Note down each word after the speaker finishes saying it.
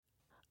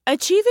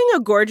Achieving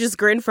a gorgeous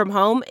grin from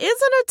home isn't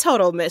a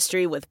total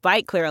mystery with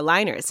Bite Clear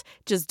aligners.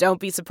 Just don't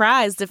be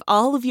surprised if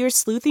all of your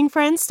sleuthing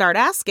friends start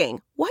asking,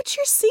 "What's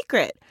your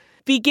secret?"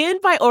 Begin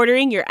by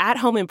ordering your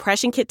at-home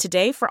impression kit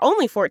today for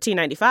only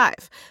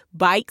 $14.95.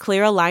 Bite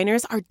Clear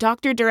aligners are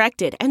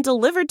doctor-directed and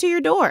delivered to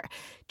your door.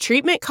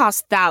 Treatment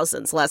costs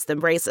thousands less than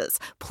braces.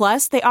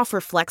 Plus, they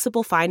offer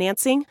flexible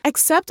financing,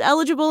 accept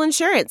eligible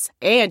insurance,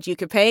 and you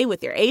can pay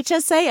with your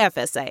HSA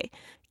FSA.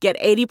 Get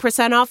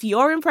 80% off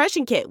your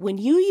impression kit when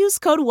you use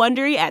code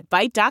WONDERY at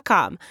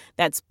Byte.com.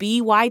 That's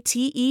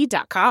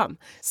BYTE.com.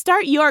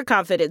 Start your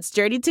confidence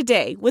journey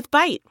today with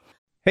Byte.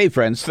 Hey,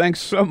 friends,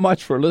 thanks so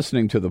much for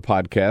listening to the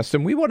podcast,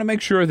 and we want to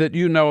make sure that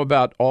you know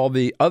about all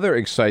the other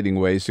exciting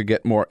ways to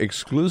get more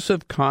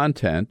exclusive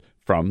content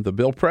from The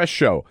Bill Press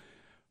Show.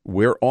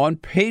 We're on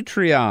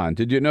Patreon.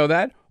 Did you know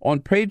that?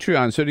 On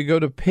Patreon. So you go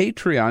to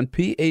Patreon,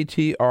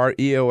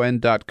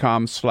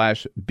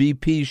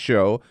 patreon.com/BP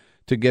show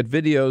to get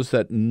videos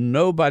that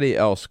nobody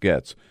else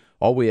gets.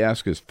 All we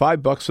ask is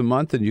 $5 a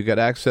month, and you get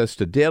access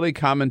to daily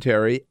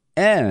commentary,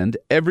 and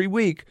every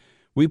week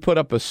we put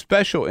up a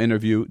special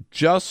interview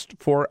just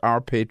for our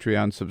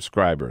Patreon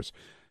subscribers.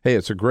 Hey,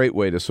 it's a great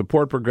way to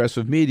support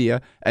progressive media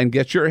and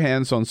get your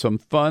hands on some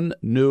fun,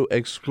 new,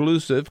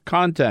 exclusive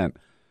content.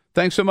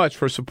 Thanks so much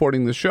for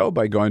supporting the show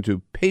by going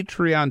to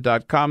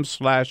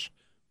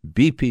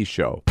patreon.com/BP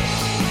show.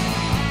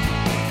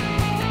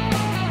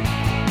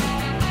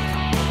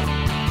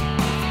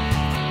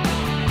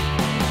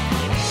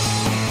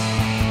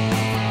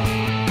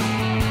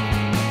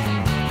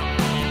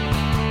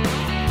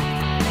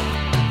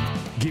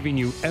 Giving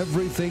you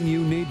everything you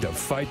need to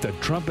fight the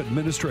Trump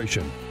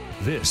administration.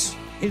 This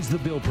is The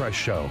Bill Press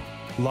Show,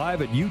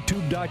 live at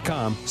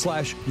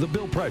youtube.com/The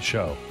Bill Press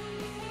Show.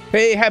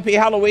 Hey, happy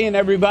Halloween,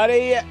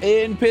 everybody.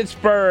 In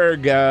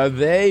Pittsburgh,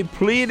 they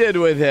pleaded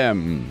with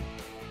him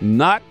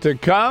not to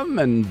come,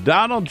 and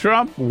Donald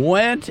Trump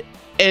went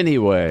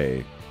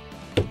anyway.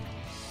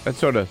 That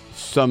sort of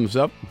sums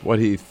up what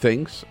he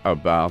thinks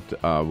about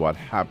what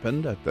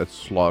happened at that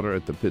slaughter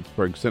at the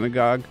Pittsburgh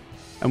synagogue,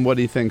 and what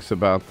he thinks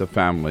about the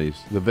families,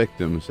 the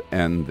victims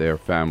and their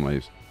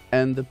families,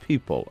 and the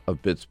people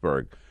of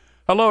Pittsburgh.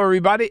 Hello,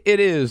 everybody. It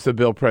is the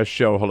Bill Press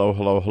Show. Hello,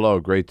 hello, hello.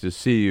 Great to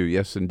see you.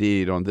 Yes,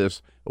 indeed, on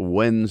this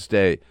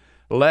Wednesday,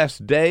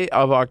 last day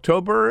of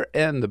October,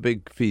 and the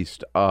big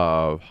feast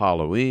of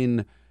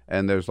Halloween.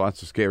 And there's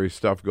lots of scary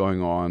stuff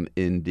going on,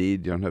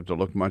 indeed. You don't have to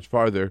look much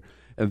farther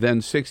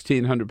than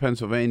 1600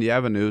 Pennsylvania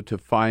Avenue to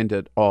find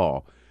it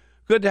all.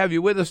 Good to have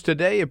you with us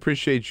today.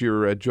 Appreciate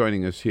your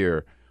joining us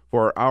here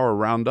for our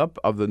roundup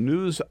of the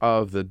news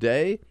of the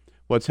day,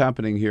 what's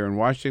happening here in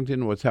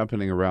Washington, what's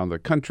happening around the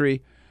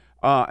country,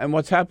 and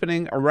what's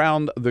happening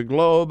around the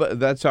globe.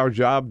 That's our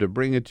job, to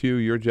bring it to you,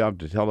 your job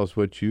to tell us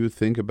what you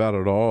think about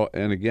it all.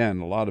 And again,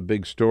 a lot of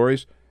big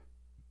stories.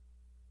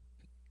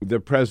 The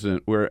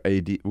president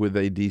with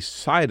a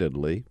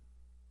decidedly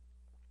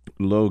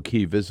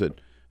low-key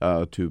visit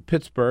to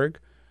Pittsburgh,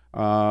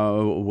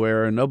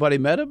 where nobody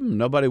met him,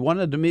 nobody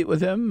wanted to meet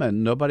with him,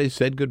 and nobody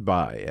said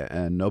goodbye,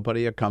 and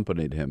nobody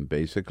accompanied him,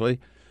 basically.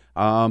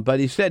 But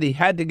he said he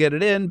had to get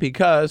it in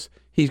because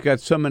he's got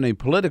so many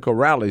political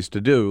rallies to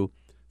do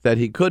that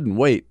he couldn't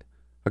wait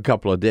a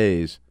couple of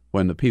days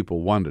when the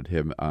people wanted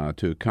him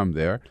to come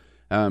there.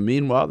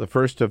 Meanwhile, the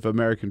first of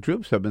American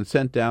troops have been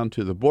sent down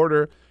to the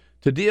border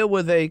to deal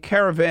with a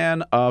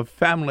caravan of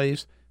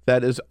families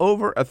that is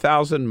over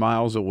 1,000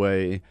 miles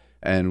away,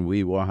 and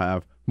we will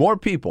have more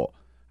people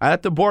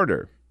at the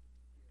border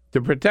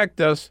to protect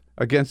us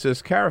against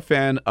this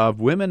caravan of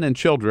women and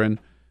children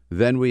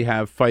than we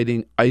have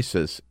fighting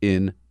ISIS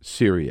in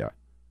Syria.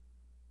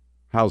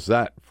 How's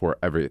that for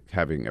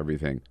having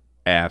everything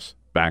ass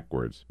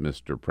backwards,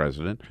 Mr.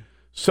 President?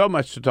 So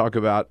much to talk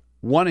about.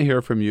 Want to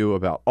hear from you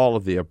about all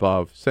of the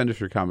above. Send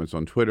us your comments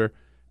on Twitter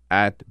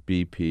at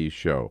BP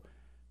Show.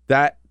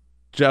 That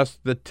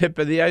just the tip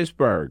of the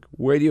iceberg.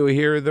 Where do you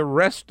hear the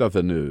rest of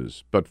the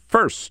news? But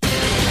first,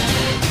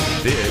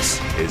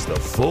 this is the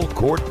Full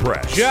Court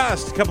Press.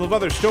 Just a couple of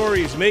other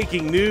stories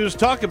making news.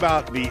 Talk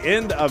about the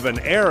end of an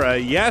era.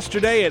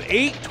 Yesterday at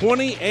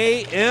 8:20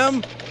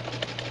 a.m.,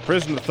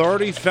 prison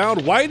authorities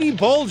found Whitey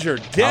Bulger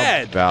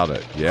dead. How about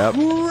it? Yep.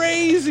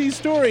 Crazy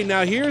story.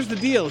 Now, here's the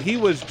deal. He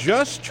was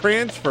just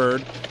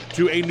transferred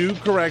to a new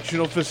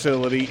correctional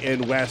facility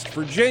in West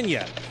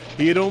Virginia.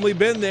 He had only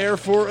been there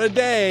for a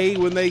day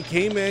when they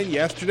came in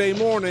yesterday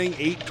morning,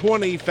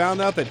 8:20, found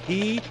out that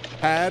he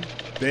had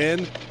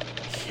been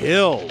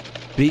killed.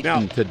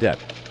 Beaten to death.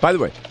 By the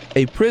way,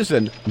 a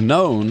prison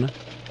known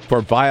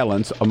for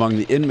violence among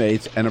the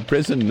inmates and a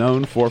prison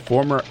known for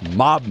former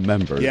mob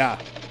members. Yeah.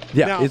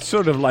 Yeah, Now, it's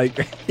sort of like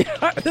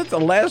that's the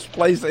last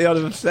place they ought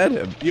to have sent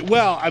him.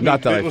 well, I mean,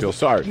 not that I feel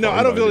sorry. No, for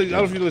I don't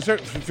him,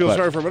 feel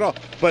sorry for him at all.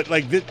 But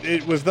like,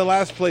 it was the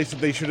last place that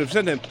they should have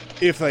sent him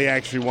if they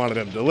actually wanted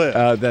him to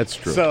live. That's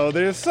true. So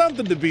there's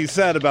something to be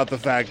said about the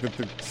fact that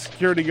the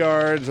security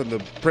guards and the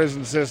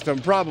prison system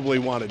probably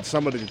wanted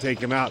somebody to take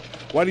him out.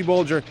 Whitey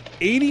Bulger,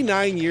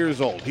 89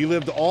 years old. He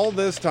lived all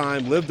this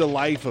time, lived a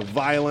life of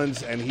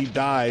violence, and he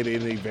died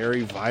in a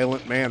very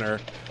violent manner.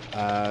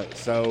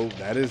 So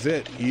that is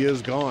it. He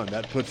is gone.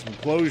 That puts some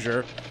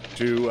closure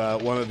to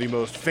one of the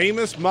most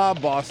famous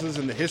mob bosses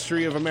in the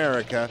history of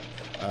America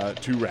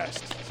to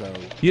rest. So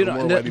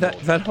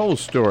that whole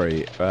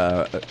story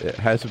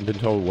hasn't been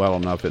told well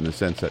enough in the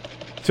sense that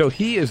so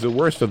he is the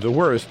worst of the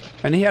worst,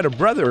 and he had a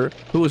brother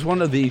who was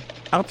one of the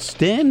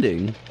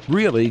outstanding,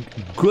 really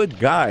good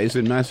guys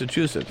in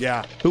Massachusetts.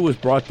 Yeah. Who was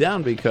brought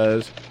down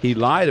because he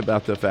lied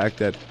about the fact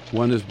that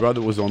when his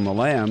brother was on the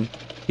lam,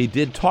 he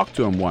did talk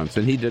to him once,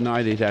 and he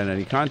denied he'd had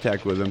any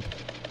contact with him.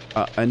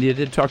 And he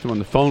did talk to him on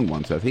the phone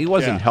once. He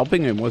wasn't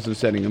helping him, wasn't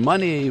sending him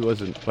money, he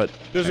wasn't. But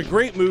there's a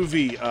great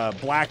movie,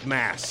 Black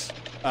Mass,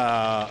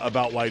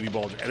 about Whitey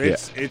Bulger, and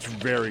it's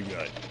very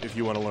good if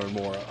you want to learn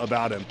more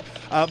about him.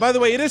 By the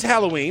way, it is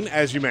Halloween,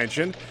 as you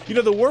mentioned. You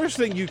know, the worst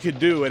thing you could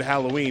do at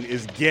Halloween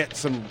is get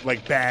some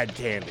like bad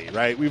candy,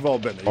 right? We've all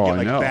been there.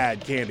 You get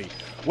bad candy.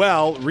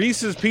 Well,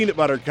 Reese's Peanut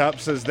Butter Cup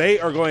says they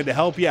are going to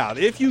help you out.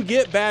 If you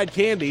get bad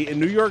candy in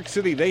New York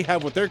City, they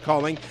have what they're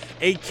calling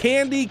a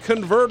candy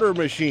converter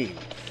machine.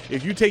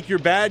 If you take your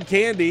bad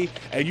candy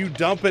and you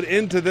dump it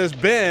into this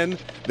bin,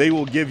 they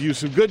will give you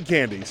some good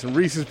candy, some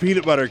Reese's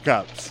Peanut Butter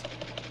Cups.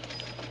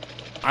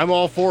 I'm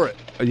all for it.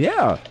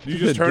 Yeah. You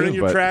just turn in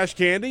your trash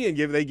candy and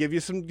they give you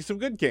some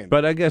good candy.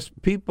 But I guess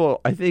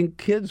I think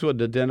kids would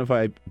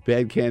identify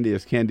bad candy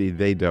as candy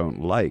they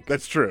don't like.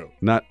 That's true.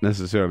 Not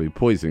necessarily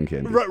poison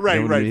candy. Right,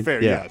 you know what I mean?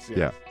 fair, yeah, yes.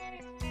 Yeah.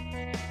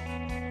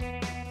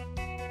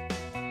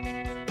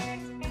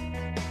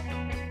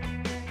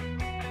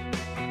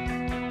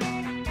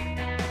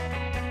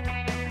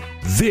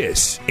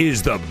 This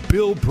is the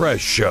Bill Press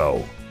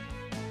Show.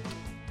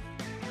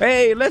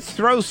 Hey, let's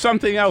throw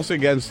something else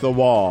against the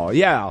wall.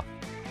 Yeah.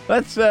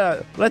 Let's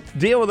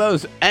deal with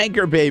those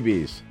anchor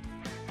babies.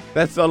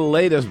 That's the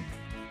latest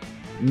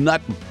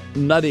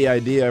nutty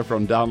idea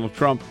from Donald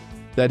Trump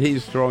that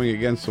he's throwing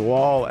against the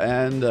wall,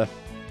 and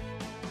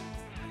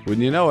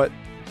wouldn't you know it,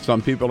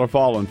 some people are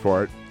falling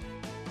for it.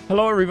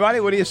 Hello, everybody.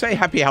 What do you say?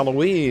 Happy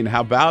Halloween.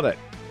 How about it?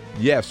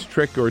 Yes,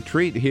 trick or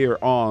treat here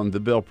on the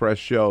Bill Press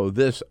Show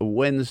this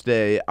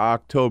Wednesday,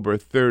 October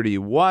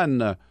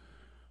 31.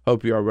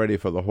 Hope you are ready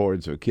for the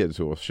hordes of kids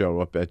who will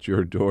show up at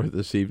your door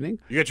this evening.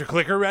 You got your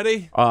clicker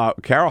ready?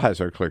 Carol has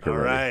her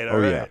clicker ready. All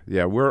right.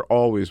 Yeah. We're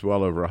always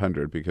well over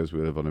 100 because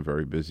we live on a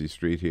very busy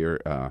street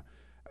here,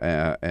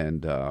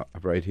 and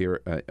right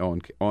here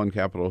on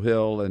Capitol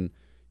Hill. And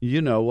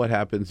you know what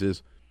happens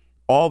is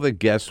all the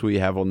guests we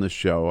have on the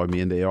show, I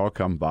mean, they all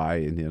come by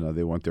and,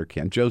 they want their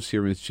can. Joe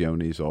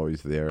Cirincioni's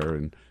always there,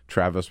 and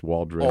Travis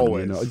Waldron.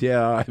 Always.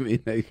 Yeah, I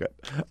mean, they got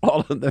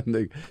all of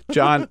them.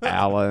 John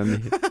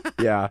Allen.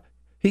 Yeah.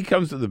 He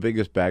comes to the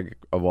biggest bag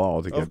of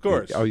all. Of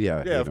course. Oh,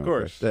 yeah. Yeah, of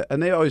course.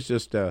 And they always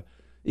just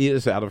eat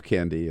us out of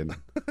candy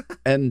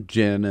and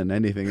gin and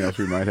anything else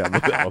we might have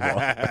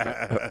available.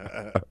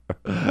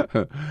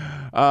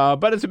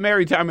 But it's a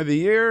merry time of the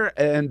year,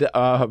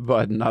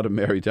 but not a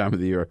merry time of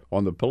the year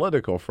on the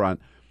political front.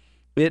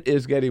 It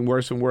is getting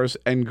worse and worse,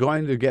 and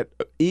going to get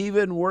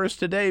even worse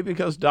today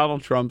because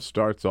Donald Trump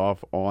starts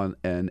off on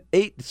an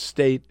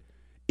 8-state,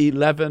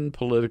 11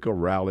 political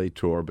rally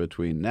tour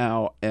between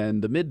now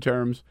and the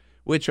midterms,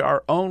 which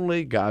are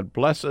only, God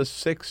bless us,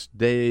 6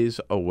 days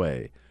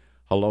away.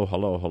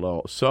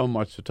 Hello. So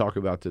much to talk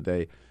about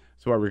today.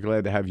 So we're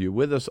glad to have you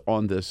with us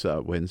on this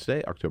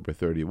Wednesday, October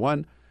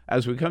 31,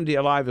 as we come to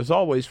you live, as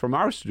always, from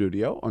our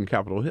studio on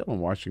Capitol Hill in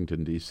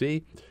Washington,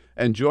 D.C.,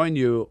 and join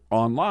you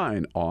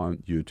online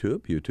on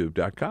YouTube,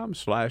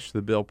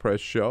 youtube.com/The Bill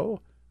Press Show.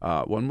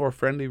 One more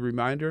friendly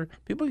reminder.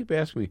 People keep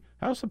asking me,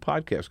 how's the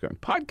podcast going?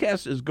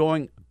 Podcast is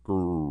going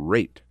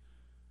great.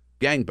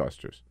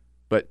 Gangbusters.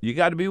 But you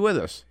got to be with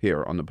us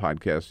here on the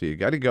podcast. So you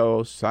got to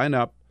go sign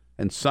up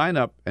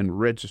and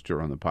register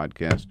on the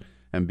podcast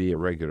and be a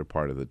regular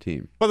part of the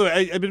team. By the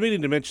way, I've been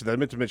meaning to mention that. I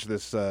meant to mention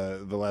this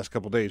the last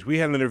couple of days. We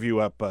had an interview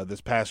up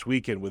this past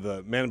weekend with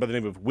a man by the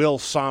name of Will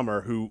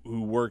Sommer who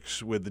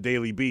works with the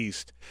Daily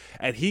Beast,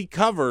 and he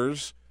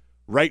covers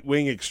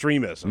right-wing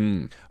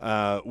extremism,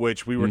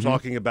 which we were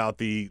talking about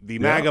the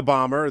MAGA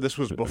bomber. This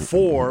was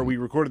before, we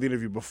recorded the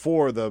interview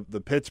before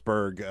the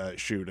Pittsburgh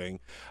shooting.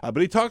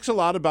 But he talks a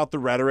lot about the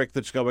rhetoric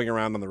that's going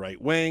around on the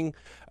right wing,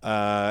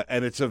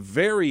 and it's a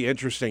very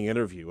interesting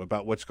interview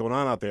about what's going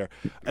on out there.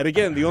 And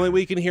again, the only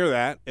way you can hear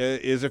that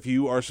is if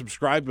you are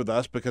subscribed with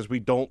us, because we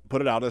don't put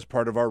it out as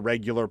part of our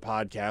regular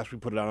podcast. We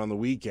put it out on the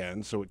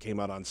weekend, so it came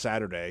out on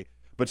Saturday,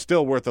 but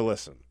still worth a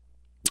listen.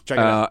 Check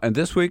it out. And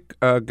this week,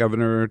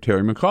 Governor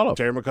Terry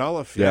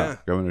McAuliffe. Yeah.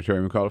 Governor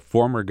Terry McAuliffe,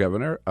 former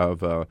governor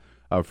of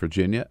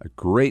Virginia. A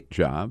great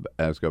job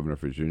as governor of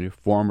Virginia.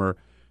 Former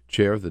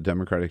chair of the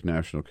Democratic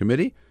National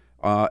Committee.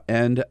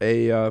 and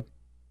a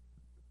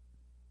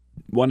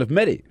one of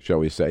many, shall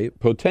we say,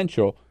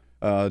 potential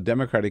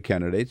Democratic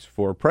candidates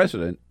for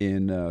president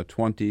in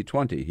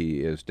 2020. He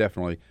is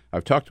definitely,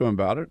 I've talked to him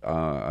about it.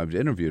 I've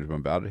interviewed him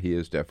about it. He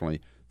is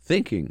definitely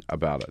thinking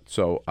about it.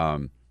 So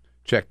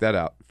check that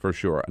out for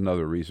sure.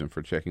 Another reason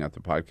for checking out the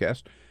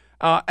podcast.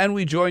 And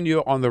we join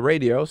you on the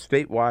radio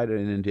statewide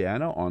in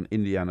Indiana on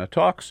Indiana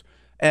Talks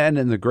and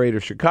in the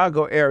greater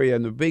Chicago area,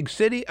 in the big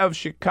city of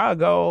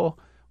Chicago,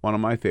 one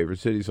of my favorite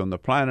cities on the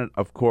planet,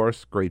 of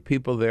course. Great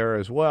people there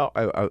as well,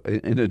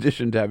 in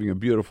addition to having a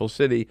beautiful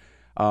city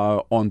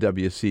on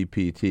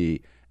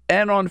WCPT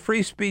and on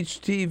Free Speech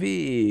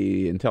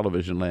TV in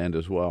television land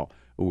as well.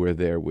 We're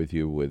there with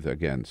you with,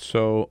 again,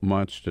 so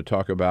much to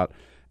talk about.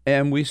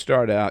 And we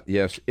start out,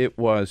 yes, it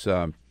was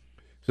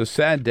it's a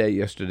sad day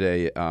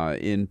yesterday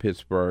in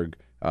Pittsburgh,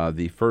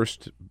 the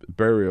first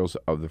burials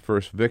of the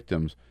first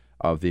victims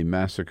of the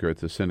massacre at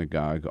the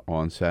synagogue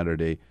on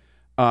Saturday.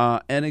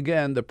 And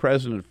again, the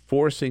president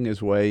forcing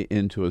his way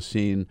into a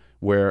scene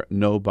where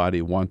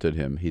nobody wanted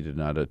him. He did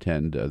not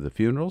attend the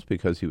funerals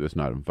because he was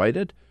not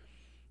invited.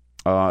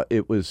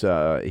 It was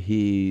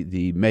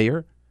the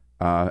mayor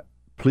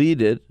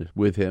pleaded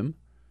with him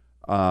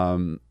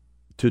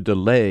to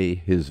delay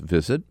his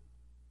visit.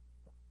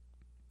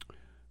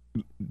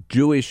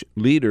 Jewish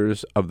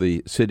leaders of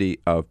the city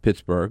of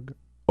Pittsburgh,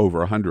 over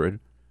 100,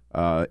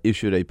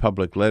 issued a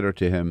public letter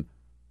to him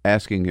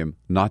asking him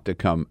not to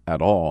come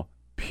at all,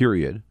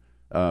 period,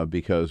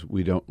 because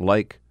we don't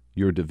like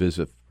your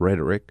divisive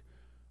rhetoric.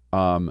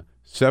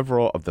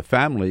 Several of the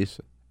families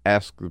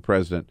asked the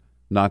president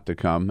not to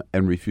come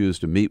and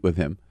refused to meet with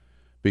him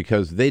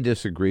because they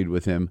disagreed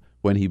with him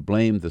when he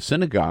blamed the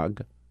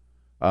synagogue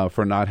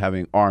for not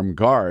having armed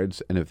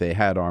guards. And if they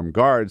had armed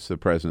guards, the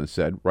president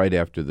said, right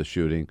after the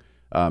shooting,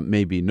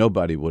 maybe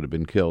nobody would have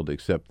been killed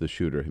except the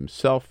shooter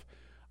himself.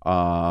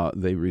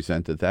 They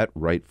resented that,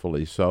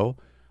 rightfully so.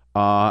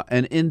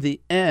 And in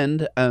the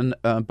end, and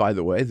by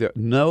the way,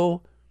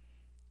 no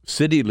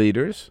city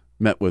leaders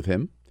met with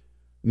him.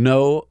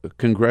 No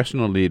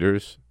congressional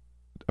leaders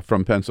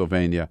from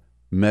Pennsylvania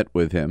met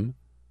with him.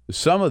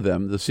 Some of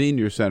them, the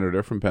senior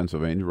senator from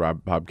Pennsylvania,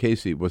 Bob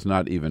Casey, was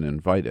not even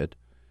invited.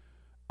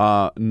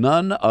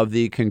 None of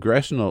the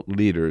congressional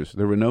leaders,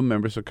 there were no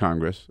members of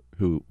Congress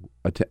who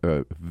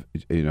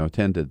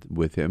attended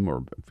with him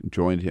or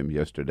joined him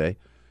yesterday.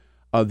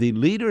 The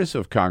leaders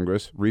of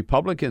Congress,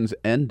 Republicans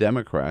and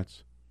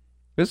Democrats,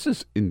 this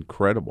is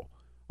incredible,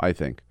 I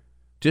think.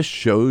 Just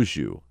shows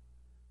you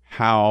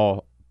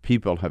how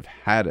people have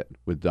had it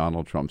with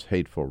Donald Trump's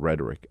hateful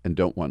rhetoric and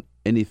don't want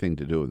anything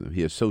to do with him.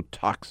 He is so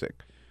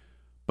toxic.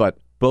 But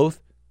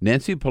both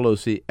Nancy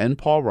Pelosi and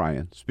Paul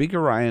Ryan, Speaker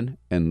Ryan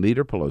and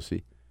Leader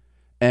Pelosi,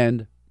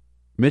 and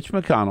Mitch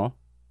McConnell,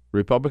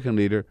 Republican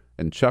leader,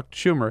 and Chuck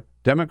Schumer,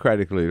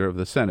 Democratic leader of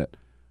the Senate,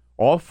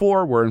 all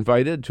four were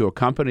invited to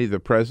accompany the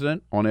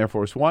president on Air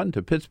Force One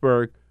to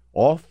Pittsburgh.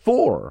 All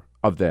four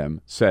of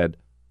them said,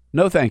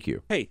 no, thank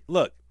you. Hey,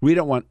 look. We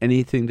don't want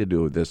anything to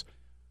do with this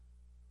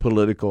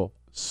political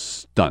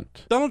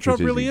stunt. Donald Trump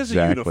really is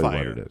exactly a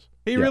unifier. what it is.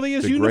 He really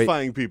is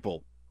unifying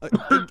people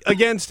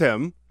against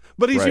him,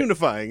 but he's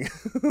unifying.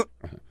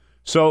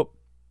 So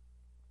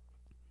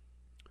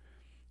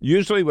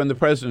usually when the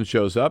president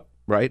shows up,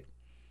 right,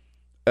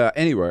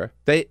 anywhere,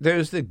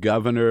 there's the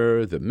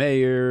governor, the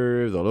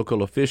mayor, the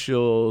local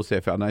officials. They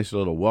have a nice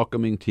little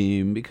welcoming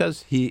team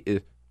because he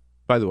is,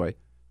 by the way,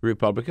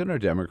 Republican or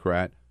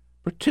Democrat,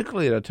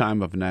 particularly at a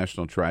time of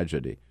national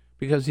tragedy,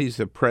 because he's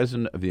the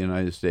president of the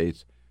United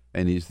States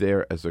and he's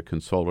there as a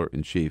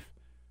consoler-in-chief.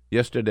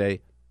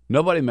 Yesterday,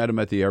 nobody met him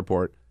at the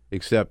airport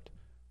except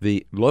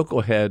the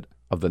local head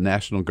of the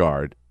National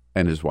Guard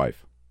and his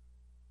wife.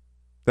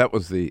 That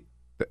was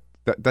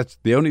that's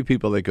the only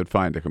people they could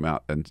find to come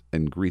out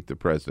and greet the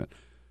president,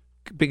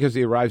 because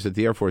he arrives at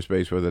the Air Force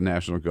Base with the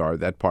National Guard,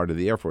 that part of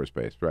the Air Force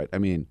Base, right? I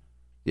mean,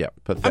 yeah,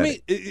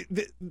 pathetic. I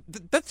mean,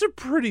 that's a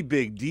pretty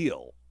big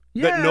deal.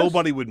 Yes. That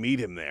nobody would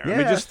meet him there. Yes. I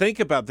mean, just think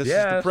about this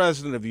Yes. as the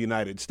president of the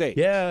United States.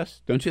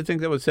 Yes. Don't you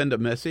think that would send a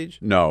message?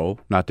 No,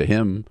 not to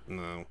him.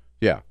 No.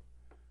 Yeah.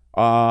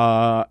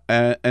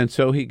 And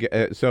so he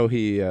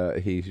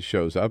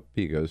shows up.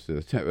 He goes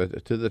to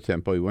the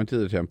temple. He went to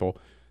the temple.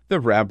 The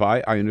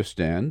rabbi, I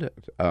understand,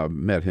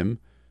 met him.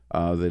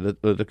 They lit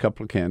a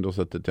couple of candles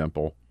at the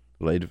temple,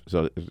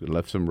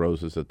 left some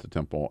roses at the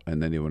temple,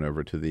 and then he went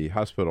over to the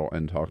hospital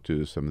and talked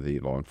to some of the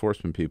law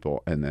enforcement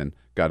people, and then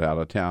got out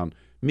of town.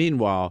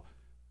 Meanwhile,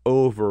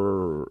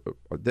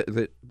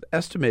 the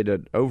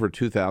estimated over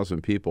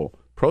 2,000 people,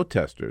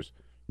 protesters,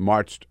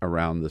 marched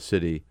around the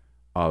city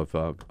of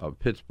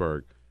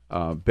Pittsburgh,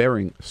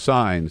 bearing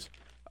signs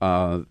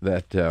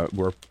that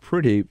were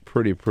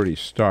pretty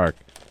stark,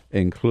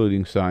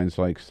 including signs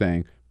like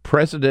saying,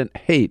 "President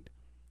hate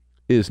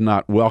is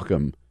not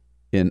welcome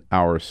in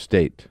our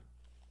state.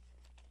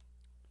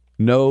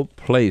 No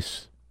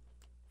place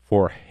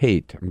for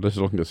hate." I'm just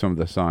looking at some of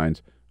the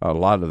signs, a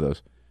lot of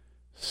those.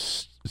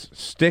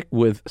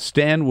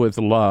 Stand with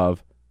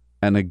love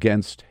and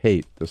against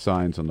hate, the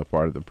signs on the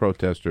part of the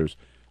protesters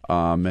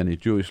many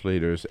Jewish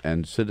leaders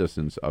and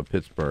citizens of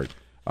Pittsburgh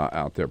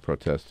out there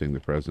protesting the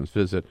president's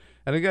visit.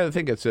 And again, I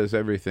think it says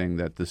everything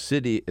that the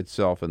city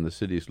itself and the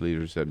city's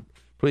leaders said,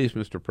 please,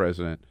 Mr.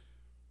 President,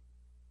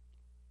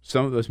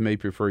 some of us may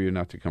prefer you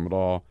not to come at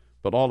all,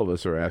 but all of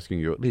us are asking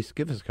you at least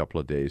give us a couple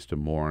of days to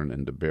mourn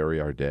and to bury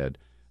our dead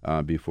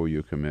before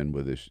you come in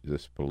with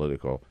this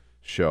political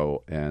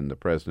show. And the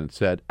president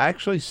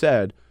actually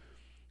said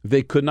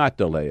they could not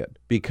delay it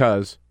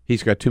because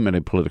he's got too many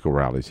political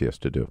rallies he has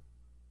to do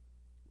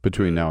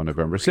between now and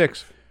November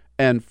 6th.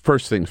 And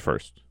first things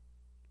first,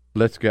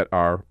 let's get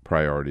our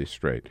priorities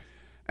straight.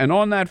 And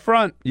on that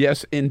front,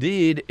 yes,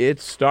 indeed, it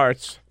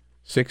starts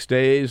 6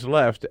 days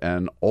left,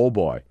 and oh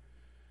boy.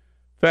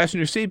 Fasten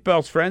your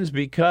seatbelts, friends,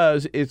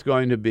 because it's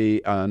going to be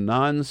a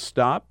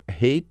nonstop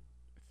hate,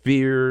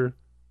 fear,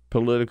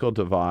 political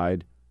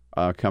divide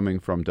coming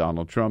from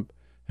Donald Trump,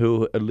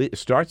 who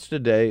starts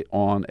today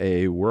on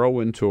a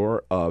whirlwind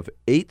tour of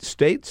 8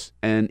 states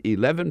and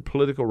 11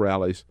 political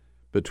rallies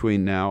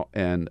between now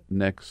and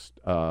next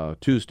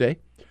Tuesday.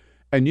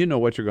 And you know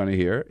what you're going to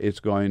hear. It's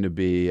going to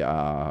be,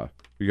 you're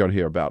going to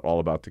hear all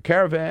about the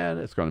caravan.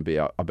 It's going to be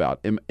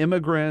about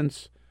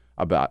immigrants,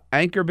 about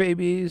anchor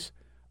babies,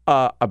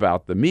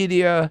 about the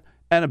media,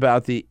 and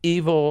about the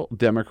evil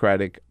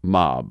Democratic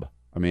mob.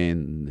 I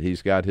mean,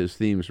 he's got his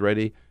themes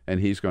ready,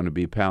 and he's going to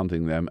be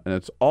pounding them. And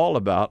it's all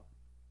about,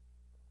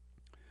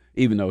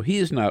 even though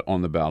he's not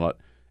on the ballot,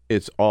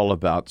 it's all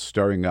about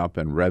stirring up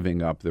and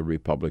revving up the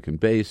Republican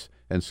base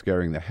and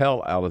scaring the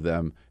hell out of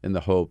them in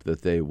the hope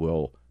that they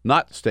will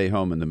not stay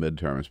home in the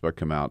midterms, but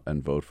come out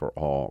and vote for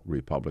all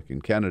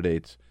Republican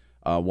candidates.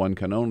 One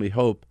can only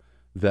hope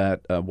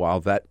that while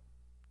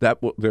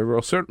there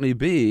will certainly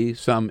be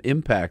some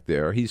impact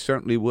there, he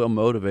certainly will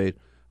motivate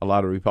a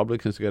lot of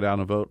Republicans to get out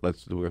and vote.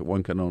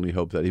 One can only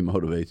hope that he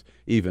motivates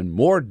even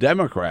more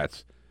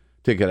Democrats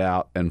to get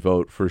out and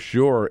vote for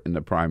sure in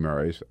the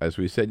primaries. As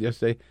we said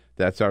yesterday,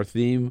 that's our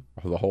theme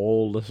for the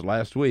whole this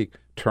last week.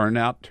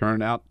 Turnout,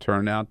 turnout,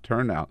 turnout,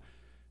 turnout.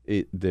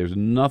 There's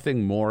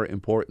nothing more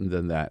important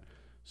than that.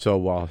 So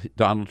while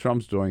Donald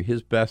Trump's doing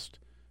his best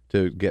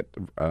to get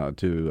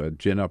to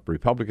gin up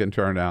Republican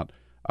turnout,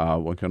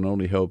 one can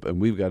only hope,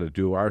 and we've got to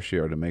do our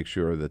share to make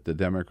sure that the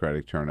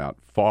Democratic turnout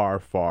far,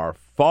 far,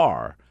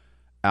 far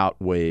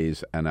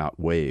outweighs and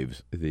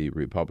outwaves the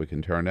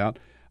Republican turnout.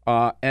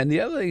 And the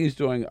other thing he's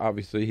doing,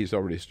 obviously, he's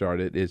already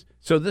started, is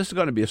so this is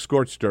going to be a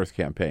scorched earth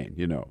campaign,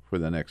 for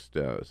the next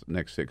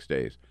 6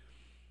 days.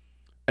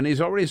 And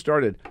he's already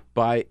started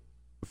by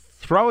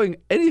throwing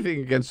anything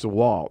against the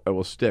wall that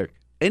will stick,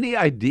 any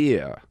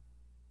idea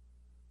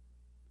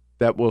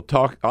that will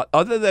talk,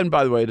 other than,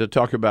 by the way, to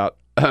talk about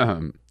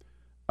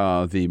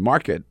the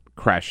market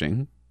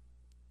crashing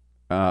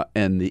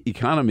and the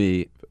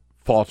economy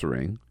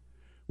faltering,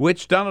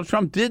 which Donald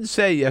Trump did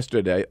say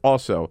yesterday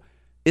also.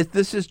 If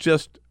this is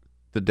just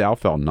the Dow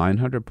fell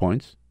 900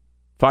 points,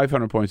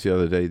 500 points the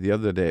other day. The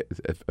other day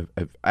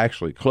it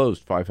actually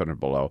closed 500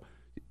 below.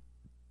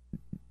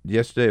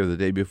 Yesterday or the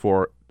day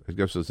before, I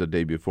guess it was the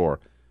day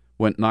before,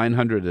 went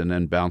 900 and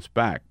then bounced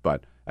back.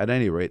 But at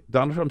any rate,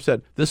 Donald Trump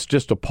said, this is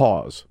just a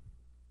pause.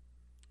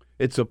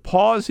 It's a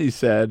pause, he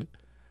said,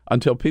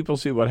 until people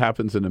see what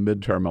happens in the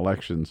midterm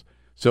elections.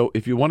 So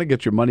if you want to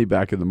get your money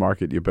back in the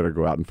market, you better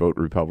go out and vote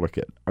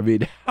Republican. I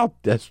mean, how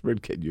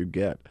desperate can you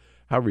get?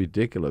 How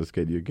ridiculous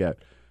can you get?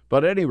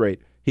 But at any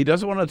rate, he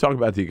doesn't want to talk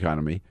about the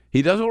economy.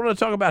 He doesn't want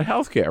to talk about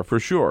health care, for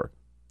sure.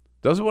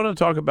 Doesn't want to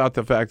talk about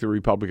the fact that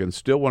Republicans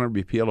still want to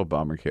repeal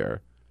Obamacare,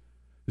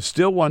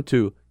 still want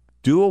to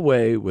do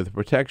away with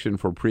protection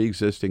for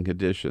pre-existing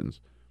conditions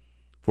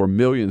for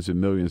millions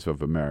and millions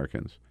of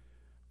Americans.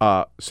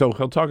 So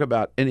he'll talk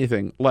about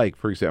anything like,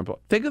 for example,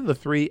 think of the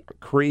 3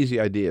 crazy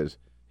ideas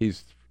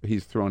he's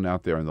thrown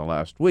out there in the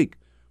last week.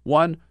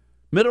 1,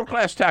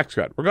 middle-class tax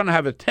cut. We're going to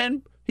have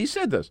he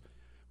said this,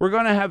 we're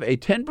going to have a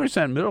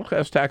 10%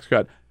 middle-class tax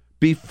cut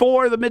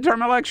before the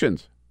midterm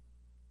elections.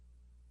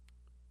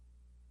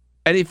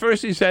 And he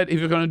said he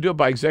was going to do it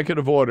by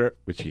executive order,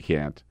 which he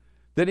can't.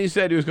 Then he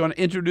said he was going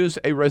to introduce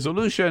a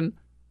resolution,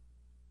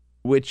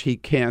 which he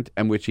can't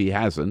and which he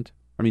hasn't.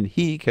 I mean,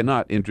 he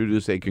cannot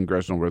introduce a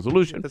congressional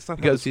resolution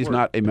because he's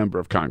not a member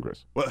of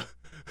Congress. Well,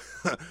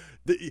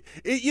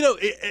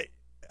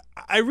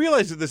 I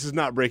realize that this is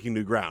not breaking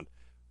new ground,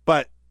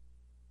 but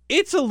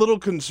it's a little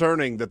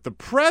concerning that the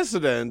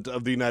president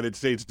of the United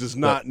States does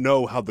not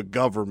know how the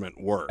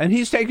government works. And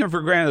he's taken for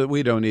granted that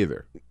we don't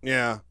either.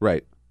 Yeah.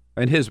 Right.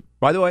 And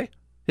by the way,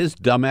 his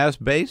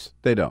dumbass base,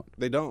 they don't.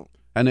 They don't.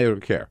 And they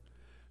don't care.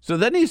 So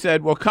then he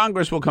said, well,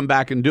 Congress will come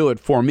back and do it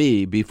for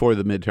me before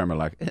the midterm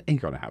election. It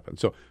ain't going to happen.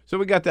 So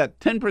we got that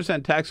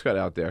 10% tax cut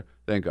out there.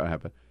 That ain't going to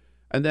happen.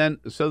 And then,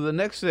 so the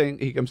next thing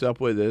he comes up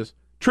with is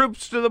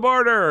troops to the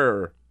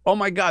border. Oh,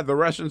 my God, the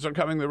Russians are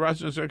coming. The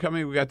Russians are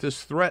coming. We got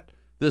this threat,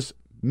 this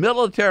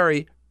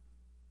military.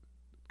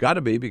 Got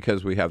to be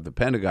because we have the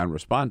Pentagon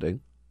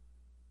responding.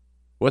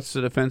 What's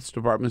the Defense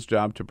Department's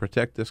job? To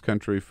protect this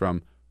country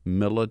from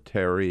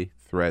military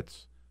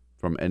threats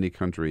from any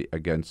country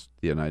against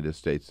the United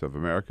States of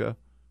America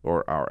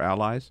or our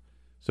allies.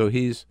 So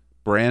he's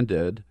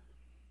branded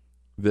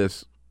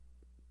this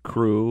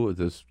crew,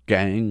 this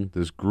gang,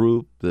 this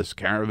group, this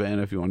caravan,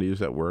 if you want to use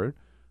that word,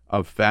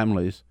 of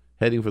families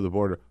heading for the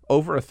border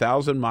over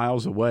 1,000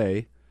 miles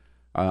away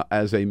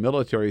as a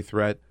military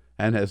threat,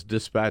 and has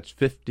dispatched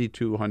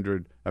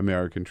 5,200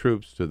 American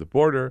troops to the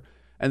border.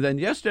 And then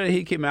yesterday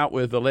he came out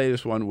with the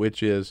latest one,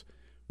 which is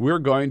we're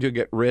going to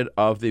get rid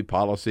of the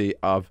policy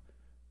of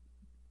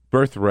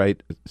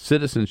birthright,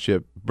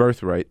 citizenship,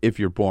 birthright, if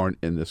you're born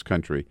in this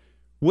country,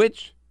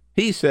 which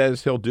he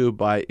says he'll do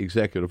by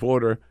executive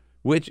order,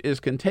 which is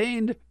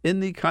contained in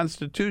the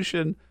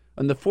Constitution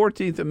and the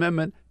 14th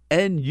Amendment,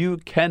 and you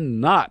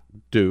cannot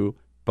do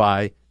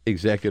by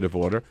executive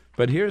order.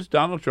 But here's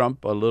Donald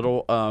Trump, a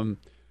little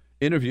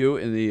interview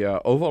in the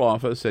Oval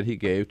Office that he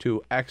gave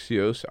to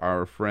Axios,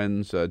 our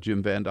friends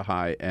Jim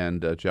Vandehei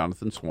and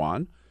Jonathan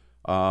Swan,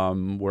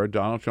 where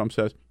Donald Trump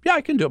says, yeah,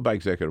 I can do it by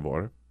executive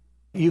order.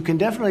 You can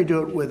definitely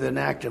do it with an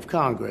act of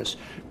Congress,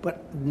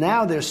 but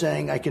now they're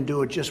saying I can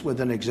do it just with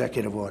an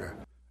executive order.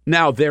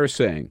 Now they're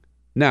saying,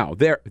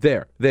 there.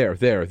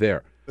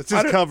 It's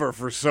his cover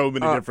for so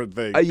many different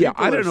things. Yeah,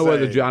 I don't know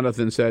whether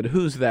Jonathan said,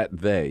 who's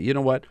that they? You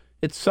know what?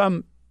 It's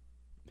some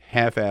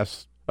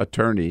half-ass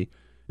attorney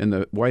in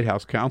the White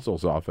House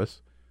counsel's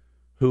office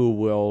who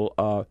will,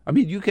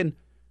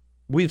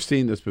 we've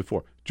seen this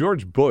before.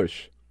 George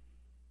Bush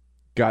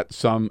got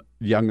some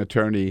young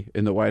attorney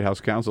in the White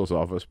House counsel's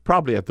office,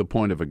 probably at the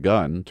point of a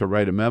gun, to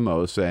write a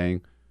memo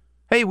saying,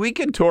 hey, we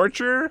can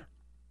torture.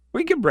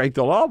 We can break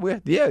the law.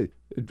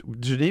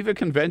 Geneva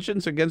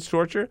Conventions against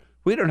torture.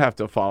 We don't have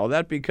to follow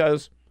that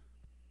because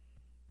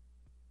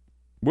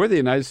we're the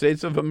United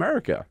States of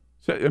America.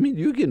 So, I mean,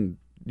 you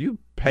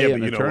pay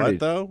an attorney. You know what,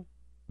 though?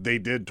 They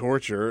did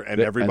torture,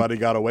 and everybody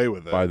got away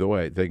with it. By the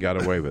way, they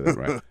got away with it,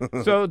 right?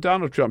 So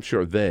Donald Trump,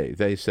 sure,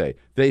 they say.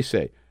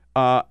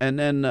 And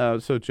then,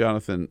 so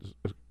Jonathan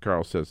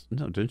Carl says,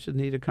 no, don't you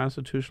need a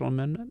constitutional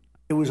amendment?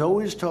 It was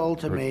always told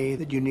to me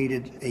that you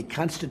needed a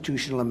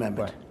constitutional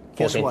amendment. Right.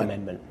 Guess 14th what?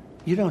 Amendment.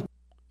 You don't.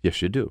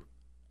 Yes, you do.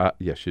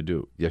 Yes, you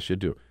do.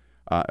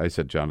 I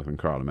said Jonathan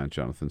Carl. I meant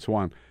Jonathan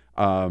Swan.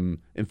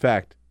 In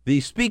fact,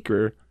 the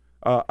Speaker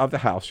of the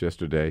House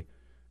yesterday,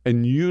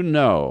 and you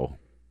know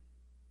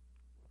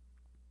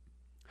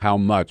how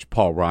much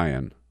Paul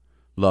Ryan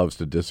loves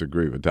to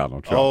disagree with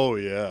Donald Trump. Oh,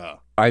 yeah.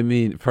 I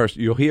mean, first,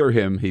 you'll hear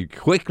him. He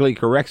quickly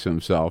corrects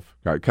himself,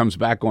 comes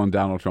back on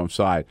Donald Trump's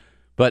side.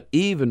 But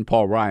even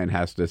Paul Ryan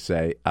has to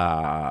say,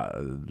 that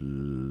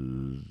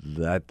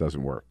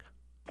doesn't work.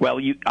 Well,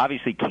 you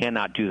obviously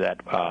cannot do that.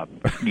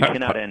 You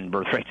cannot end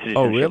birthright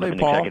citizenship really, with an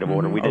Paul? executive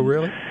order. We didn't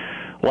really?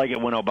 Like it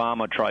when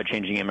Obama tried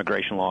changing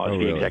immigration laws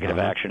via executive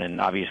action,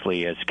 and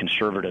obviously as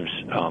conservatives,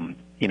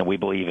 we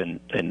believe in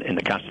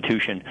the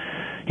Constitution.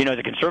 As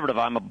a conservative,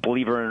 I'm a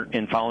believer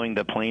in following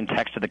the plain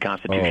text of the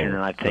Constitution, and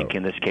I think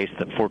in this case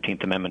the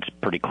 14th Amendment's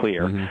pretty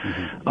clear.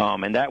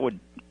 And that would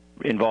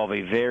involve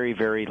a very,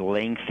 very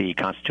lengthy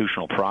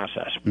constitutional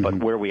process.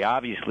 But where we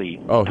obviously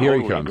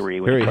totally agree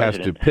with the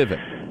president has to pivot.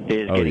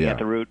 Is getting at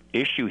the root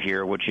issue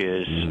here, which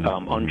is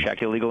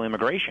unchecked illegal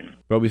immigration.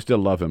 But we still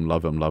love him.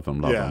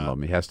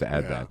 He has to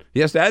add that. He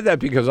has to add that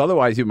because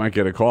otherwise you might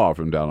get a call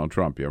from Donald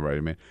Trump. You're right.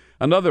 I mean,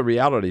 another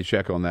reality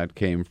check on that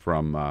came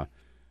from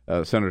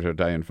Senator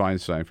Dianne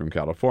Feinstein from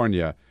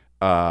California,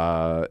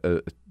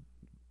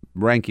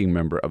 ranking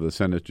member of the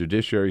Senate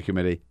Judiciary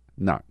Committee.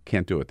 No,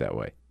 can't do it that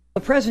way.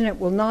 The president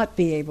will not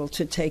be able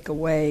to take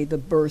away the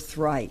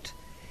birthright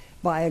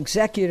by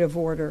executive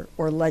order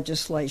or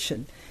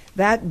legislation.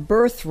 That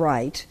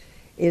birthright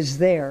is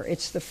there.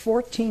 It's the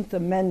 14th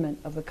Amendment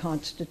of the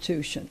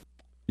Constitution.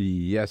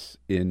 Yes,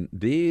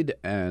 indeed.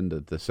 And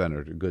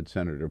the good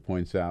senator,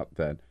 points out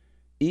that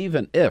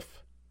even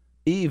if,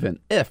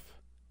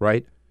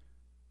 right,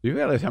 you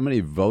realize how many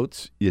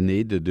votes you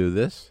need to do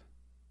this?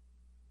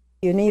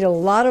 You need a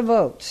lot of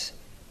votes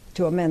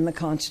to amend the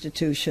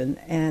Constitution,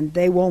 and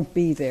they won't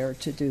be there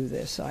to do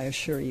this. I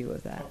assure you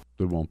of that.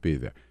 They won't be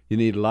there. You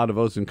need a lot of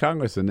votes in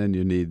Congress, and then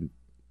you need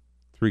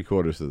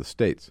 3/4 of the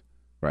states,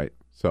 right?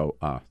 So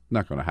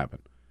not going to happen.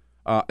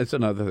 It's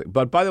another thing.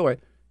 But by the way,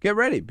 get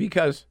ready,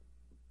 because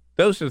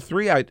those are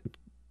three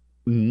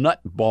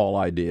nutball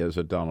ideas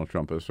that Donald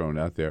Trump has thrown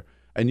out there.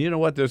 And you know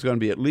what? There's going to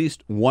be at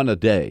least one a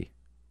day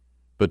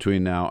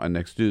between now and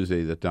next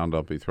Tuesday that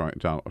Donald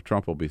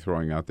Trump will be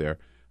throwing out there.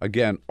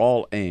 Again,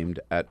 all aimed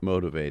at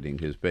motivating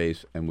his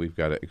base, and we've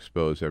got to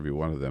expose every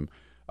one of them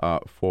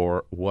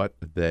for what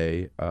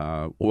they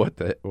are.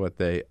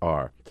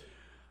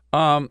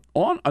 On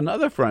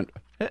another front,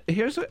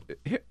 you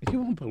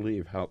won't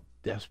believe how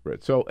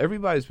desperate. So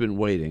everybody's been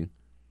waiting.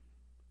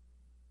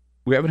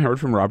 We haven't heard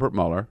from Robert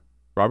Mueller.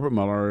 Robert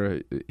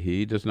Mueller,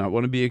 he does not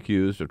want to be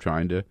accused of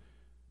trying to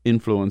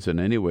influence in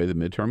any way the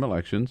midterm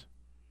elections.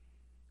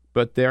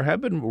 But there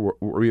have been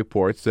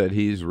reports that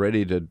he's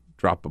ready to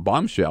drop a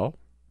bombshell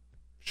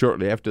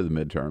shortly after the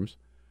midterms.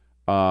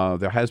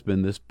 There has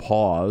been this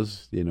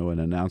pause, in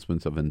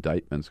announcements of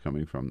indictments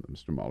coming from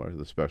Mr. Mueller,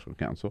 the special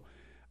counsel.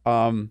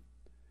 And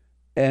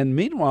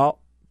meanwhile,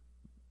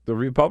 the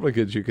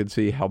Republicans, you can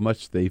see how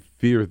much they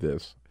fear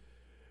this,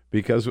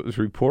 because it was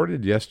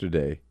reported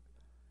yesterday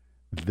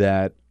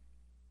that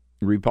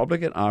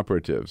Republican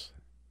operatives,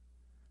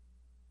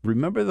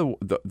 remember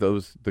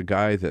the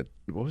guy that,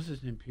 what was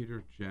his name,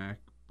 Peter Jack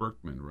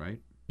Berkman, right?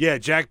 Yeah,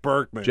 Jack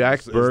Berkman.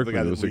 Jack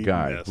Berkman was a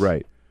guy,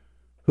 right,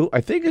 who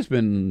I think has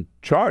been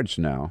charged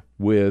now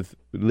with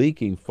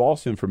leaking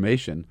false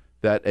information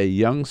that a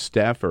young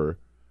staffer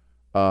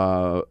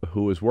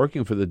who was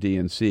working for the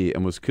DNC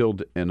and was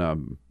killed in a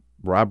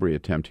robbery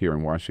attempt here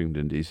in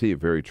Washington, D.C.,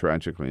 very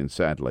tragically and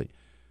sadly,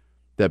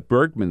 that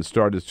Berkman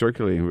started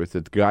circulating with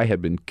that the guy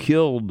had been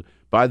killed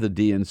by the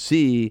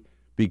DNC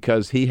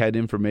because he had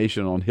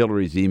information on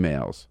Hillary's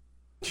emails.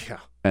 Yeah.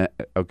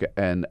 Okay,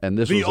 and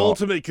this the was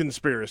ultimate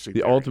conspiracy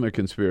theory. The ultimate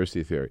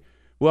conspiracy theory.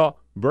 Well,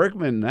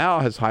 Berkman now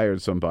has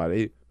hired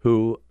somebody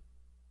who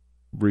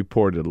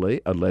reportedly,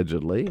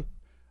 allegedly,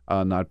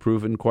 not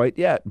proven quite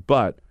yet,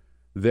 but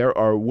there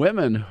are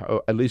women,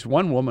 at least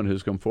one woman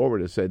who's come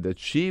forward and said that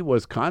she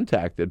was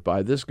contacted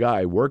by this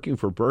guy working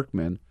for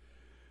Berkman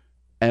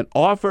and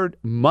offered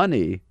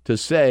money to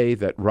say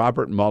that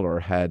Robert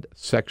Mueller had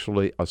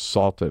sexually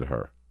assaulted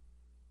her.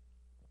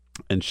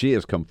 And she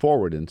has come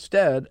forward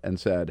instead and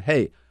said,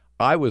 hey,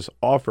 I was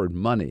offered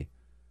money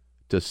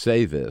to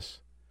say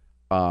this,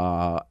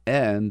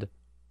 and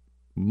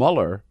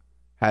Mueller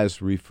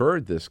has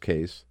referred this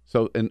case.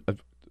 So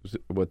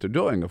what they're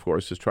doing, of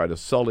course, is try to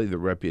sully the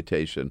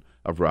reputation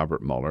of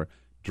Robert Mueller,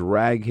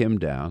 drag him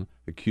down,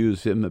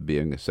 accuse him of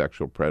being a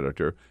sexual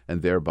predator,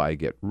 and thereby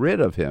get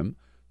rid of him.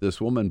 This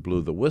woman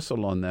blew the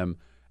whistle on them,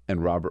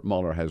 and Robert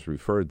Mueller has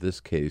referred this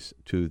case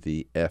to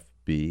the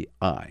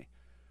FBI.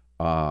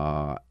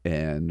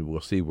 And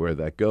we'll see where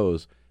that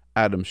goes.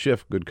 Adam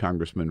Schiff, good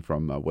congressman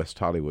from West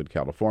Hollywood,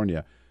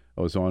 California,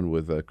 was on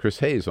with Chris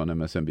Hayes on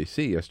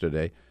MSNBC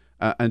yesterday,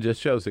 and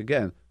just shows,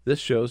 again, this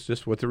shows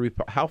just what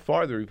how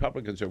far the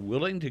Republicans are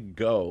willing to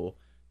go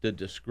to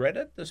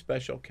discredit the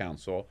special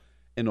counsel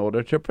in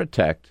order to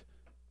protect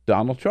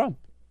Donald Trump.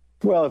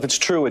 Well, if it's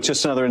true, it's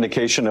just another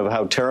indication of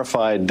how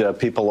terrified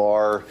people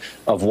are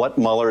of what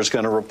Mueller is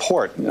going to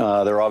report.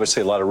 There are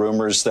obviously a lot of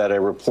rumors that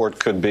a report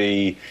could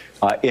be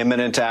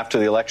imminent after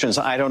the elections.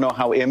 I don't know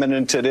how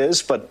imminent it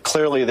is, but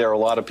clearly there are a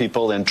lot of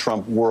people in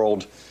Trump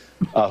world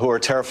who are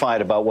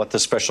terrified about what the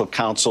special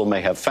counsel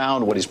may have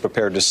found, what he's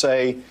prepared to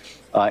say.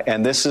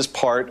 And this is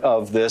part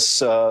of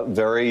this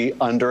very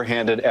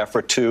underhanded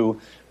effort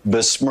to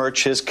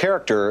besmirch his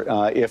character.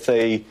 If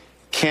they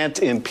can't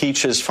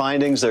impeach his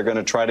findings, they're going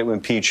to try to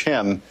impeach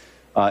him.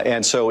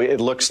 And so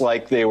it looks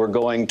like they were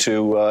going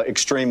to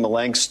extreme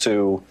lengths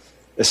to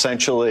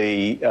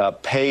essentially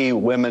pay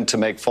women to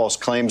make false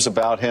claims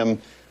about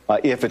him.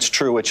 If it's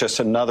true, it's just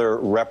another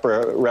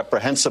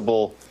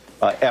reprehensible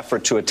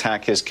effort to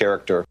attack his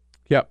character.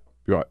 Yep,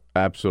 right,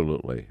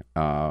 absolutely.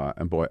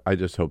 And boy, I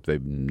just hope they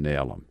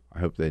nail him. I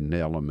hope they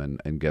nail him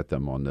and get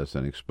them on this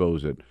and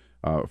expose it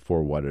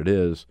for what it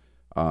is.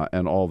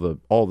 And all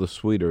the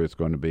sweeter it's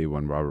going to be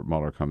when Robert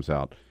Mueller comes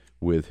out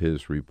with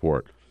his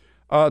report.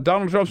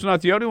 Donald Trump's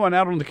not the only one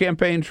out on the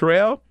campaign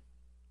trail.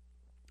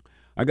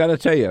 I got to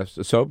tell you,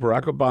 so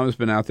Barack Obama's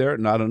been out there,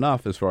 not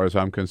enough as far as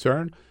I'm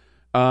concerned.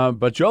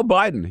 But Joe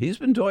Biden, he's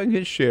been doing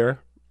his share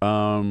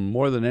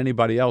more than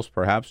anybody else,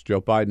 perhaps.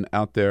 Joe Biden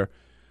out there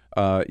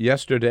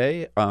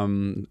yesterday.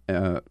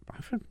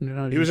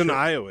 He was in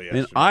Iowa yesterday.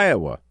 In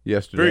Iowa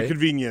yesterday. Very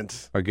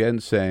convenient. Again,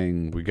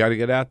 saying we got to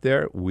get out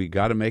there. We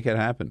got to make it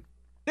happen.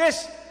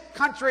 This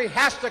country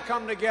has to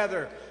come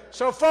together.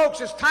 So, folks,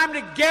 it's time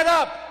to get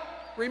up.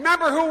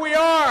 Remember who we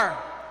are.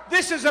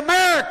 This is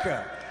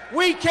America.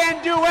 We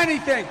can do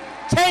anything.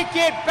 Take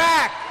it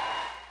back.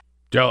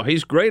 Joe,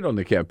 he's great on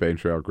the campaign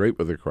trail. Great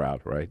with the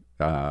crowd, right?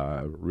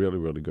 Really,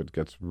 really good.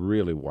 Gets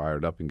really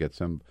wired up and gets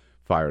them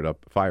fired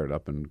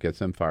up, and gets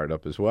them fired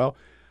up as well.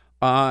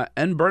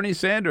 And Bernie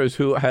Sanders,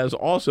 who has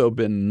also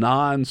been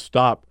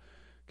nonstop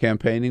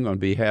campaigning on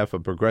behalf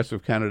of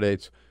progressive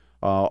candidates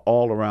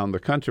all over the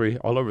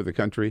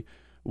country,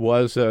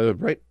 was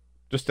right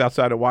just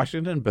outside of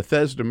Washington,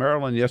 Bethesda,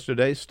 Maryland,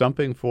 yesterday,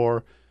 stumping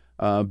for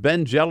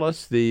Ben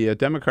Jealous, the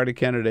Democratic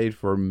candidate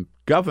for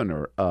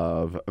governor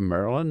of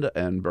Maryland,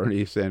 and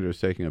Bernie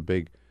Sanders taking a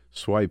big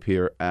swipe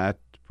here at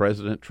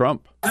President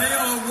Trump. They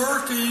are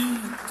working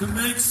to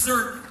make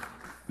certain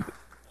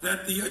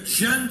that the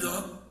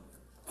agenda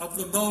of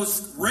the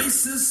most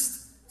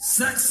racist,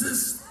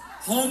 sexist,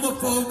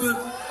 homophobic,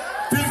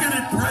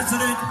 bigoted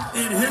president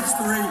in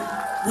history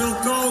will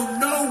go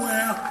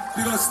nowhere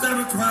because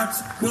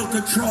Democrats will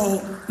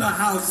control the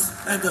House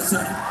and the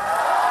Senate.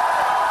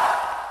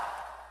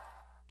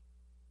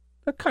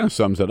 That kind of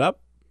sums it up.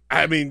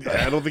 I mean,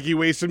 I don't think he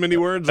wasted many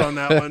words on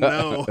that one,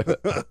 no.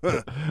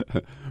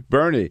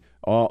 Bernie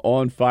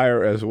on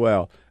fire as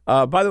well.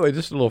 By the way,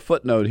 just a little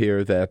footnote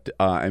here that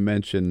I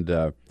mentioned.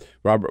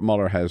 Robert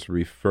Mueller has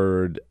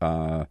referred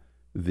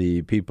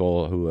the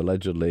people who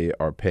allegedly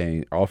are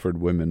offered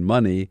women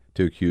money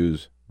to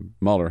accuse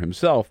Mueller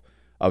himself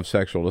of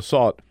sexual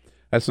assault.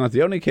 That's not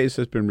the only case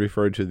that's been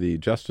referred to the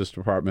Justice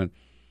Department.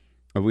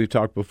 We've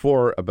talked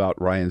before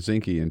about Ryan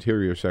Zinke,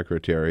 Interior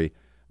Secretary,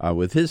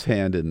 with his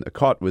hand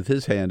caught with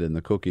his hand in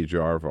the cookie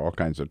jar for all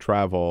kinds of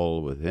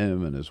travel with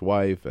him and his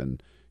wife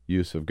and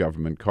use of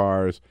government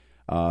cars.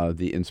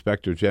 The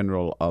Inspector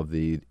General of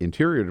the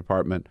Interior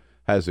Department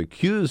has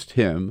accused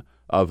him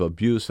of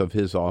abuse of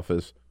his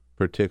office,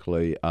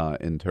 particularly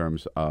in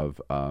terms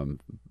of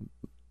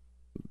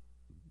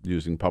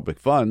using public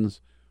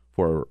funds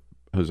for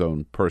his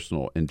own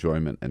personal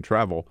enjoyment and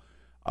travel.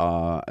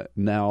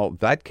 Now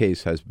that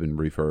case has been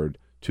referred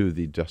to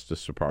the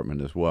Justice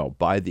Department as well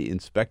by the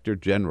Inspector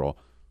General.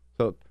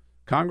 So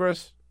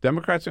Congress,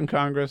 Democrats in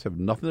Congress have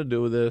nothing to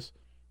do with this.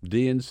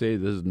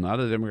 DNC, this is not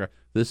a Democrat.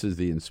 This is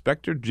the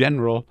Inspector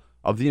General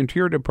of the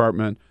Interior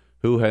Department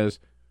who has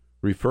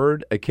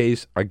referred a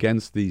case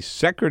against the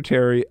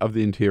Secretary of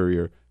the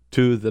Interior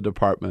to the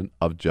Department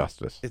of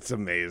Justice. It's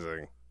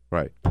amazing.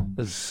 Right.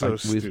 So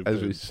stupid.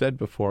 As we said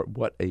before,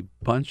 what a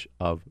bunch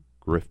of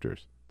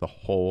grifters, the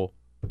whole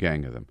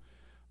gang of them.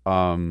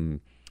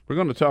 We're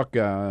going to talk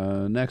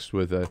next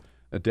with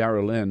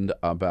Dara Lind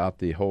about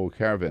the whole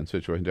caravan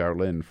situation. Dara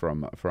Lind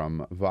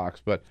from Vox.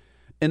 But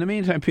in the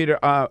meantime, Peter,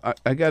 I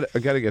got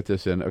to get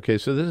this in. Okay,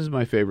 so this is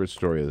my favorite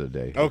story of the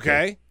day.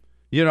 Okay.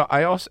 You know,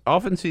 I also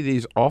often see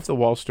these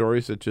off-the-wall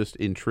stories that just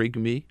intrigue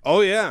me.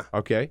 Oh, yeah.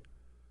 Okay.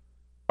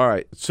 All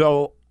right.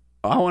 So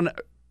I want to...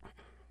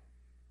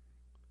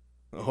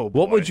 Oh, boy.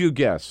 What would you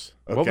guess?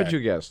 Okay. What would you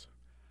guess?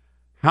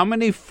 How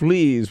many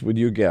fleas would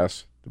you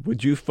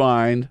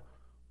find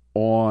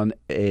on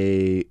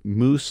a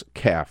moose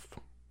calf?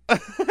 How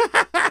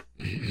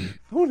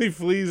many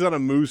fleas on a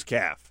moose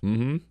calf?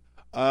 Mm-hmm.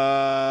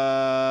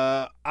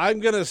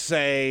 I'm going to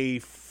say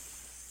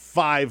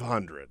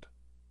 500.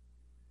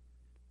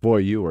 Boy,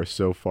 you are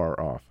so far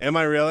off. Am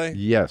I really?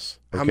 Yes.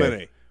 Okay. How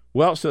many?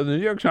 Well, so the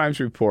New York Times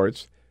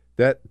reports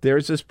that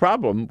there's this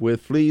problem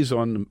with fleas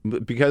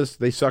because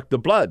they suck the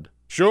blood.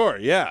 Sure,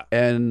 yeah.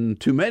 And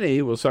too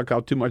many will suck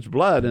out too much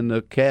blood and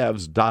the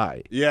calves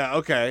die. Yeah,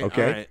 okay.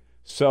 Okay. All right.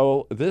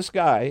 So these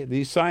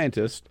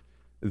scientists,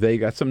 they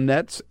got some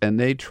nets and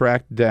they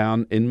tracked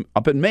down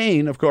up in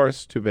Maine, of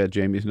course. Too bad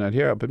Jamie's not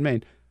here. Up in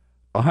Maine,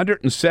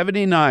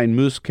 179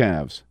 moose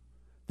calves.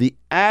 The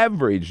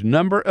average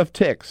number of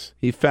ticks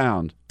he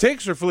found.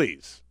 Ticks or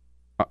fleas?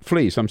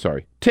 Fleas. I'm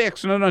sorry.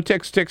 Ticks. No.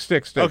 Ticks.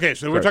 Okay,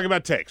 so we're talking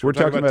about ticks. We're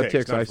talking about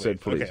ticks. I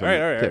said fleas.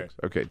 Okay. All right. Ticks.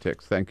 Okay,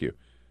 ticks. Thank you.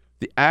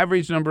 The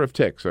average number of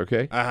ticks.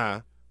 Okay.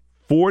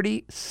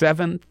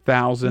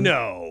 47,000.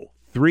 No.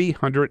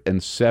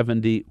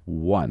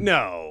 371.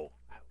 No.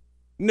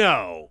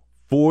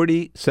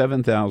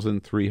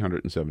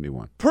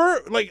 47,371.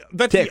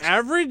 That's ticks the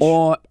average?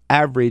 On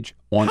average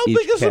on How each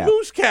big is calf. a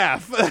moose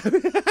calf?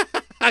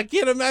 I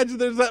can't imagine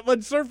there's that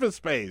much surface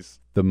space.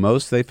 The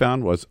most they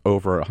found was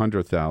over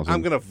 100,000.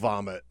 I'm going to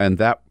vomit. And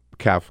that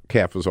calf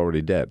was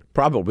already dead.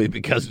 Probably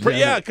because...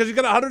 because you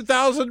got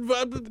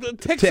 100,000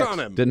 ticks on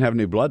him. Didn't have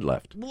any blood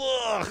left.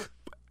 Ugh.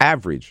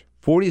 Average,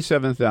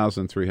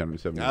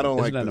 47,371. I don't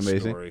Isn't like that this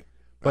amazing? story.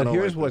 But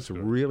here's what's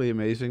really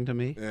amazing to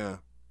me. Yeah.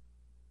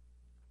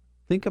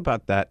 Think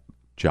about that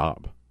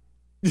job.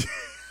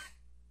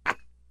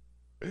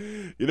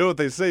 You know what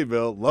they say,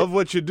 Bill? Love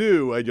what you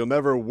do, and you'll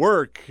never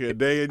work a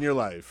day in your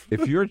life.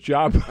 If your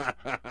job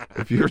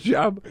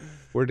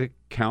were to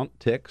count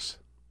ticks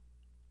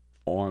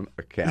on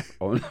a cat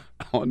on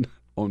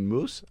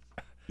moose,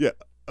 yeah.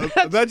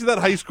 Imagine that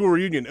high school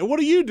reunion. And what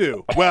do you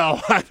do?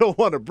 Well, I don't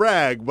want to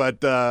brag,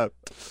 but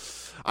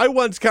I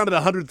once counted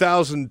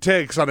 100,000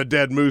 ticks on a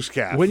dead moose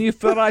calf. When you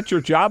fill out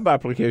your job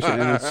application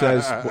and it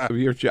says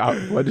your job,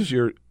 what is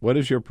your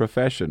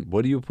profession?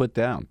 What do you put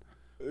down?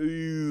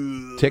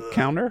 Tick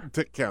counter?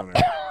 Tick counter.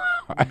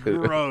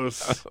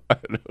 Gross. I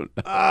don't know.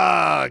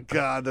 Ah,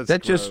 God, that's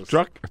that gross. Just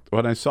struck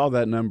when I saw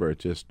that number. It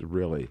just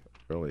really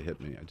hit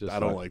me. I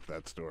don't like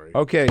that story.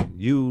 Okay,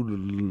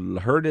 you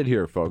heard it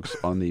here, folks,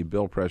 on the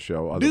Bill Press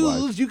Show.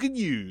 Otherwise, news you can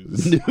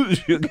use.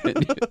 News you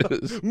can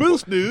use.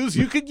 Moose news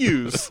you could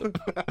use.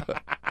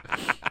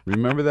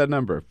 Remember that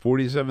number,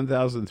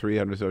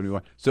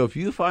 47,371. So if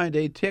you find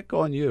a tick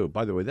on you,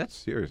 by the way, that's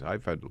serious.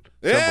 I've had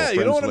several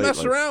you don't want to friends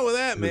mess around with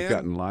that, who've man.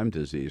 gotten Lyme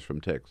disease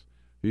from ticks.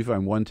 If you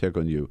find one tick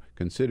on you,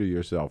 consider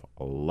yourself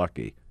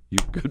lucky. You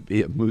could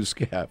be a moose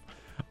calf.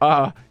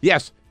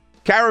 Yes,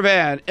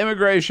 caravan,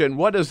 immigration.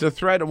 What is the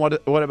threat, and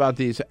what about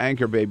these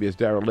anchor babies?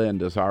 Dara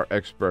Lind is our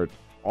expert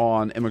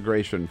on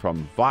immigration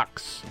from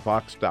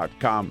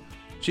Vox.com.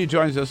 She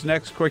joins us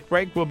next. Quick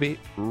break. We'll be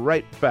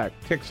right back.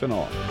 Ticks and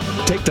all.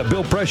 Take the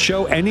Bill Press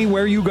Show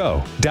anywhere you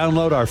go.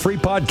 Download our free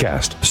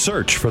podcast.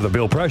 Search for the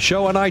Bill Press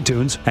Show on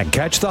iTunes and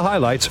catch the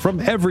highlights from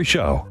every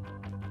show.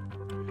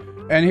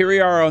 And here we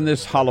are on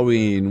this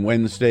Halloween,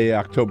 Wednesday,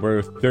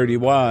 October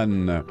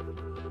 31.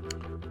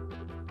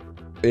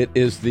 It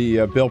is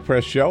the Bill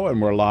Press Show,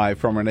 and we're live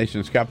from our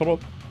nation's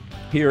capital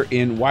here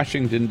in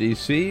Washington,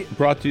 D.C.,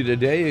 brought to you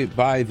today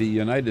by the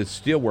United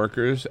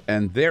Steelworkers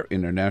and their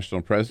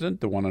international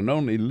president, the one and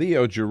only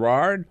Leo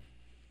Gerard,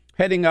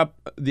 heading up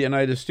the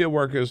United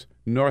Steelworkers,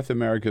 North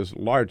America's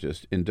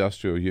largest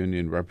industrial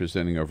union,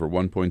 representing over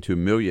 1.2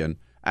 million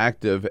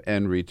active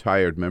and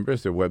retired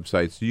members. Their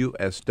website's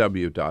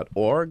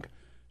usw.org.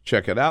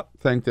 Check it out.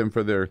 Thank them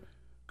for their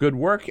good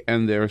work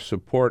and their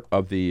support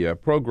of the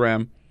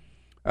program.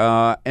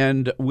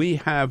 And we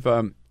have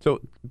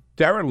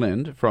Dara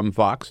Lind from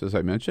Vox, as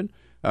I mentioned,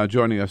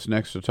 joining us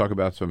next to talk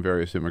about some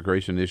various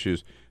immigration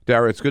issues.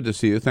 Dara, it's good to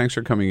see you. Thanks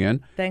for coming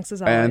in. Thanks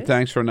as always. And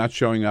thanks for not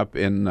showing up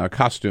in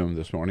costume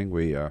this morning.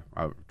 We are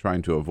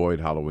trying to avoid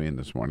Halloween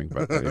this morning,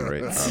 but at any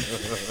rate.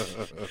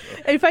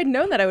 If I'd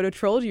known that, I would have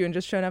trolled you and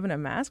just shown up in a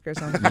mask or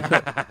something.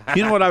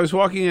 You know what? I was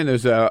walking in.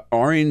 There's a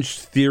Orange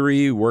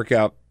Theory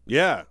workout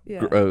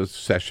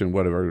session,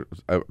 whatever,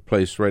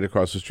 place right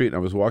across the street. And I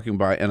was walking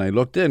by, and I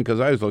looked in because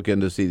I was looking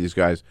to see these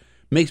guys.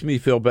 Makes me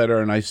feel better,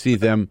 and I see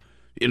them,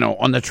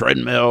 on the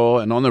treadmill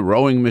and on the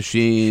rowing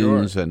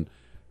machines, and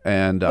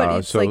but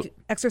it's like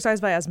exercise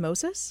by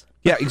osmosis.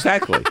 Yeah,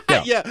 exactly.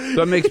 Yeah.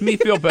 So it makes me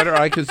feel better.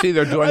 I can see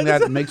they're doing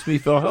that. It makes me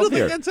feel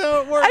healthier. That's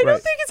how it works. I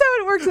don't think it's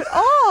how it works at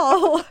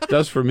all. It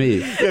does for me.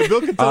 Yeah, Bill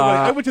can tell.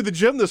 I went to the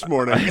gym this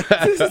morning.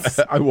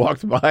 I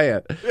walked by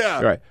it.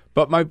 Yeah. Right.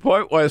 But my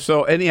point was,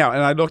 anyhow,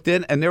 and I looked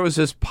in, and there was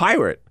this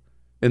pirate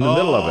in the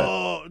middle of it.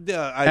 Oh,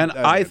 yeah.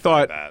 I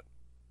thought,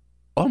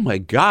 oh my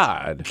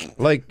God!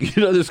 Like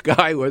this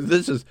guy was.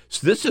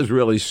 This is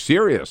really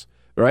serious,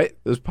 right?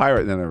 This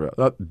pirate. And then I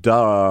realized,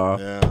 duh.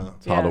 Yeah.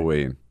 It's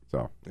Halloween.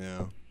 So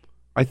yeah.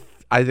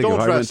 I think Don't if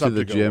I went dress to up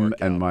the to go gym work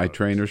and out, my folks.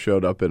 trainer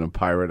showed up in a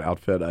pirate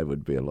outfit, I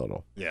would be a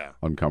little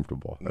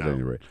uncomfortable at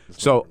any rate.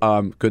 So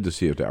good to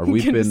see you, Dara.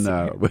 We've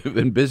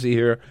been busy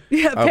here.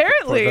 Yeah,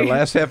 apparently. For the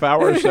last half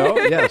hour or so.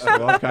 Yes,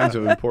 all kinds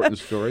of important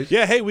stories.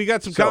 Yeah, hey, we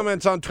got some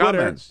comments on Twitter.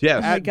 Comments,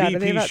 yes. At God, are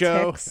they BP about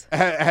Show. ticks?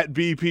 At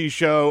BP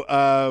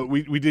Show.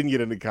 We didn't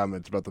get any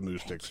comments about the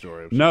moose tick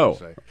story. No.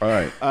 All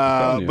right.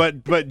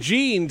 But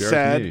Gene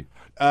said,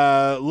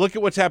 look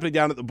at what's happening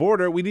down at the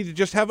border. We need to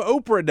just have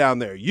Oprah down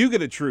there. You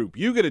get a troop.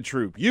 You get a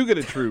troop. You get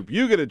a troop.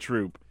 You get a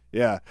troop.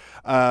 Yeah.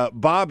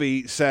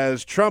 Bobby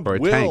says Trump or a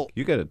will. Tank.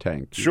 You get a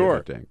tank.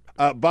 Sure.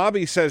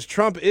 Bobby says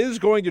Trump is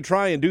going to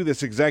try and do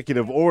this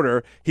executive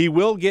order. He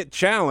will get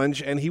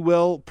challenged, and he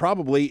will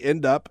probably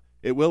end up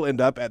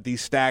at the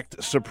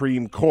stacked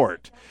Supreme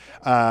Court.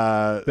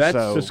 That's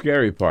the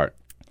scary part.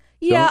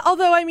 Yeah,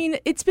 although, I mean,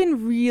 it's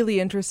been really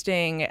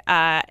interesting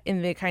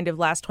in the kind of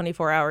last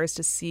 24 hours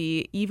to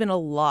see even a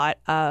lot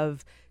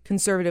of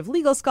conservative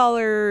legal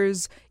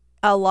scholars,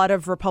 a lot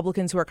of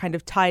Republicans who are kind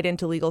of tied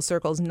into legal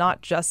circles,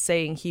 not just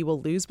saying he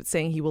will lose, but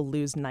saying he will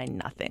lose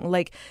 9-0.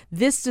 Like,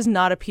 this does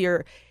not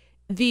appear...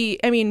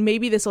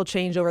 maybe this will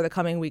change over the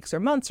coming weeks or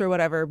months or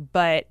whatever,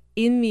 but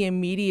in the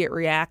immediate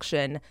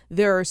reaction,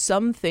 there are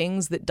some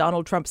things that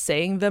Donald Trump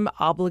saying them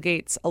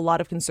obligates a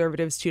lot of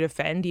conservatives to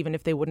defend, even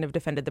if they wouldn't have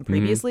defended them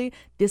previously. Mm-hmm.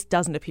 This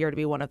doesn't appear to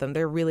be one of them.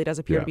 There really does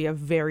appear to be a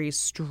very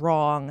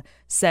strong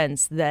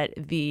sense that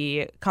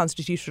the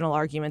constitutional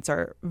arguments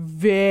are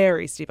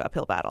very steep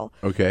uphill battle.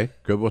 Okay,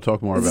 good. We'll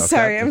talk more about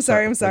that. I'm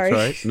sorry. That's all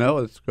right. No,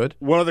 it's good.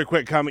 One other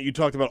quick comment. You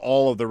talked about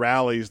all of the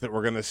rallies that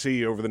we're going to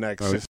see over the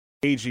next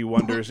AG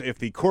wonders if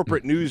the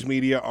corporate news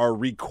media are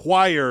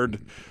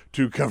required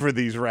to cover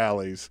these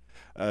rallies.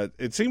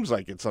 It seems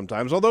like it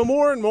sometimes, although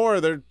more and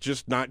more they're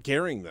just not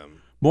carrying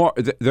them.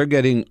 They're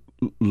getting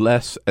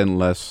less and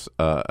less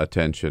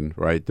attention,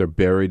 right? They're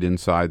buried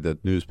inside the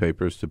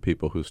newspapers to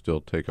people who still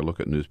take a look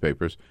at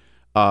newspapers.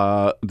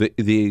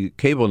 The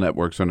cable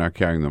networks are not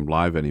carrying them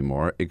live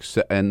anymore,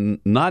 and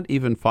not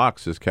even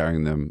Fox is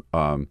carrying them,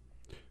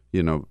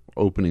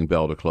 opening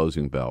bell to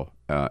closing bell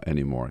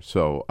anymore.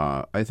 So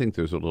I think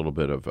there's a little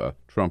bit of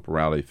Trump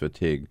rally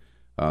fatigue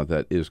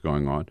that is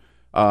going on.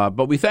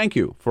 But we thank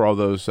you for all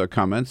those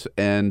comments,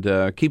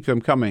 and keep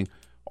them coming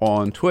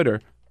on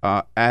Twitter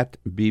at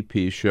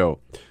BP Show.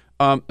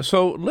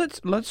 So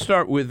let's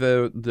start with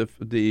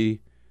the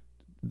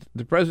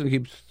president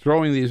keeps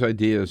throwing these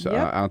ideas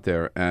out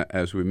there,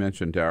 as we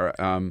mentioned, Dara.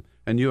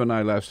 And you and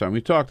I last time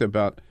we talked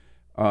about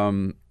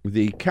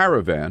the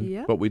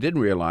caravan, but we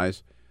didn't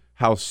realize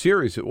how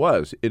serious it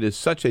was. It is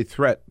such a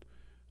threat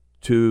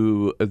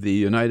to the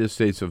United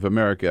States of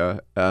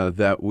America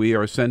that we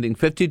are sending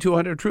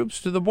 5,200 troops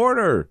to the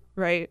border.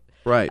 Right.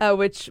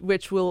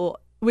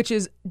 Which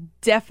is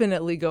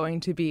definitely going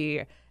to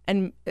be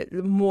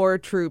more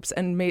troops,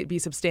 and may be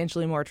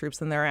substantially more troops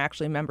than there are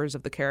actually members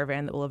of the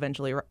caravan that will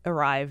eventually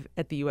arrive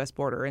at the U.S.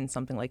 border in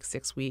something like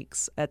 6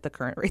 weeks at the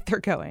current rate they're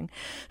going.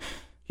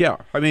 Yeah,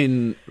 I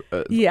mean,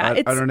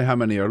 I don't know how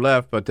many are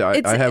left, but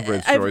I have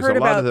read stories. I've heard a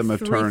lot about of them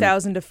have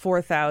 3,000 to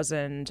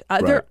 4,000.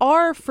 There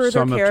are further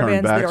some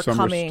caravans back, that are some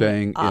coming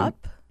staying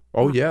up.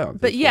 Oh, yeah.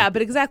 But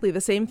exactly. The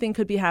same thing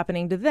could be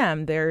happening to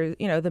them.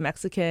 The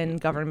Mexican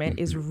government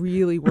is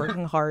really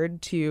working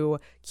hard to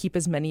keep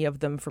as many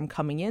of them from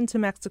coming into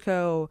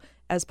Mexico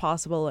as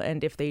possible.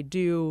 And if they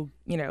do,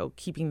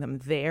 keeping them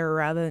there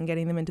rather than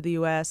getting them into the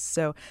U.S.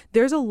 So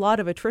there's a lot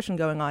of attrition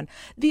going on.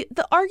 The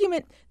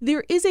argument,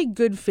 there is a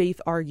good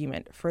faith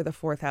argument for the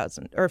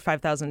 4,000 or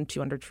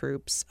 5,200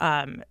 troops.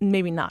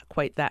 Maybe not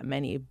quite that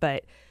many,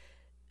 but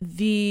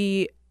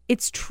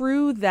it's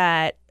true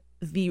that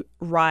the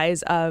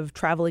rise of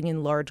traveling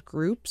in large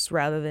groups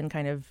rather than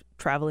kind of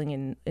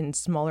traveling in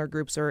smaller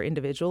groups or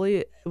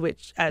individually,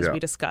 which, as we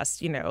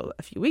discussed,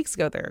 a few weeks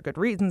ago, there are good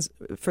reasons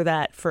for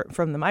that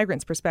from the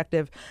migrants'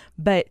 perspective.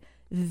 But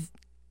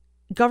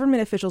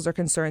government officials are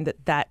concerned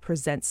that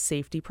presents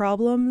safety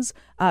problems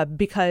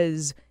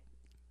because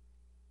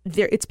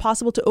it's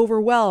possible to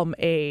overwhelm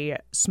a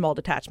small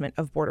detachment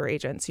of border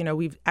agents.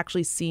 We've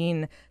actually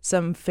seen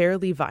some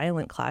fairly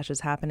violent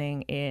clashes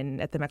happening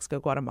at the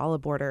Mexico-Guatemala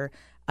border.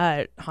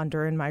 A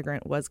Honduran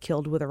migrant was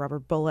killed with a rubber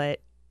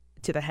bullet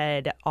to the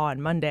head on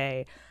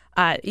Monday.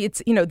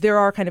 There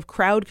are kind of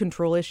crowd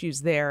control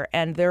issues there,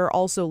 and there are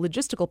also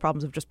logistical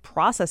problems of just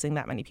processing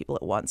that many people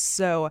at once.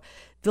 So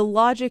the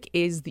logic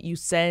is that you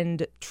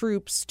send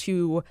troops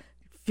to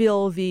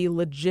fill the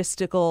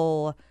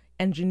logistical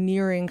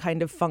engineering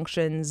kind of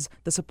functions,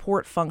 the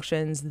support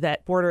functions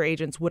that border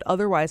agents would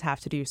otherwise have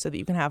to do so that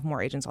you can have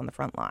more agents on the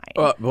front line.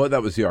 Well,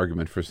 that was the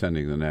argument for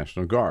sending the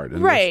National Guard.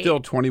 And right. There's still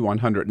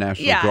 2,100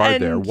 National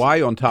Guard there.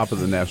 Why, on top of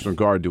the National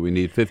Guard, do we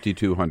need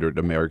 5,200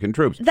 American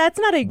troops? That's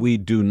not We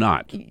do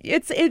not.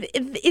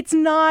 It's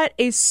not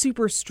a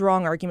super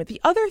strong argument.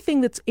 The other thing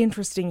that's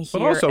interesting here,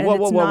 but also,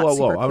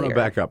 whoa. I'm going to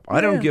back up.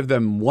 I don't give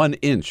them 1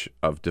 inch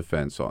of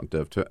defense on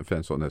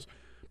this,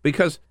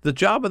 because the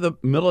job of the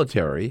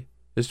military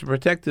is to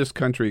protect this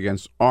country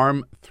against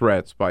armed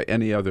threats by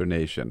any other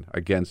nation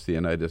against the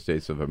United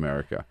States of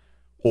America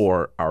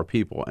or our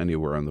people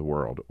anywhere in the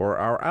world or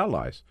our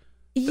allies.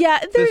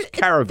 Yeah, this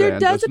caravan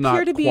does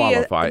not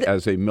qualify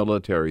as a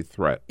military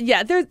threat.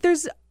 Yeah,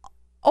 there's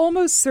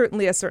almost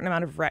certainly a certain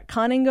amount of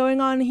retconning going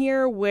on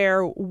here,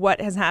 where what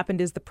has happened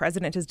is the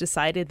president has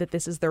decided that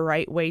this is the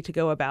right way to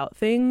go about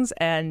things,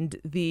 and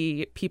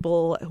the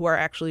people who are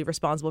actually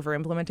responsible for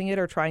implementing it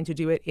are trying to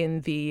do it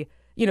in the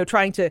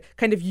trying to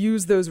kind of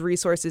use those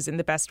resources in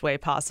the best way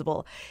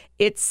possible.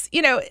 It's,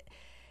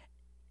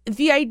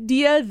 the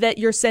idea that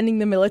you're sending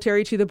the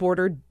military to the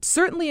border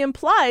certainly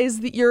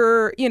implies that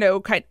you're,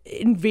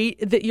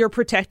 that you're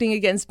protecting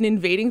against an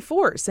invading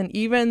force, and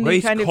even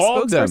the kind of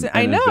spokesperson.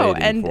 I know,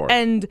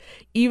 and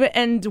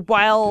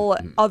while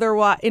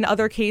in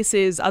other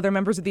cases, other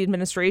members of the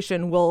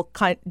administration will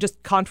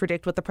just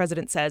contradict what the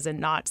president says and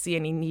not see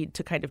any need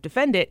to kind of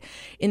defend it.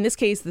 In this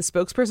case, the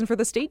spokesperson for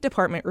the State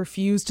Department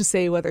refused to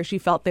say whether she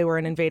felt they were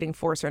an invading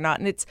force or not.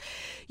 And it's,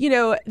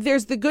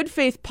 there's the good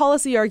faith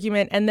policy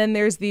argument, and then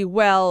there's the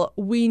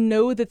we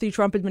know that the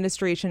Trump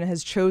administration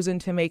has chosen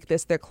to make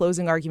this their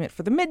closing argument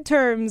for the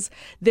midterms.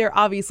 They're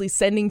obviously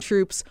sending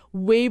troops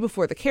way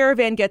before the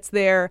caravan gets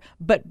there,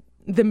 but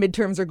the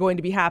midterms are going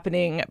to be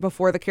happening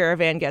before the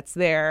caravan gets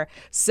there.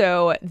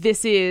 So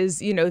this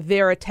is,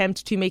 their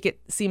attempt to make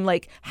it seem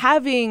like,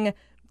 having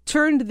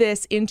turned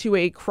this into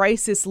a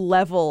crisis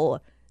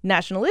level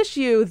national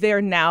issue,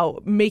 they're now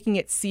making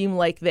it seem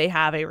like they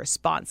have a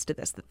response to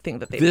this thing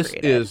that they've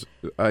created.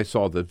 I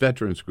saw the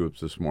veterans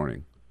groups this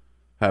morning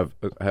have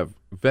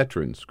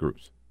veterans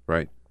groups,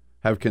 right,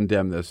 have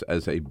condemned this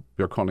as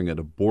they're calling it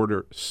a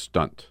border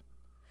stunt.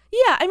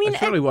 Yeah, I mean,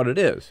 that's really what it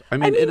is. I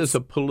mean, it is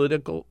a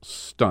political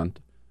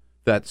stunt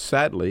that,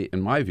 sadly,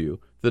 in my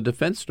view, the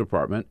Defense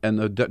Department and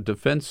the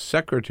Defense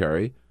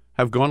Secretary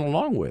have gone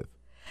along with.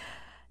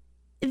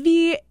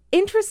 The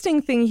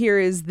interesting thing here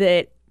is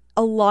that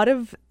a lot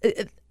of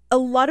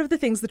the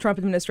things the Trump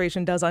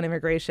administration does on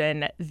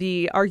immigration,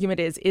 the argument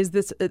is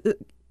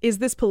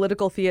this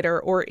political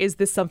theater, or is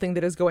this something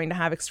that is going to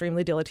have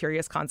extremely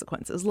deleterious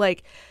consequences?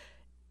 Like,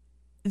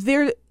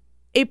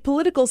 a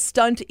political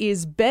stunt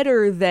is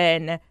better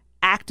than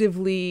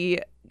actively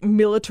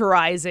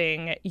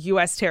militarizing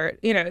U.S.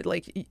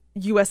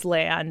 U.S.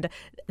 land,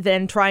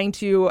 than trying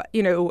to,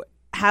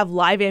 have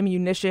live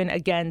ammunition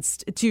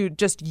to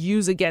just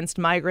use against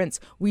migrants.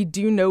 We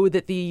do know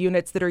that the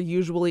units that are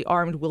usually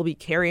armed will be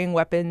carrying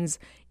weapons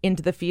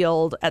into the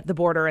field at the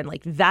border, and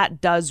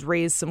that does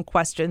raise some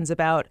questions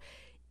about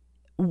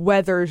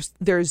whether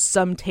there's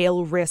some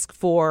tail risk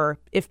for,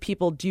 if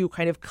people do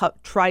kind of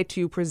try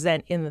to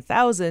present in the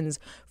thousands,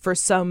 for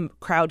some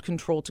crowd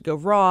control to go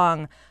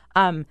wrong.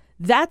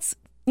 That's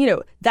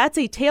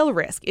a tail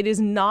risk. It is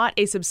not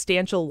a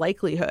substantial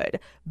likelihood,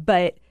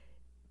 but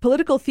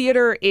political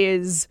theater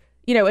is,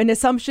 an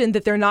assumption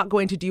that they're not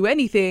going to do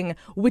anything,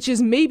 which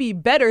is maybe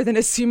better than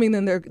assuming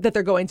that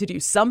they're going to do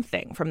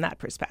something from that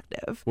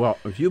perspective. Well,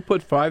 if you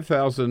put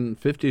 5,000,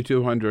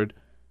 5,200,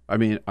 I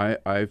mean,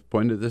 I've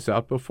pointed this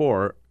out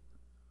before.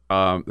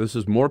 This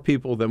is more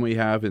people than we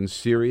have in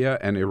Syria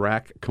and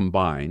Iraq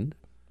combined.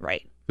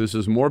 Right. This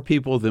is more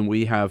people than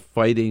we have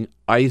fighting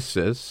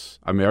ISIS,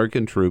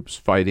 American troops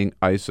fighting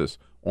ISIS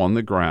on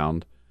the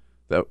ground,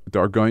 that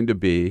are going to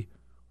be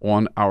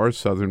on our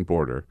southern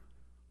border,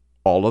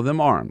 all of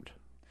them armed.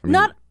 I mean,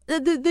 not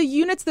the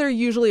units that are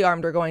usually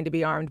armed are going to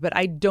be armed, but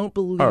I don't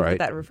believe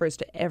that refers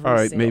to every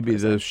single person. Maybe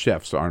the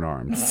chefs aren't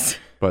armed,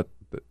 but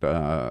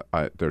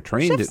they're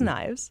trained. Chef's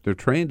knives. They're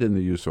trained in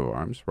the use of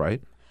arms,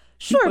 right?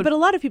 Sure, but a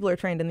lot of people are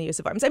trained in the use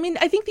of arms. I mean,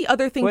 I think the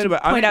other thing to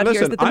point out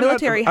here is that the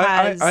military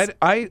has.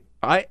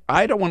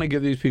 I don't want to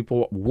give these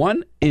people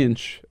 1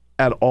 inch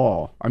at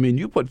all. I mean,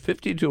 you put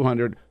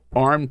 5,200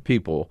 armed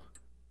people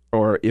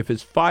or if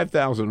it's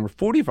 5,000 or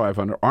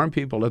 4,500 armed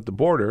people at the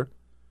border,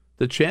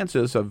 the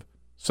chances of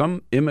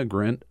some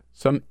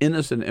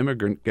innocent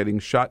immigrant getting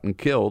shot and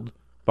killed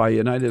by a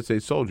United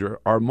States soldier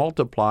are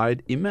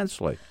multiplied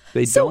immensely.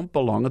 They don't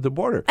belong at the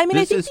border. I mean,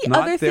 this I think is the not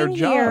other their thing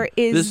job. here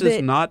is this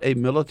is not a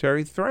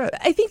military threat.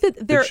 I think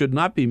that it should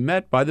not be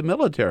met by the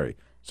military.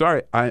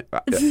 Sorry, I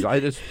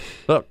just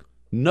look.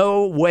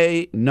 No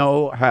way,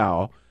 no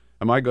how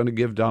am I going to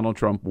give Donald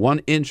Trump 1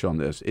 inch on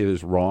this. It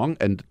is wrong,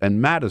 and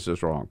Mattis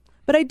is wrong.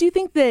 But I do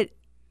think that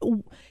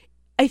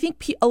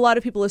a lot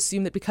of people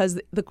assume that because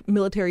the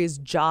military's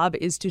job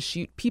is to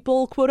shoot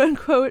people, quote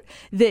unquote,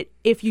 that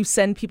if you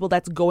send people,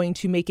 that's going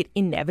to make it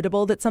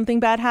inevitable that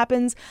something bad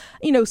happens.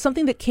 You know,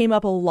 something that came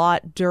up a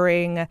lot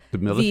during the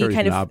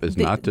military's job is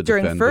not to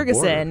during defend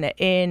Ferguson the border.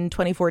 In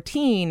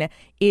 2014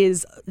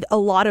 is a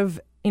lot of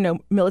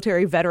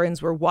military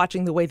veterans were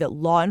watching the way that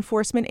law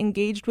enforcement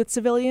engaged with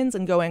civilians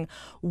and going,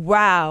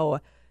 wow,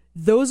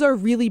 those are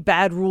really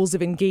bad rules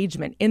of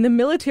engagement. In the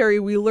military,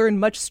 we learn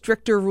much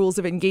stricter rules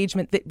of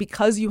engagement that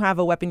because you have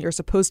a weapon, you're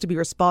supposed to be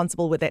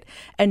responsible with it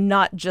and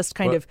not just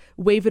kind of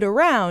wave it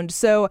around.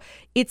 So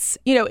it's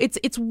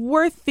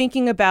worth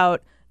thinking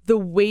about the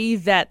way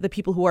that the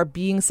people who are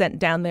being sent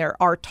down there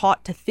are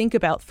taught to think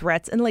about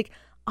threats. And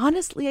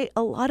honestly,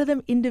 a lot of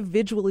them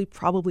individually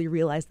probably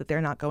realize that they're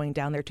not going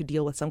down there to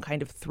deal with some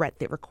kind of threat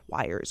that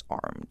requires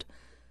armed.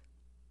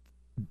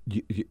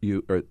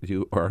 You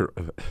are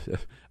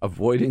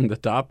avoiding the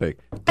topic.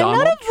 I'm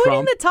not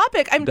avoiding the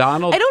topic. I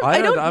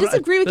don't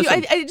disagree with you.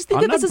 I just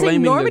think that this is a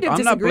normative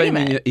disagreement.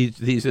 I'm not blaming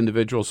these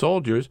individual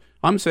soldiers.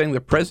 I'm saying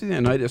the President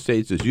of the United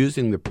States is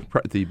using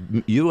the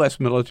U.S.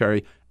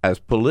 military as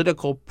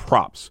political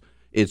props.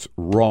 It's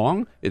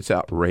wrong. It's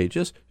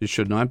outrageous. It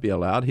should not be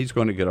allowed. He's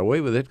going to get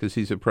away with it because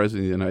he's the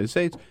President of the United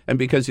States and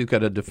because he's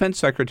got a defense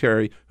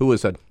secretary who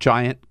is a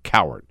giant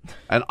coward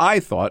and I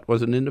thought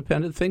was an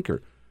independent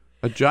thinker.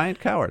 A giant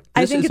coward.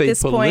 This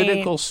is a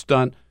political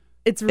stunt.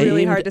 It's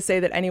really hard to say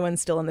that anyone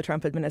still in the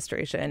Trump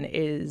administration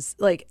is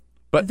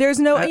But there's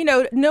no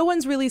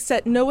one's really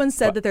said. No one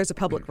said that there's a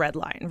public red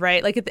line,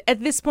 right?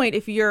 At this point,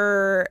 if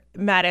you're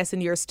Mattis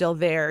and you're still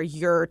there,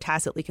 you're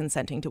tacitly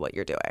consenting to what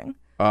you're doing.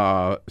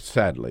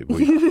 Sadly,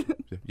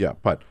 yeah.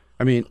 But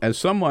I mean, as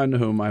someone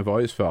whom I've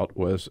always felt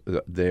was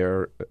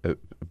there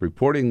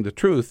reporting the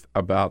truth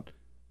about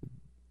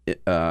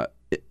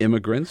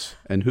immigrants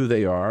and who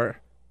they are.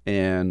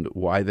 And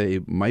why they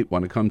might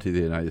want to come to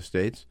the United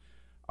States,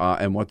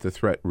 and what the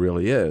threat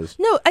really is.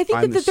 No, I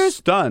think that there's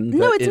stunned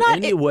that in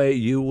any way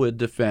you would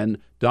defend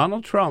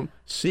Donald Trump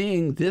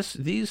seeing these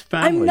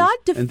families. I'm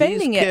not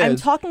defending it. I'm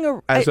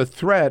talking as a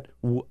threat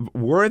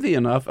worthy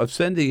enough of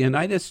sending the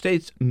United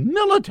States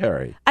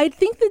military. I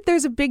think that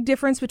there's a big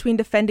difference between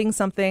defending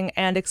something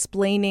and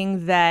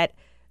explaining that.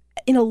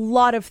 In a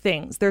lot of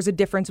things, there's a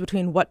difference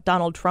between what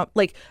Donald Trump,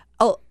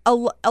 a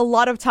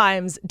lot of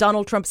times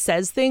Donald Trump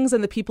says things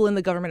and the people in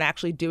the government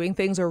actually doing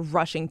things are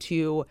rushing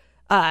to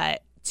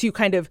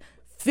kind of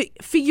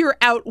figure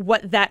out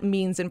what that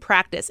means in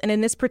practice. And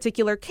in this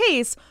particular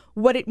case,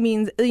 what it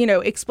means,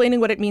 explaining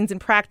what it means in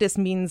practice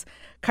means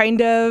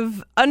kind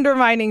of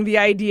undermining the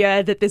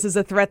idea that this is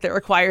a threat that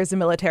requires a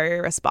military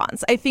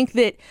response. I think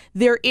that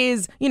there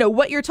is,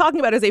 what you're talking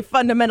about is a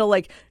fundamental,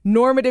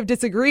 normative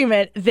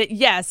disagreement that,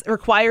 yes,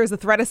 requires a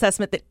threat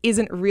assessment that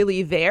isn't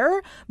really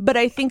there. But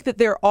I think that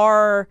there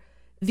are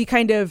the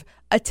kind of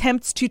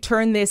attempts to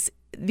turn this,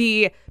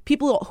 the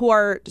people who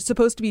are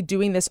supposed to be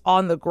doing this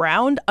on the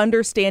ground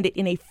understand it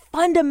in a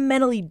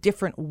fundamentally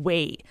different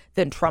way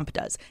than Trump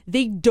does.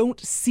 They don't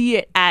see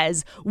it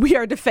as we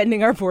are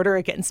defending our border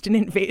against an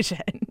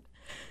invasion.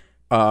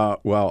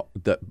 Meanwhile,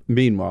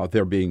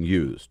 they're being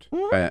used.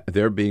 Mm-hmm.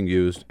 They're being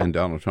used, and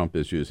Donald Trump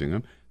is using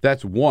them.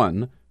 That's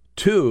one.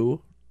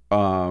 Two,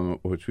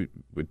 which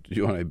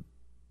you want to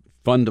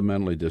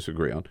fundamentally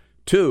disagree on.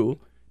 Two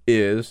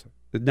is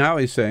that now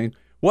he's saying,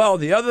 well,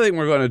 the other thing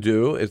we're going to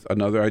do is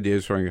another idea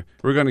is we're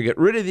going to get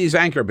rid of these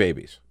anchor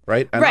babies,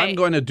 right? And I'm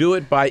going to do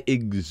it by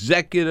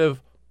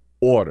executive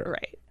order.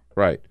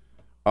 Right.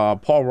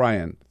 Paul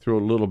Ryan threw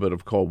a little bit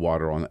of cold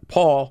water on that.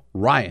 Paul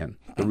Ryan,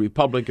 the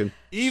Republican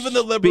even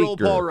the liberal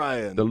speaker, Paul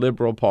Ryan. The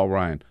liberal Paul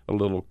Ryan, a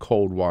little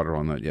cold water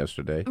on that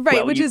yesterday.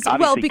 Right, which is,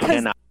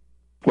 because...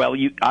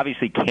 you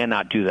obviously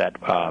cannot do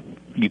that.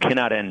 You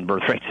cannot end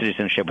birthright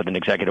citizenship with an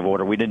executive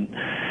order. We didn't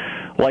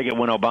like it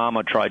when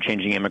Obama tried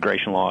changing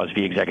immigration laws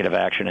via executive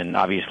action, and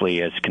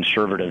obviously as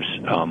conservatives,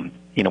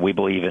 we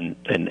believe in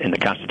the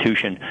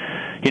Constitution.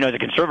 As a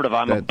conservative,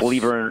 I'm a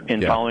believer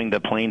in following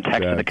the plain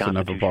text of the Constitution.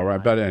 Enough of Paul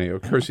Ryan. But anyway,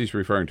 Kirsty's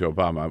referring to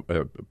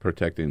Obama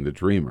protecting the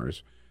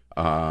Dreamers.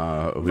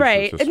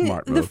 Right. And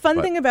the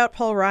fun thing about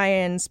Paul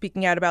Ryan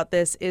speaking out about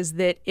this is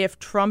that if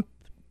Trump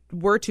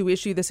were to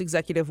issue this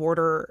executive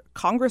order,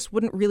 Congress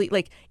wouldn't really,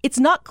 it's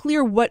not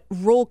clear what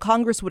role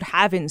Congress would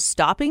have in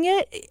stopping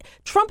it.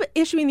 Trump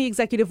issuing the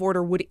executive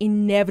order would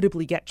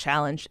inevitably get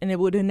challenged, and it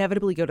would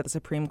inevitably go to the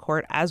Supreme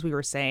Court, as we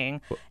were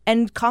saying.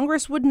 And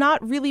Congress would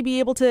not really be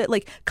able to,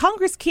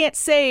 Congress can't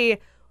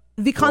say,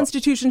 the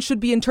Constitution should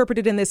be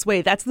interpreted in this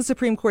way. That's the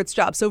Supreme Court's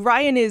job. So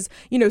Ryan is,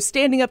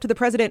 standing up to the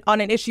president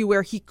on an issue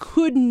where he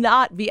could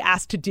not be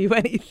asked to do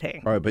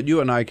anything. All right, but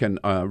you and I can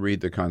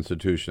read the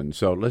Constitution.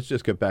 So let's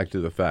just get back to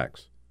the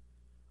facts.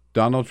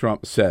 Donald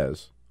Trump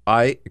says,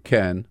 I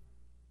can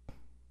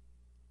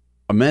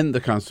amend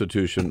the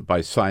Constitution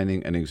by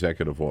signing an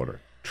executive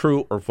order.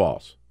 True or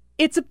false?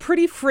 It's a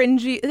pretty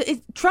fringy.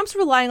 Trump's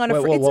relying on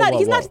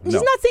He's not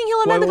saying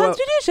he'll amend the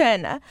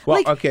Constitution.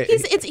 Okay.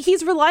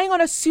 He's relying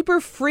on a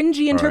super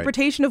fringy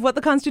interpretation of what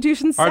the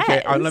Constitution says.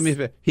 Okay, let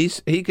me.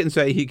 He can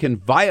say he can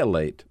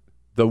violate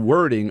the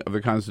wording of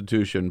the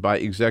Constitution by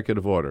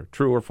executive order.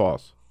 True or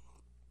false?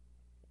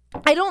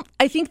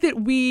 I think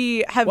that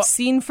we have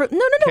seen for no.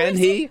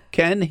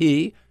 Can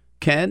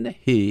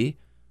he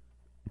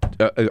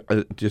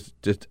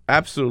just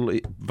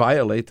absolutely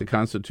violate the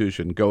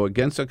Constitution, go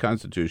against the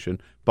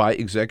Constitution by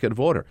executive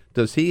order?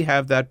 Does he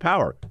have that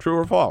power? True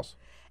or false?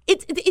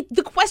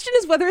 The question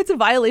is whether it's a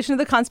violation of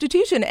the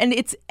Constitution, and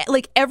it's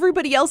like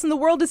everybody else in the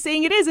world is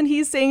saying it is, and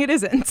he's saying it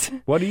isn't.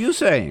 What are you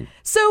saying?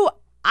 So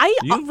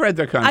you've read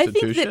the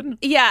Constitution.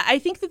 I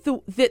think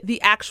that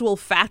the actual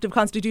fact of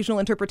constitutional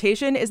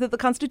interpretation is that the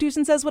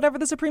Constitution says whatever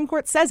the Supreme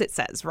Court says it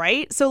says,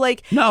 right? So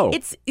no.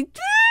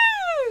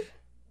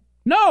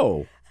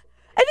 No.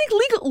 I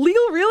think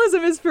legal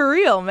realism is for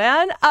real,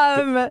 man.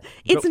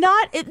 It's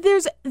not.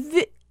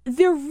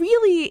 There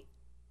really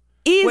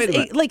is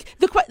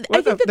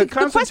the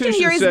Constitution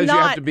here is says not,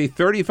 you have to be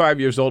 35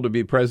 years old to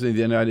be president of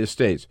the United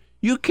States.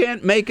 You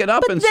can't make it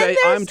up and say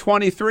I'm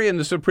 23, and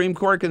the Supreme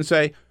Court can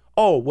say,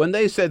 oh, when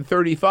they said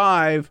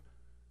 35.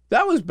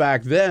 That was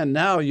back then.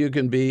 Now you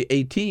can be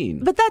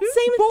 18. But that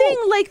same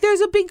thing, there's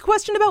a big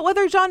question about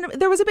whether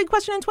there was a big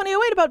question in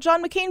 2008 about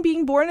John McCain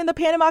being born in the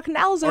Panama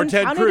Canal Zone. Or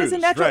Ted Cruz, as a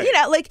natural,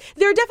 right.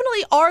 There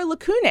definitely are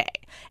lacunae.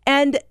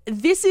 And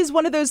this is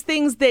one of those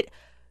things that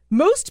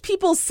most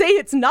people say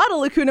it's not a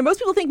lacuna. Most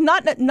people think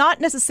not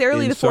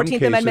necessarily the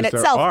 14th Amendment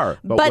itself,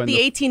 but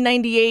the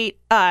 1898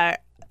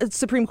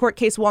 Supreme Court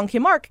case Wong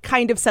Kim Ark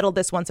kind of settled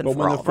this once and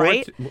for all,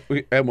 right?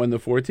 And when the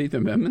 14th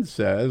Amendment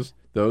says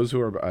those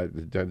who are, I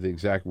have the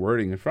exact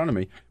wording in front of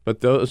me, but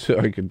those who,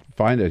 I can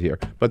find it here,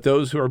 but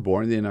those who are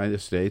born in the United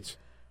States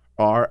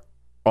are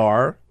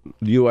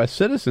U.S.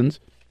 citizens.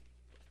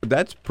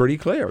 That's pretty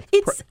clear.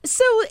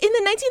 So in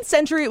the 19th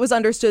century, it was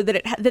understood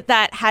that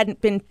that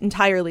hadn't been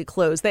entirely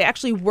closed. They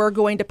actually were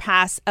going to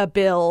pass a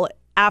bill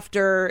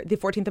after the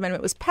 14th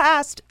Amendment was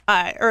passed,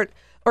 or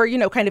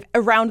kind of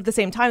around the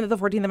same time that the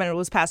 14th Amendment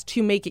was passed,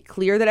 to make it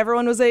clear that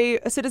everyone was a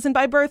citizen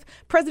by birth.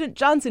 President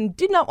Johnson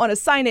did not want to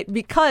sign it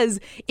because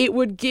it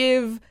would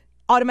give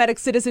automatic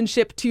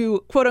citizenship to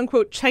quote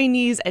unquote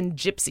Chinese and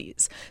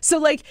gypsies.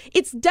 So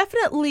it's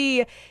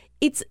definitely,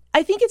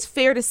 I think it's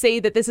fair to say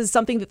that this is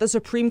something that the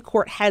Supreme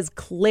Court has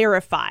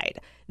clarified.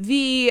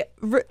 The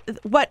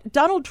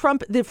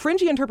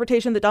fringy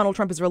interpretation that Donald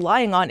Trump is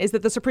relying on is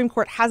that the Supreme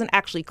Court hasn't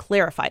actually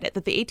clarified it,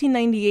 that the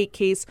 1898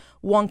 case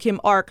Wong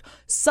Kim Ark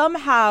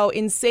somehow,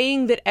 in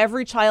saying that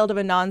every child of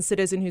a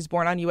non-citizen who's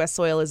born on U.S.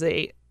 soil is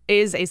a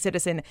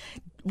citizen,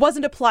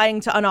 wasn't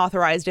applying to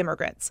unauthorized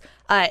immigrants.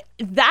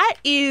 That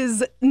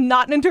is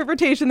not an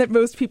interpretation that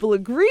most people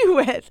agree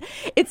with.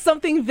 It's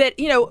something that,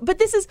 but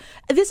this is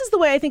the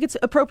way I think it's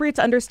appropriate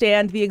to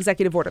understand the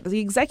executive order. The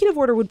executive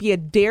order would be a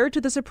dare to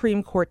the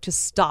Supreme Court to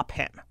stop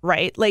him,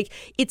 right?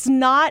 It's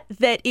not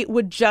that it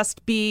would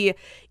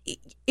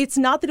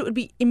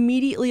be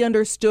immediately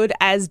understood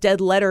as dead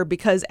letter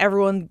because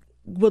everyone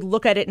would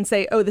look at it and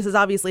say, oh, this is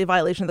obviously a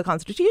violation of the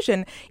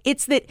Constitution.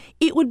 It's that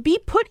it would be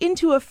put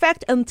into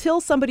effect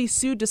until somebody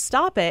sued to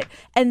stop it.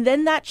 And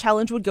then that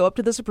challenge would go up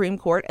to the Supreme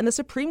Court, and the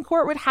Supreme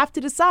Court would have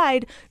to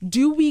decide,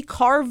 do we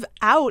carve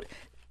out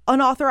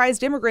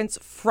unauthorized immigrants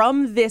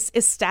from this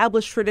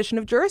established tradition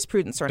of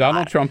jurisprudence or not?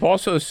 Donald Trump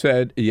also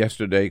said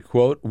yesterday,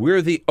 quote,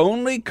 we're the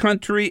only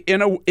country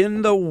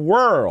in the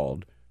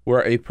world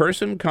where a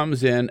person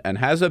comes in and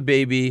has a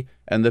baby,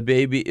 and the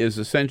baby is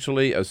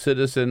essentially a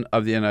citizen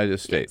of the United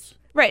States.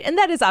 Right, and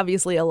that is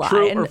obviously a lie.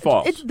 True or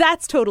false?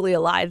 That's totally a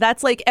lie.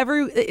 That's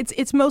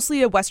it's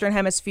mostly a Western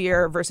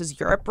Hemisphere versus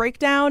Europe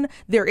breakdown.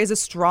 There is a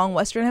strong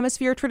Western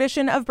Hemisphere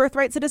tradition of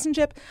birthright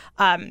citizenship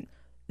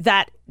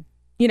that,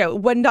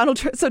 when Donald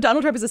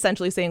Trump is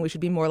essentially saying we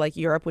should be more like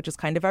Europe, which is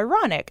kind of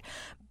ironic.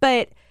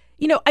 But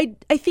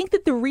I think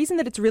that the reason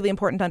that it's really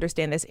important to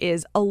understand this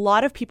is a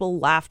lot of people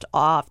laughed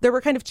off. There were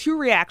kind of two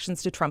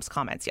reactions to Trump's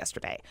comments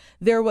yesterday.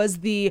 There was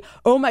the,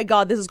 oh my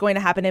God, this is going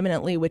to happen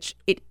imminently, which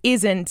it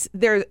isn't.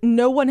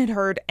 No one had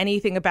heard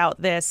anything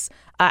about this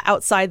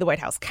outside the White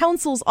House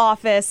counsel's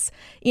office.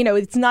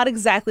 It's not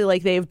exactly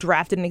like they've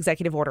drafted an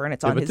executive order and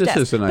it's on his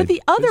desk. But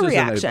the other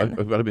reaction.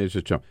 Let me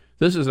just jump.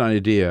 This is an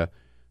idea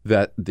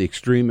that the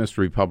extremist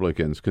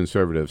Republicans,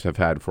 conservatives, have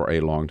had for a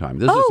long time.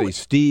 This is a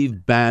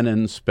Steve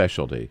Bannon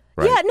specialty,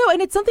 Right. Yeah, no,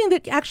 and it's something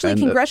that actually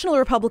congressional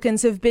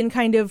Republicans have been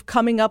kind of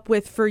coming up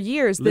with for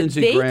years that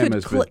they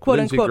could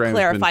quote-unquote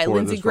clarify.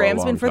 Lindsey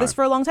Graham's been for this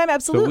for a long time,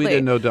 absolutely. So we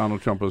didn't know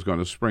Donald Trump was going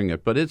to spring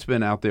it, but it's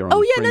been out there on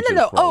the fringes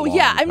no. for a long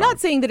time. I'm not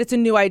saying that it's a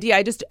new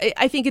idea.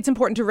 I think it's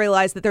important to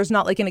realize that there's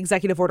not like an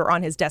executive order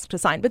on his desk to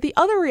sign. But the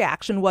other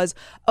reaction was,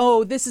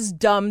 oh, this is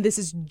dumb. This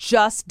is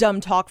just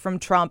dumb talk from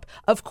Trump.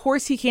 Of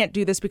course he can't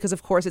do this because,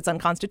 of course, it's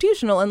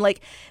unconstitutional. And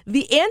like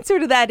the answer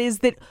to that is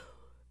that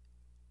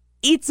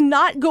it's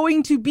not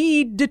going to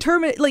be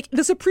determined. Like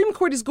the Supreme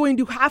Court is going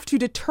to have to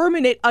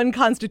determine it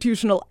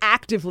unconstitutional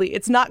actively.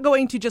 It's not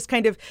going to just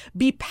kind of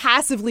be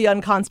passively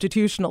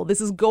unconstitutional.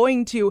 This is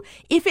going to,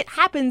 if it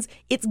happens,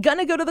 it's going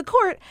to go to the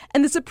court.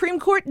 And the Supreme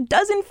Court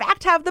does, in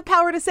fact, have the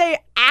power to say,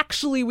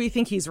 actually, we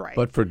think he's right.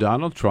 But for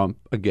Donald Trump,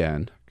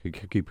 again,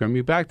 keep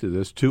coming back to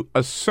this, to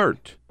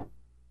assert,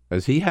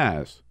 as he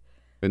has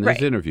in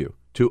this interview,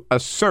 to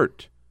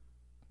assert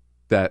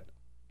that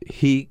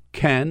he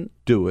can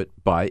do it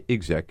by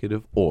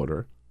executive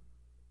order,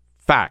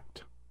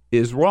 fact,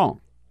 is wrong.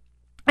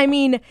 I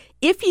mean,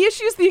 if he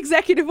issues the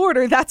executive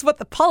order, that's what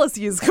the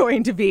policy is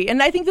going to be.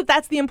 And I think that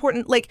that's the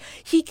important,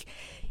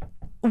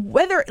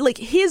 whether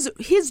his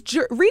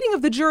reading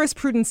of the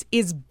jurisprudence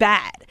is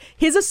bad.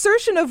 His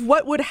assertion of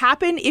what would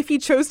happen if he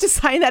chose to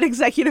sign that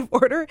executive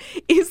order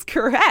is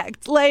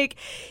correct.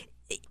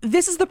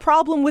 This is the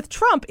problem with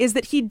Trump, is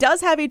that he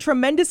does have a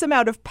tremendous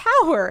amount of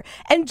power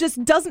and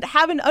just doesn't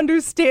have an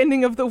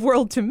understanding of the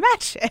world to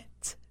match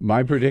it.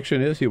 My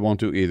prediction is he won't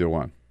do either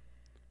one.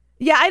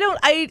 Yeah,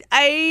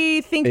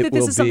 I think that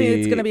this is something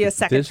that's going to be a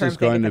second term thing. This is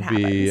going to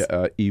be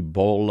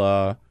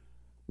Ebola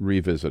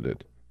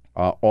revisited.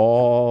 In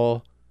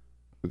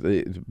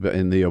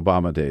the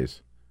Obama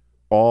days.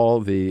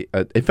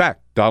 In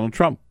fact, Donald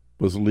Trump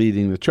was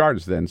leading the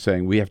charge then,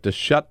 saying we have to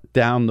shut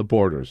down the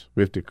borders.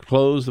 We have to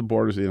close the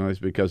borders of the United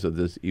States because of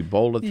this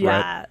Ebola threat.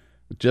 Yeah.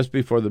 Just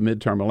before the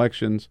midterm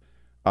elections,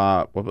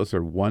 what was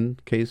there? One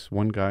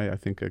guy, I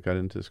think, got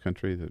into this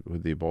country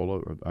with the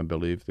Ebola, I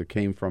believe, that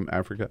came from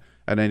Africa,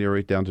 at any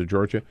rate down to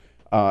Georgia.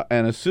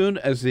 And as soon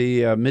as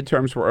the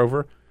midterms were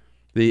over,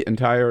 the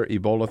entire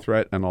Ebola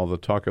threat and all the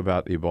talk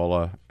about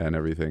Ebola and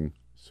everything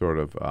sort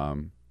of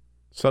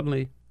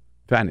suddenly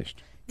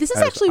vanished. This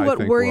is actually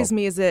what worries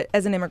me as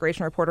an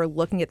immigration reporter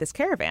looking at this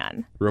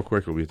caravan. Real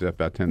quickly, we have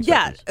about 10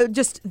 seconds. Yeah,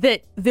 just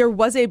that there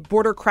was a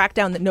border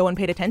crackdown that no one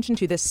paid attention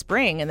to this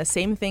spring, and the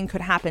same thing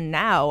could happen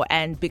now.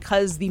 And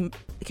because the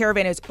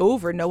caravan is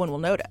over, no one will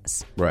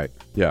notice. Right,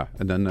 yeah.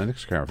 And then the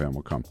next caravan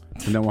will come.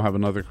 And then we'll have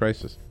another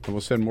crisis. And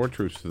we'll send more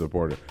troops to the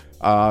border.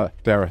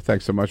 Dara,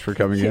 thanks so much for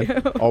coming in.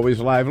 Always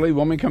lively.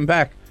 When we come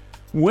back,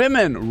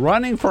 women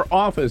running for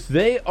office,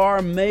 they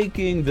are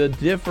making the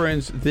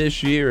difference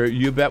this year.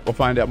 You bet. We'll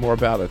find out more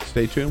about it.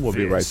 Stay tuned. We'll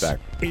be right back.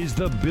 Is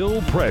the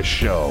Bill Press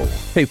Show.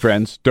 Hey,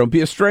 friends, don't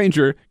be a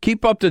stranger.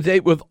 Keep up to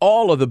date with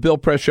all of the Bill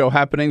Press Show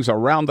happenings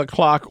around the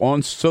clock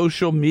on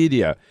social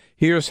media.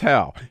 Here's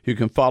how. You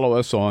can follow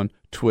us on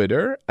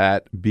Twitter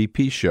at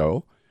BP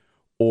Show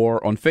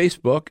or on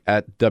Facebook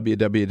at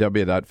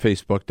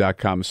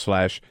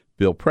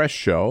www.facebook.com/Bill Press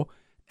Show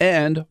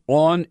and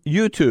on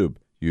YouTube,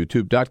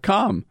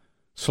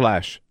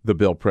 youtube.com/The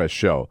Bill Press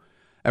Show.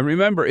 And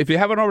remember, if you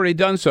haven't already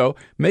done so,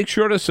 make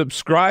sure to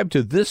subscribe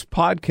to this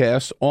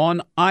podcast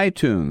on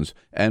iTunes.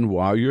 And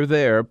while you're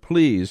there,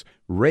 please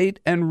rate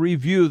and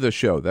review the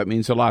show. That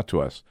means a lot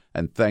to us.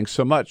 And thanks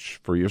so much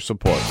for your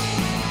support.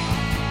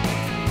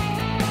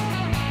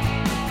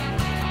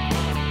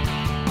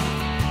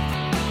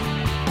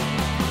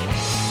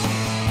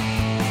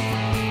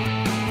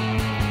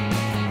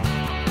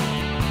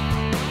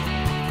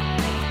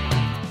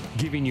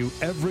 Giving you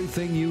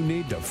everything you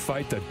need to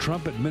fight the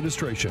Trump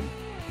administration.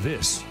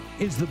 This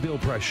is The Bill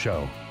Press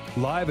Show.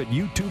 Live at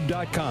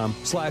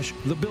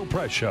youtube.com/The Bill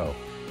Press Show.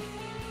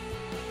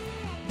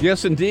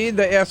 Yes, indeed.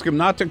 They ask him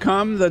not to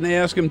come. Then they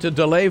ask him to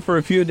delay for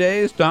a few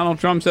days. Donald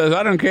Trump says,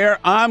 I don't care.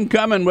 I'm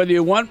coming whether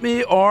you want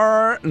me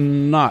or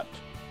not.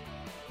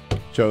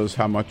 Shows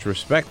how much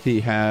respect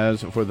he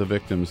has for the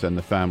victims and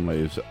the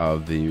families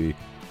of the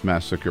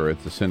massacre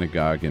at the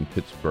synagogue in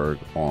Pittsburgh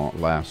on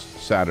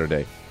last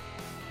Saturday.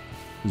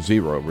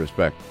 Zero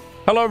respect.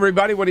 Hello,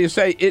 everybody. What do you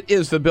say? It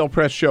is the Bill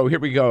Press Show. Here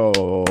we go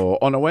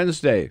on a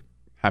Wednesday.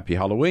 Happy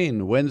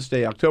Halloween.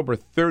 Wednesday, October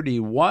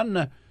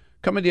 31.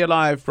 Coming to you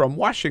live from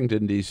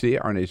Washington, D.C.,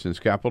 our nation's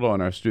capital,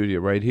 and our studio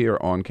right here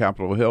on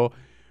Capitol Hill.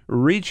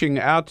 Reaching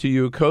out to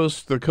you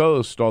coast to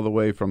coast, all the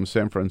way from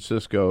San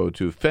Francisco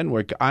to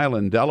Fenwick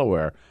Island,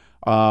 Delaware.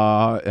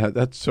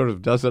 That sort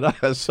of does it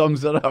up,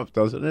 sums it up,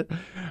 doesn't it?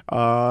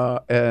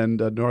 And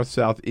north,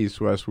 south,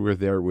 east, west, we're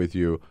there with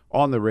you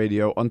on the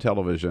radio, on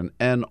television,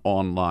 and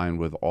online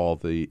with all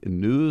the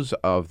news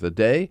of the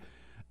day.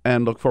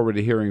 And look forward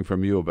to hearing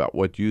from you about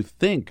what you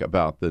think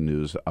about the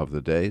news of the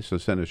day. So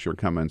send us your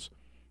comments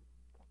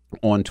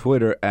on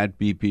Twitter at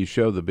BP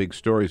Show. The big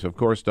stories, of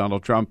course,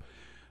 Donald Trump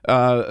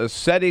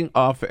setting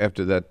off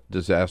after that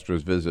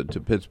disastrous visit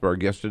to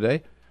Pittsburgh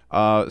yesterday.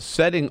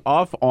 Setting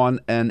off on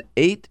an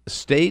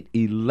 8-state,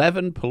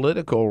 11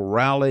 political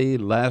rally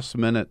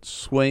last-minute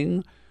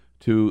swing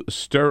to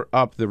stir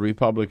up the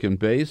Republican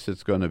base.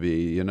 It's going to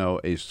be,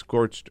 a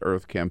scorched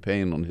earth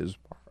campaign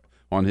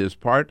on his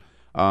part,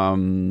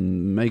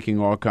 making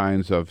all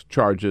kinds of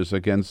charges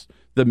against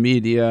the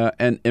media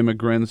and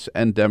immigrants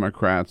and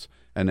Democrats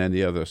and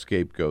any other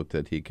scapegoat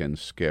that he can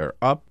scare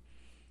up.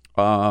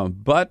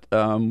 But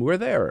we're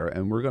there,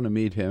 and we're going to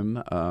meet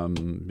him,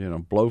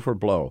 blow for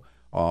blow,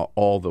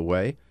 all the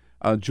way.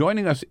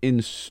 Joining us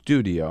in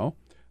studio,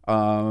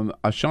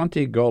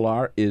 Ashanti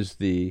Gholar is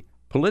the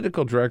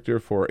political director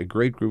for a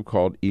great group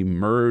called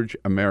Emerge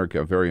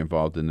America, very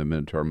involved in the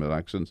midterm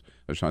elections.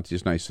 Ashanti,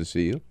 it's nice to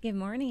see you. Good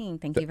morning.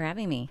 Thank you for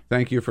having me.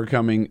 Thank you for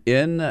coming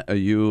in.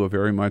 You are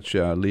very much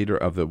a leader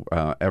of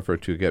the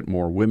effort to get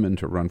more women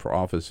to run for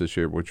office this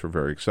year, which we're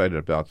very excited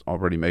about. It's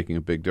already making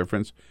a big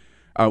difference.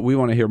 We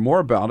want to hear more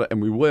about it,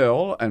 and we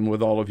will, and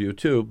with all of you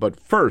too. But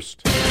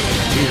first,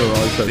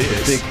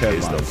 this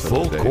is the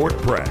Full Court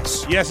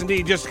Press. Yes,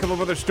 indeed. Just a couple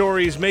of other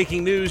stories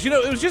making news.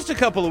 It was just a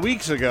couple of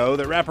weeks ago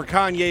that rapper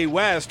Kanye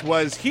West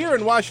was here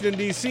in Washington,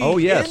 D.C.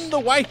 in the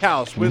White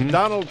House with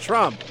Donald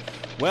Trump.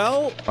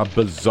 Well, a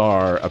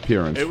bizarre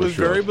appearance. It was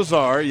very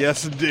bizarre.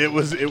 Yes, it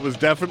was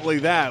definitely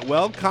that.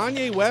 Well,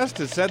 Kanye West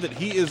has said that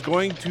he is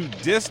going to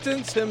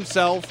distance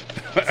himself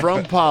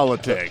from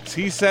politics.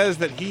 He says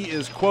that he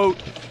is, quote,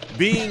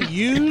 being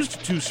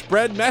used to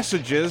spread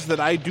messages that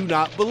I do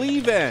not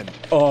believe in.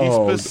 He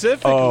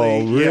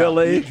specifically,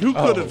 really? Who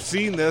could have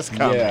seen this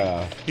coming?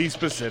 Yeah. He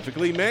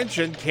specifically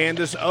mentioned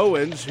Candace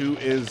Owens, who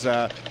is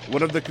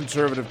one of the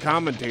conservative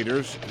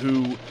commentators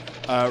who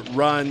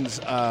runs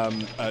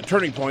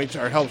Turning Points,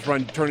 or helps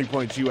run Turning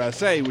Points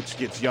USA, which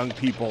gets young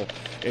people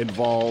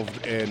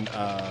involved in,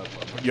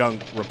 young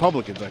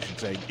Republicans, I should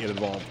say, get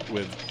involved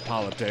with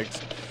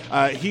politics.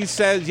 He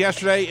says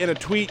yesterday in a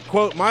tweet,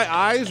 quote, my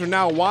eyes are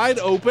now wide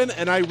open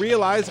and I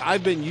realize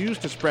I've been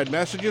used to spread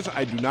messages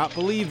I do not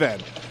believe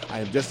in. I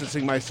am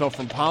distancing myself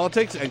from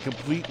politics and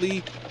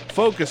completely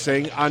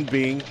focusing on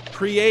being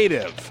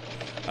creative.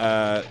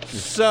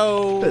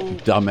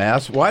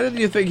 Dumbass. Why did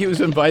you think he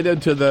was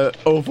invited to the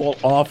Oval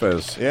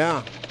Office?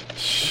 Yeah.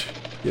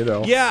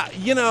 Yeah,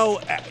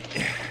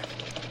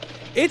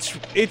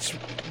 it's...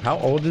 How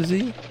old is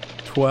he?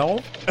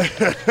 12?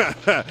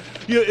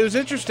 It was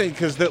interesting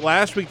because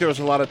last week there was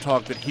a lot of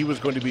talk that he was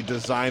going to be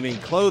designing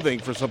clothing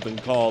for something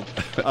called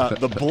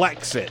the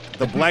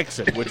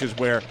Blexit, which is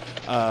where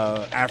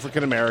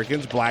African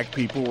Americans, black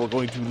people, were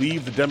going to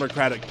leave the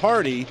Democratic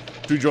Party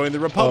to join the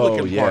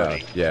Republican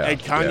Party. And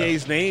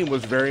Kanye's name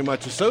was very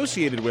much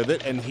associated with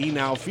it, and he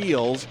now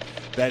feels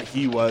that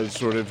he was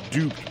sort of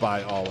duped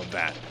by all of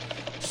that.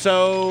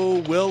 So,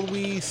 will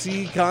we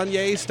see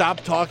Kanye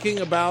stop talking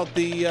about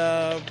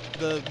the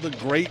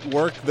great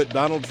work that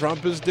Donald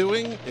Trump is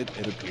doing? It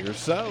appears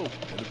so.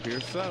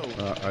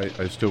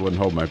 I still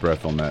wouldn't hold my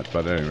breath on that,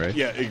 but anyway.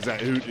 Yeah,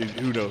 exactly.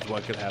 Who knows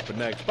what could happen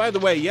next? By the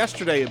way,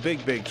 yesterday, a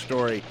big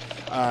story.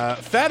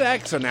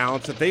 FedEx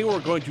announced that they were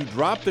going to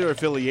drop their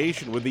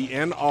affiliation with the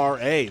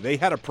NRA. They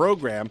had a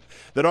program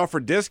that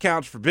offered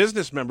discounts for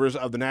business members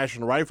of the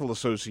National Rifle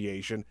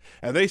Association,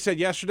 and they said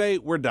yesterday,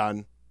 we're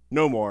done.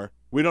 No more.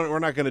 We're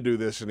not going to do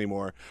this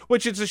anymore.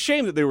 Which it's a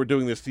shame that they were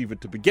doing this even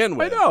to begin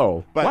with. I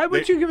know. But why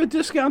would you give a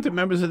discount to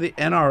members of the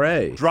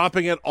NRA?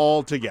 Dropping it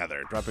all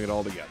together.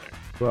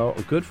 Well,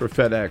 good for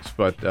FedEx,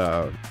 but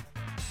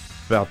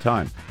about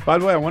time. By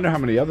the way, I wonder how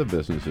many other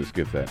businesses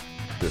get that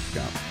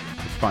discount.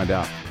 Let's find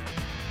out.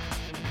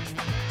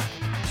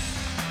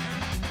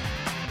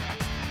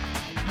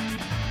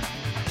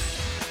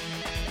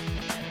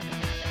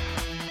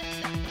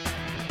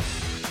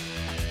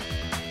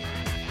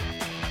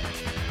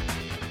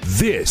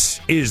 This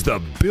is the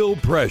Bill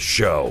Press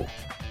Show.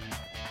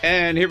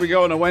 And here we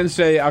go on a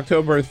Wednesday,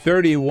 October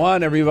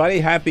 31. Everybody,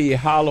 happy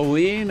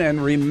Halloween.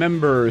 And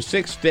remember,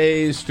 6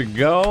 days to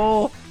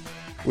go.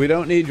 We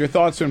don't need your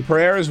thoughts and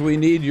prayers. We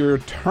need your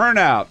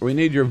turnout. We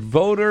need your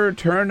voter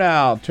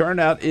turnout.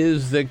 Turnout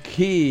is the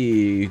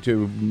key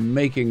to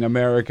making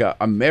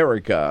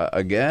America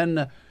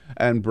again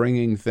and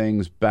bringing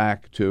things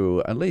back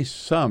to at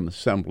least some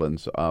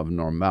semblance of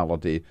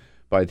normality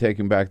by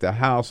taking back the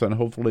House and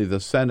hopefully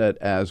the Senate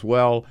as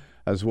well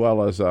as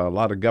a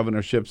lot of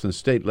governorships and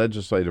state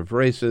legislative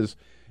races.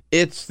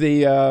 It's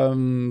the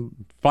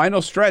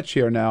final stretch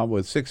here now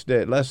with 6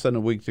 days, less than a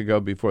week to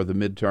go before the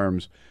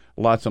midterms.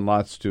 Lots and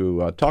lots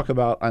to talk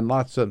about and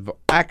lots of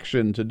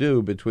action to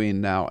do between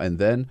now and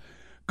then.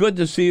 Good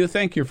to see you.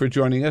 Thank you for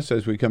joining us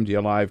as we come to you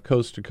live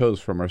coast to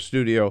coast from our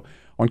studio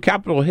on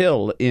Capitol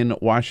Hill in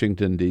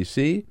Washington,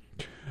 D.C.,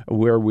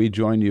 where we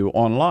join you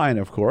online,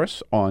 of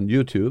course, on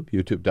YouTube,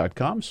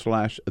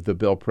 youtube.com/The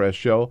Bill Press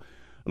Show,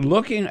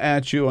 looking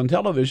at you on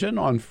television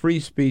on Free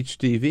Speech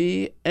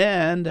TV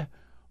and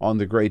on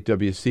the great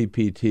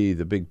WCPT,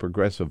 the big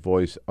progressive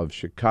voice of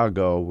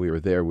Chicago. We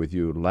are there with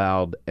you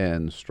loud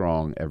and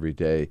strong every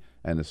day,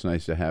 and it's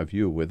nice to have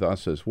you with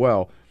us as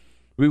well.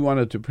 We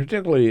wanted to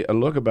particularly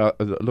look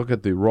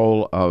at the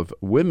role of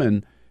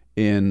women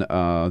in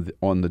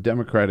on the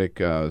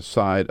Democratic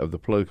side of the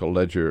political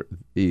ledger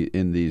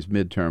in these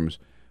midterms,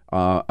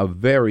 a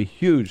very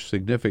huge,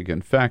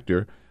 significant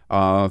factor.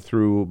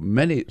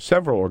 through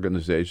several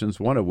organizations,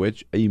 one of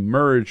which,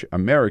 Emerge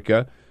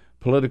America.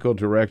 Political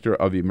Director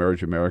of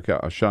Emerge America,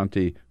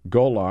 Ashanti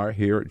Gholar,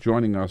 here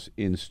joining us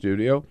in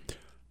studio.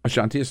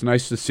 Ashanti, it's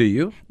nice to see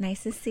you.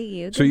 Nice to see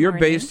you. So you're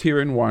based here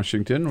in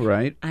Washington,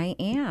 right? I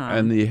am.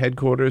 And the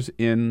headquarters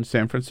in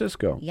San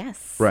Francisco.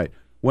 Yes. Right.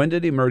 When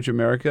did Emerge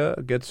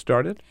America get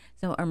started?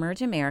 So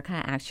Emerge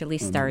America actually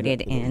started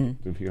in...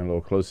 If you get a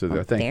little closer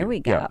there. Thank you. There we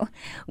go. Yeah.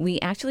 We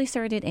actually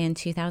started in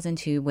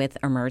 2002 with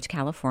Emerge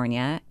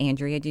California.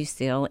 Andrea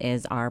Ducil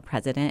is our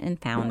president and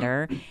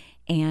founder,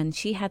 and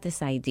she had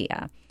this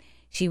idea.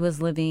 She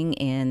was living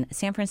in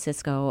San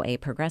Francisco, a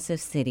progressive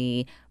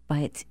city,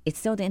 but it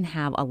still didn't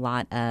have a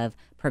lot of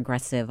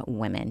progressive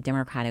women,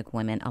 Democratic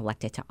women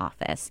elected to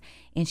office.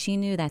 And she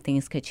knew that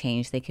things could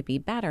change, they could be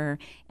better.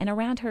 And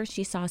around her,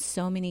 she saw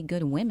so many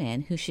good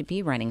women who should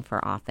be running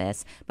for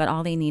office, but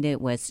all they needed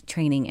was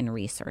training and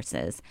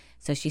resources.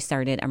 So she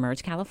started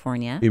Emerge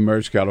California.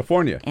 Emerge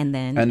California. And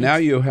then... And now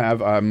you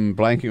have, I'm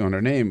blanking on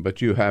her name,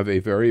 but you have a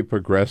very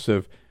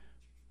progressive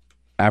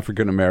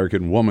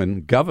African-American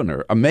woman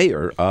governor, a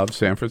mayor of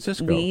San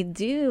Francisco. We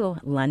do.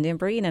 London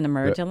Breed, an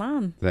Emerge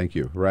alum. Thank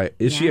you. Right.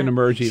 Is she an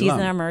Emerge alum? She's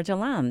an Emerge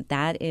alum.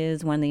 That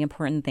is one of the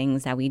important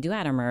things that we do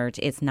at Emerge.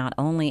 It's not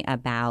only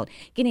about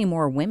getting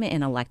more women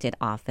in elected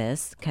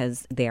office,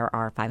 because there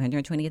are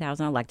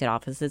 520,000 elected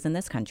offices in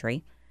this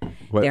country.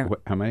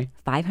 How many?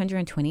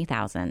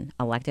 520,000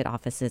 elected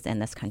offices in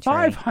this country.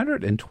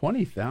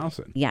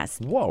 520,000? Yes.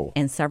 Whoa.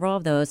 And several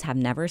of those have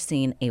never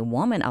seen a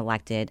woman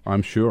elected.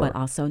 I'm sure. But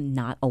also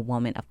not a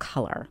woman of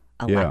color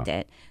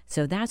elected. Yeah.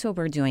 So that's what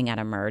we're doing at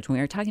Emerge. When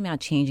we're talking about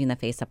changing the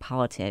face of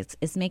politics,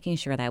 is making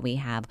sure that we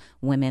have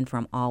women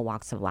from all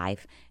walks of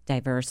life,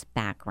 diverse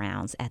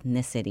backgrounds,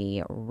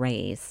 ethnicity,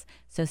 race,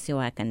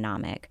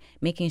 socioeconomic,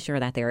 making sure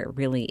that there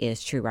really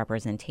is true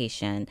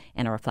representation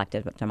and a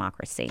reflective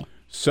democracy.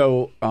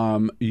 So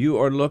you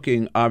are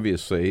looking,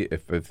 obviously,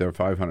 if there are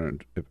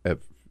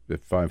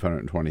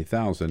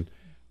 520,000,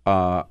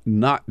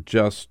 not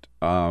just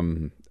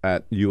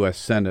at U.S.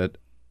 Senate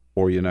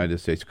or United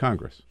States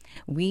Congress.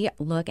 We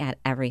look at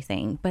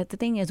everything. But the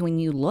thing is, when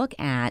you look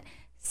at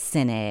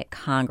Senate,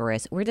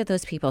 Congress, where did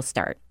those people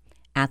start?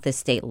 At the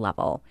state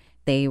level.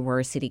 They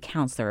were city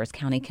councilors,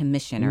 county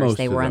commissioners.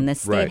 They were in the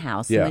state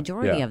house, the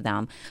majority of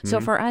them. So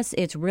for us,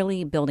 it's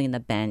really building the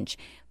bench.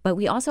 But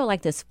we also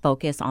like to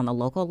focus on the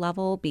local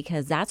level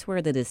because that's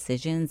where the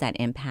decisions that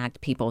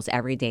impact people's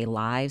everyday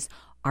lives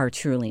are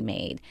truly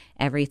made.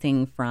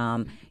 Everything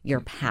from your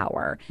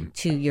power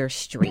to your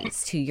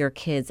streets to your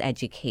kids'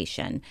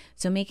 education.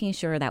 So making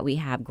sure that we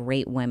have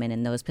great women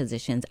in those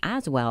positions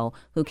as well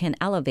who can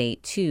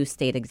elevate to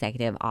state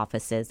executive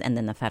offices and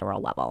then the federal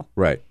level.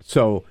 Right.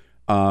 So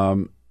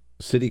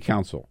city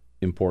council,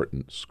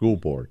 important. School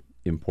board,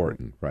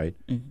 important, right?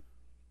 Mm-hmm.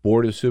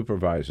 Board of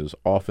Supervisors,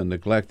 often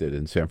neglected.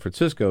 In San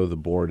Francisco, the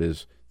board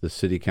is the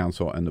city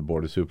council and the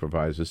board of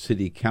supervisors,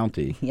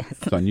 city-county. Yes.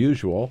 It's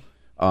unusual.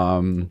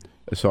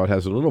 So it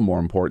has a little more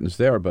importance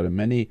there, but in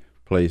many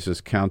places,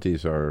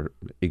 counties are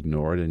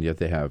ignored, and yet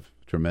they have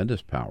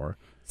tremendous power.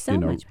 So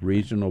much power.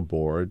 Regional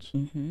boards,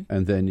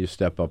 and then you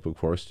step up, of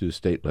course, to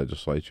state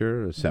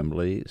legislature,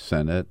 assembly,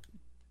 Senate,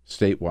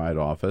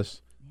 statewide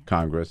office,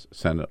 Congress,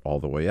 Senate, all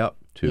the way up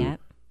to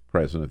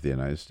President of the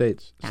United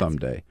States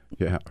someday.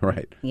 Yeah,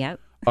 right. Yep.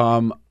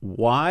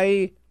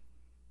 Why?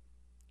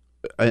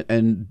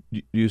 And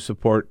you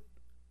support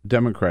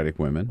Democratic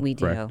women? We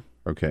do. Correct?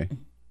 Okay.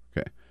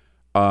 Okay.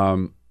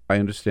 I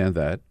understand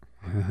that,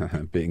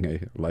 being a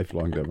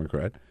lifelong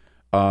Democrat.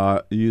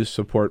 You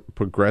support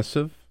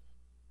progressive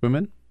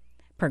women?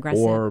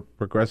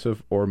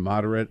 Progressive or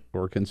moderate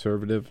or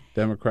conservative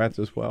Democrats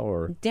as well?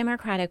 Or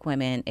Democratic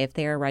women, if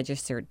they're a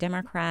registered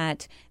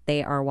Democrat,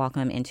 they are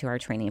welcome into our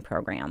training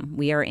program.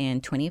 We are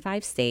in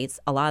 25 states.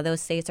 A lot of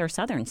those states are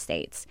southern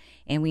states.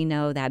 And we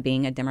know that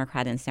being a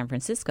Democrat in San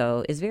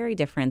Francisco is very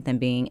different than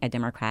being a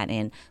Democrat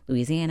in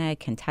Louisiana,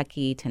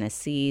 Kentucky,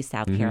 Tennessee,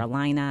 South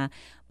Carolina.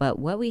 But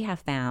what we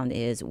have found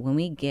is when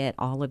we get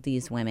all of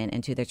these women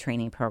into the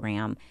training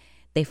program,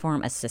 they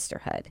form a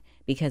sisterhood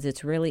because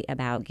it's really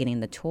about getting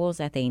the tools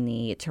that they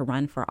need to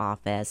run for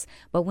office.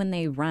 But when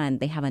they run,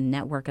 they have a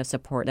network of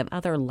support of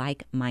other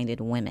like-minded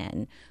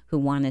women who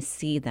want to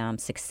see them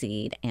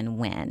succeed and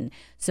win.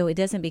 So it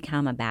doesn't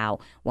become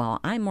about, well,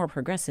 I'm more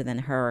progressive than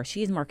her, or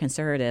she's more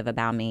conservative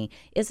about me.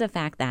 It's the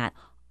fact that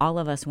all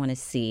of us want to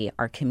see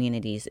our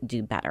communities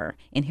do better.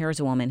 And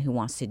here's a woman who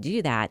wants to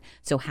do that.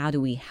 So how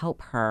do we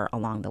help her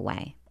along the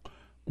way?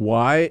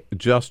 Why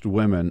just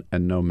women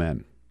and no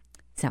men?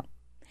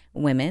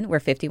 Women, we're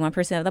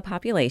 51% of the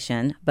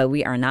population, but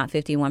we are not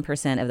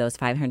 51% of those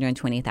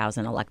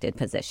 520,000 elected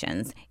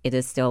positions. It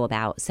is still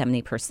about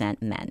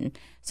 70% men.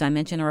 So I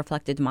mentioned a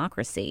reflected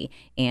democracy,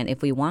 and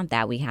if we want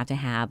that, we have to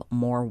have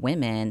more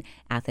women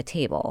at the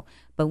table.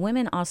 But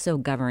women also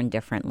govern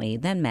differently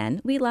than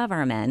men. We love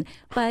our men,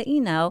 but,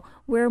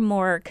 we're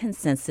more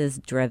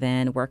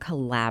consensus-driven. We're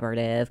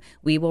collaborative.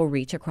 We will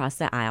reach across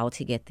the aisle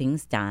to get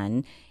things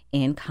done.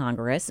 In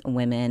Congress,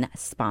 women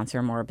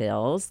sponsor more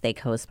bills. They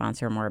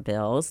co-sponsor more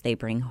bills. They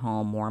bring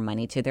home more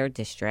money to their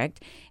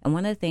district. And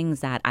one of the things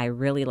that I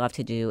really love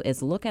to do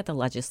is look at the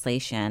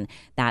legislation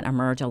that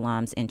Emerge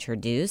alums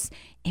introduce,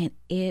 and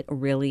it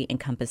really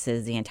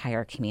encompasses the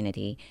entire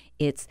community.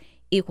 It's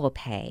equal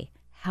pay,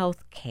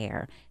 health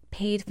care,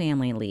 paid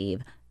family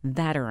leave,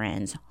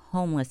 veterans,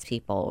 homeless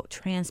people,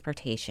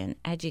 transportation,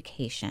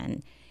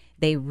 education.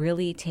 They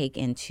really take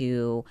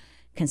into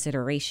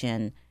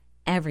consideration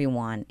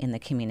everyone in the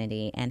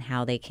community and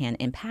how they can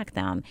impact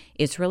them.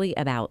 It's really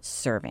about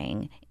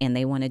serving, and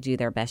they want to do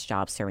their best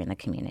job serving the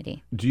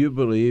community. Do you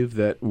believe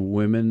that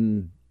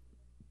women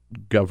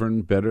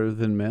govern better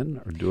than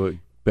men or do a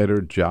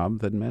better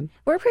job than men?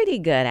 We're pretty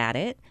good at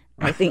it,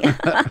 I think.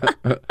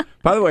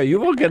 By the way,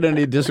 you won't get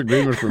any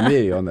disagreement from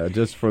me on that,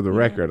 just for the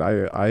record.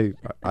 I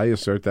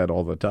assert that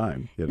all the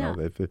time,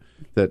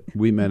 that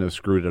we men have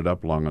screwed it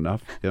up long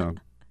enough,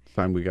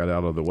 time we got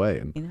out of the way.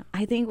 And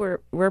I think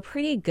we're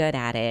pretty good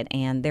at it.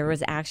 And there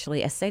was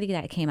actually a study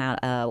that came out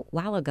a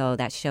while ago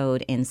that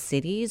showed in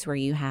cities where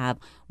you have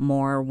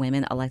more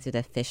women elected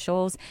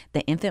officials,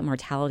 the infant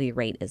mortality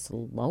rate is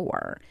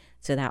lower.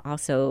 So that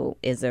also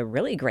is a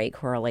really great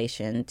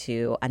correlation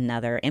to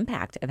another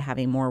impact of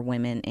having more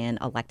women in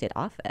elected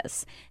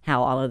office,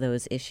 how all of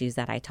those issues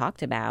that I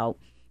talked about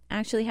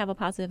actually have a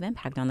positive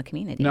impact on the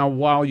community. Now,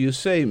 while you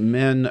say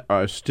men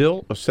are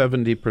still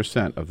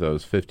 70% of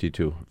those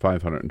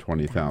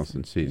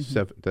 520,000 seats,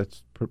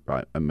 that's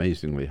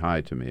amazingly high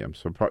to me. I'm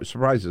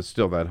surprised it's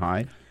still that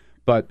high,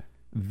 but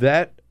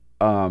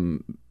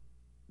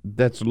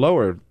that's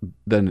lower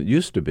than it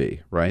used to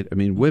be, right? I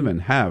mean,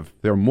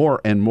 there are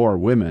more and more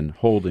women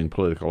holding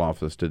political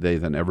office today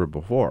than ever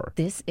before.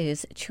 This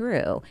is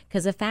true,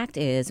 because the fact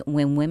is,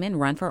 when women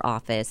run for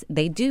office,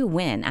 they do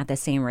win at the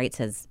same rates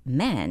as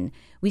men.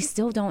 We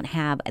still don't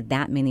have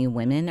that many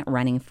women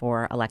running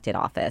for elected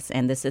office.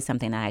 And this is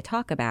something that I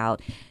talk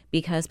about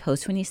because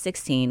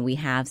post-2016, we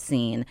have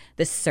seen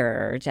the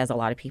surge, as a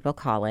lot of people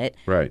call it.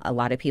 Right. A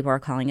lot of people are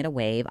calling it a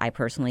wave. I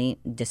personally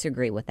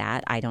disagree with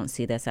that. I don't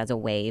see this as a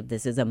wave.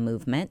 This is a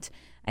movement.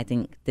 I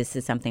think this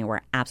is something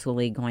we're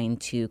absolutely going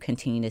to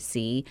continue to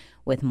see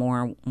with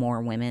more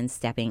women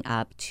stepping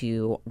up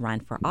to run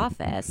for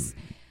office.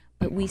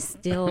 But we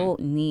still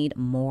need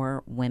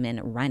more women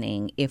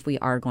running if we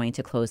are going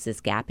to close this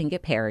gap and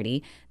get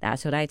parity.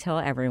 That's what I tell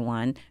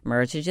everyone.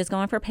 Merge is just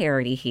going for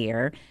parity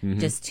here,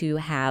 just to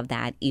have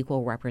that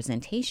equal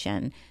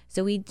representation.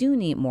 So we do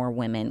need more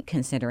women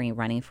considering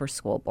running for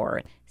school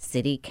board,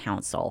 city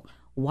council,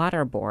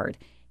 water board,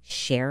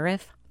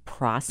 sheriff,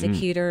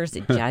 prosecutors,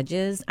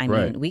 judges. I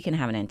mean, we can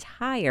have an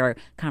entire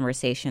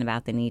conversation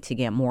about the need to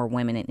get more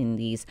women in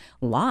these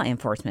law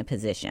enforcement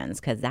positions,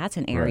 because that's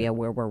an area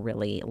where we're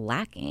really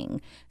lacking.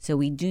 So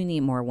we do need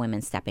more women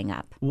stepping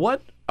up.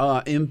 What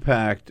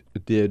impact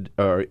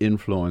or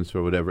influence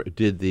or whatever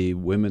did the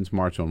Women's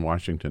March on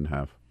Washington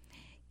have?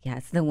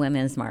 Yes, the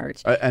Women's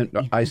March.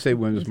 And I say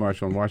Women's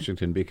March on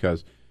Washington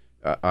because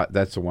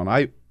that's the one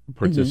I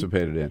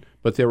participated in.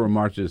 But there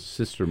were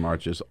sister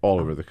marches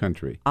all over the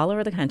country. All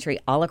over the country,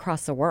 all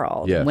across the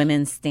world. Yes.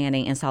 Women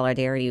standing in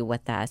solidarity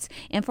with us.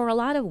 And for a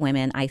lot of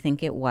women, I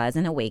think it was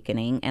an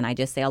awakening. And I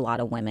just say a lot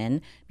of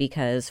women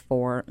because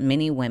for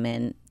many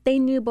women, they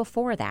knew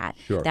before that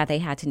that they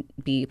had to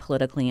be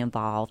politically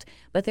involved.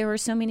 But there were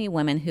so many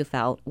women who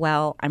felt,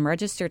 well, I'm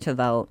registered to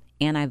vote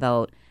and I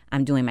vote.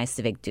 I'm doing my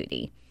civic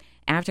duty.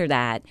 After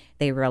that,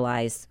 they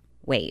realized,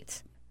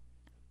 wait,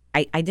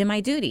 I did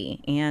my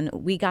duty and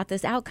we got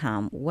this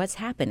outcome. What's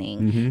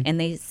happening? And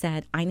they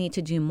said, I need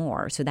to do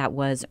more. So that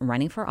was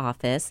running for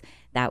office.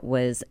 That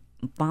was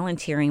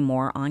volunteering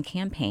more on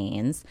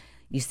campaigns.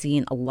 You've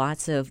seen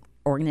lots of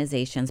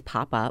organizations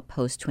pop up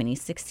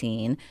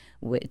post-2016,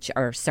 which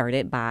are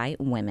started by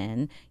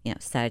women,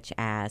 such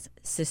as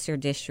Sister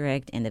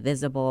District,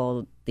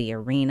 Indivisible, The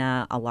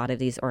Arena. A lot of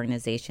these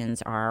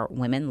organizations are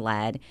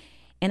women-led.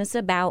 And it's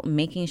about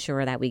making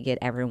sure that we get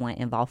everyone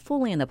involved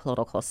fully in the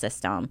political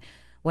system.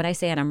 What I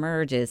say at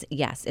Emerge is,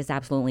 yes, it's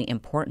absolutely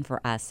important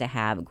for us to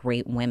have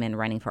great women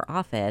running for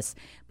office,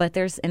 but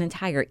there's an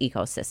entire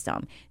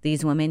ecosystem.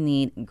 These women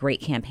need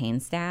great campaign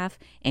staff,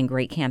 and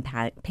great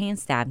campaign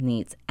staff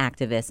needs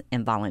activists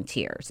and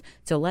volunteers.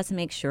 So let's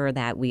make sure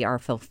that we are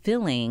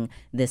fulfilling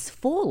this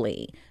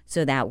fully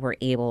so that we're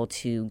able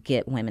to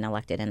get women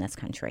elected in this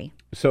country.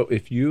 So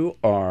if you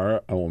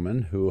are a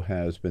woman who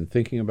has been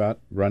thinking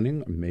about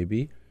running,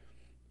 maybe,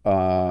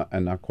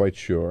 and not quite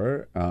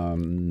sure,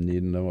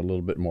 need to know a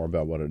little bit more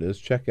about what it is,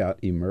 check out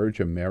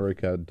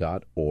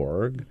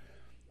emergeamerica.org.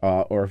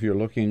 Or if you're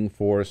looking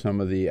for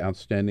some of the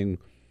outstanding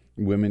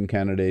women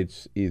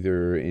candidates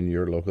either in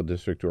your local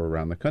district or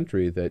around the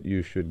country that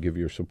you should give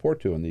your support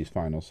to in these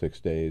final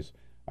 6 days,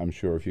 I'm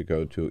sure if you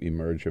go to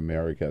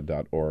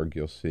emergeamerica.org,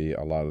 you'll see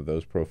a lot of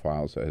those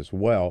profiles as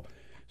well.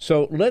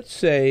 So let's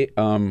say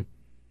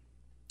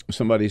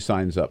somebody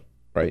signs up,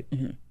 right?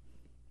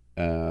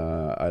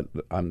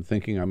 I'm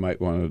thinking I might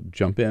want to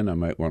jump in, I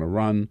might want to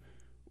run.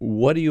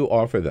 What do you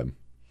offer them?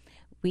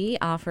 We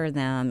offer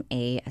them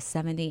a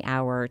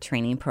 70-hour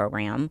training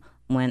program,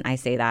 when I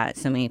say that,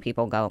 so many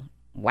people go,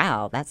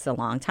 wow, that's a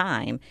long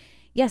time.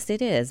 Yes,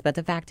 it is. But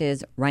the fact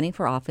is, running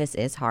for office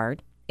is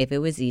hard. If it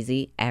was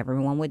easy,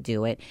 everyone would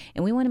do it.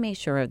 And we want to make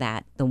sure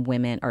that the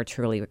women are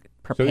truly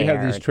prepared. So you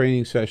have these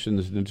training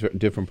sessions in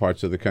different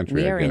parts of the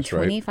country, We are I guess, in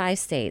right? 25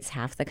 states,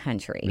 half the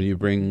country. And you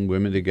bring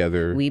women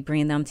together. We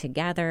bring them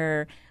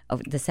together.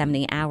 Of the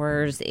 70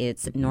 hours,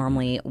 it's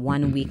normally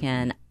one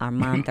weekend a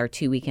month or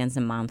 2 weekends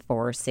a month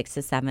for 6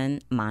 to 7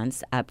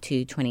 months, up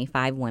to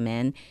 25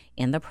 women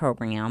in the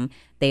program.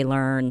 They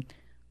learn,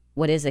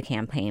 what is a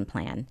campaign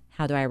plan?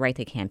 How do I write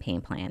the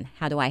campaign plan?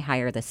 How do I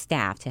hire the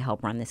staff to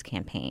help run this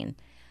campaign?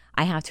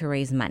 I have to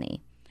raise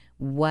money.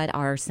 What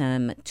are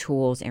some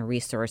tools and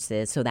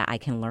resources so that I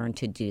can learn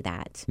to do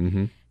that?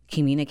 Mm-hmm.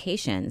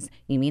 Communications.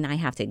 You mean I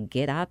have to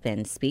get up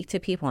and speak to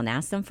people and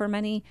ask them for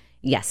money?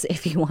 Yes,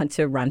 if you want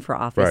to run for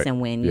office Right.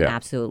 and win, you Yeah.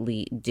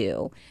 absolutely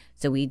do.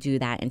 So we do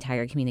that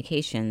entire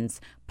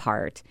communications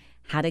part.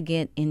 How to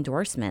get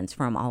endorsements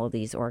from all of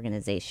these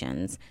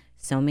organizations.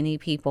 So many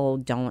people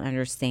don't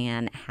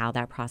understand how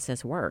that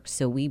process works.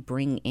 So we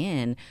bring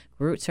in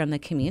groups from the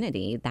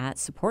community that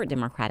support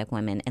Democratic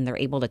women, and they're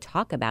able to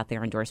talk about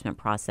their endorsement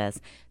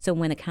process. So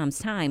when it comes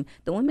time,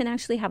 the women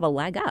actually have a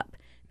leg up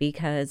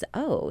because,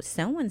 oh,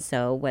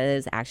 so-and-so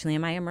was actually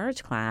in my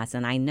Emerge class,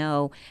 and I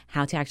know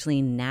how to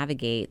actually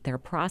navigate their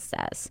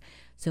process.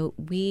 So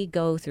we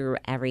go through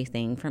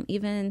everything from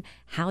even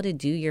how to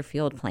do your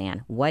field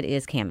plan. What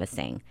is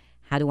canvassing?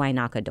 How do I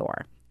knock a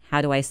door?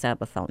 How do I set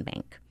up a phone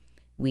bank?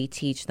 We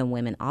teach the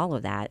women all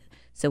of that.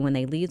 So when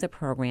they leave the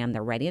program,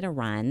 they're ready to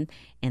run,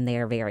 and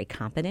they're very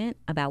competent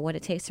about what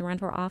it takes to run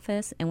for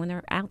office. And when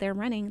they're out there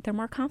running, they're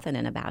more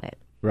confident about it.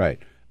 Right.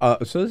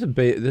 So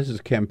this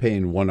is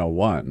campaign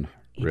 101,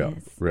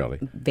 really.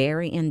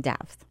 Very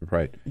in-depth.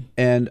 Right.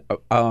 And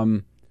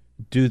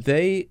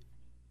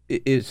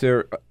is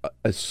there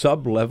a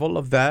sub-level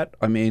of that?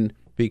 I mean,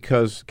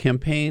 because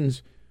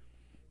campaigns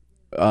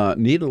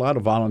need a lot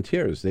of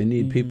volunteers. They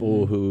need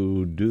people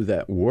who do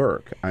that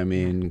work. I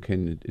mean,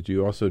 do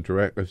you also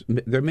direct?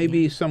 There may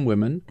be some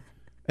women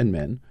and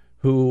men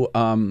who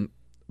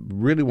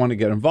really want to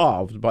get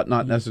involved, but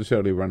not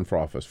necessarily run for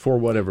office for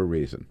whatever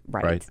reason.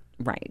 Right.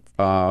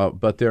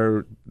 But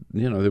they're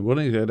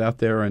willing to get out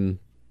there and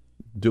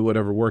do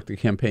whatever work the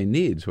campaign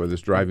needs, whether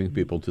it's driving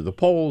people to the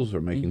polls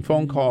or making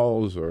phone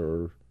calls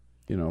or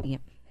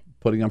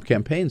putting up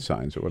campaign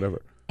signs or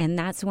whatever. And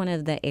that's one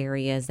of the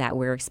areas that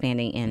we're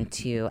expanding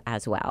into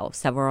as well.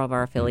 Several of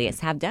our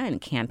affiliates have done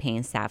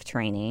campaign staff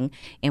training,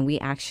 and we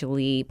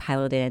actually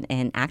piloted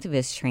an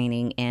activist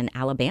training in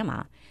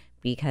Alabama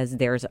because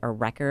there's a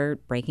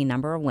record-breaking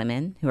number of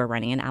women who are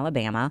running in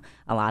Alabama,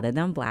 a lot of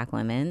them Black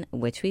women,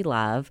 which we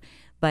love.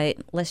 But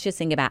let's just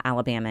think about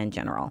Alabama in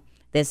general.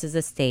 This is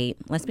a state,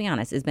 let's be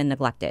honest, has been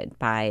neglected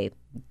by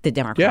the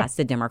Democrats,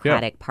 the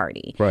Democratic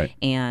Party. Right.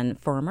 And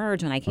for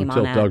Emerge, when I came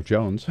until on Doug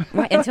Jones.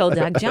 Right, until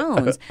Doug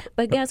Jones.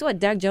 But guess what?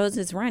 Doug Jones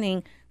is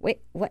running.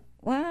 Wait, what?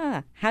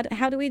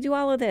 How do we do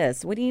all of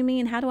this? What do you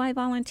mean? How do I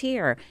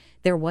volunteer?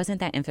 There wasn't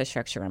that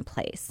infrastructure in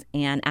place.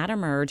 And at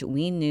Emerge,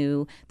 we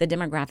knew the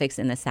demographics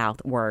in the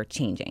South were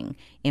changing.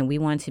 And we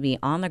wanted to be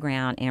on the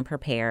ground and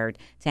prepared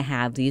to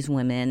have these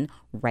women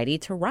ready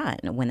to run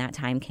when that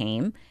time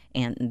came.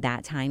 And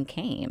that time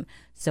came.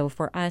 So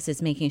for us, it's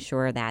making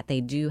sure that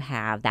they do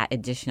have that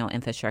additional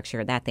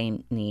infrastructure that they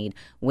need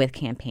with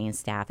campaign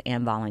staff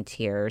and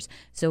volunteers.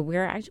 So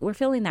we're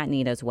filling that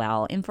need as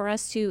well. And for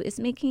us too, is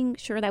making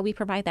sure that we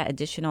provide that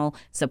additional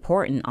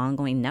support and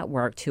ongoing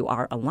network to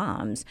our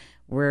alums.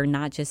 We're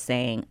not just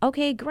saying,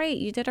 okay, great,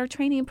 you did our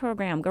training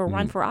program, go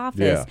run for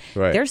office.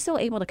 Yeah, right. They're still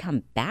able to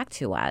come back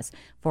to us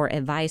for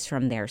advice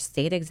from their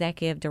state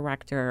executive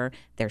director,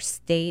 their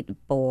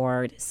state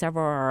board.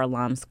 Several of our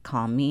alums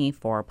call me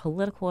for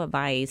political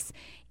advice.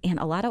 And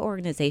a lot of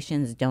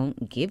organizations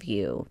don't give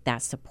you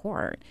that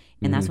support.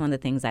 And that's one of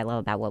the things I love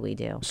about what we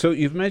do. So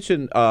you've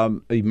mentioned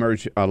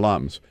Emerge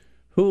alums.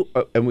 Who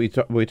and we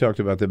talked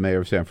about the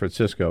mayor of San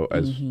Francisco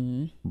as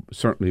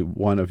certainly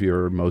one of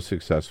your most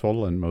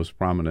successful and most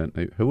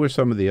prominent. Who are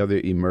some of the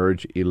other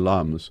Emerge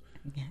alums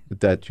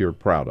that you're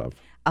proud of?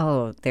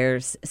 Oh,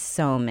 there's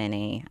so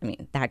many. I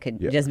mean, that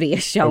could just be a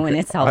show in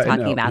itself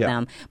talking about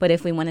them. But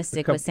if we want to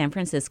stick with San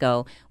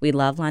Francisco, we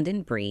love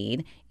London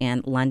Breed,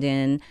 and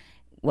London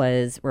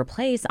was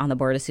replaced on the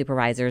Board of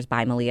Supervisors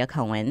by Malia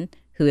Cohen,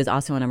 who is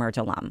also an Emerge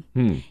alum.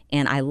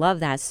 And I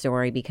love that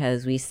story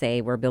because we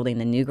say we're building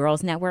the New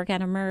Girls Network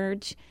at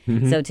Emerge.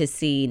 So to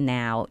see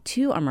now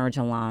 2 Emerge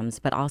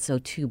alums, but also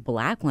 2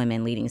 Black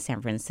women leading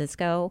San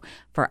Francisco,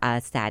 for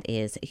us, that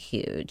is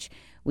huge.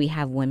 We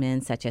have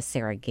women such as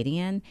Sarah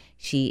Gideon.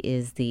 She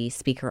is the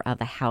Speaker of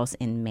the House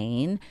in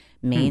Maine.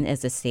 Maine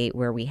is a state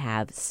where we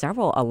have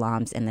several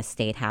alums in the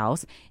state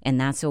house, and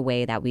that's a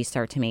way that we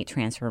start to make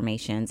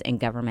transformations in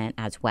government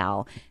as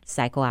well.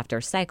 Cycle after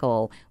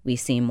cycle, we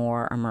see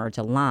more Emerge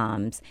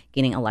alums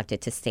getting elected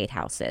to state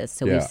houses.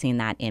 So we've seen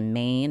that in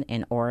Maine,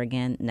 in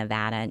Oregon,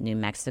 Nevada, New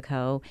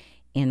Mexico.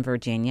 in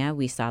Virginia.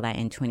 We saw that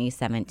in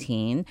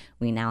 2017.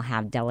 We now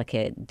have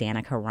Delegate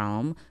Danica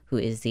Rome, who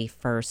is the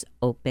first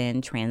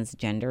open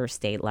transgender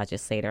state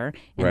legislator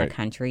in the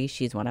country.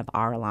 She's one of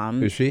our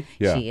alums. Is she?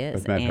 Yeah, she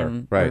is. I've met her.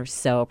 And Right. we're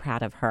so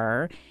proud of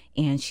her.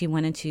 And she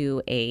went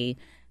into a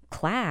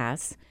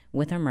class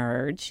with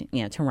Emerge,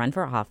 to run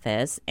for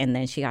office. And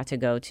then she got to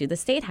go to the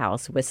State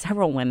House with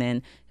several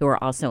women who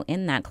are also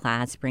in that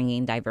class,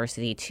 bringing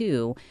diversity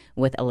too,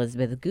 with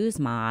Elizabeth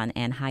Guzman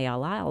and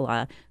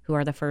Hayalala, who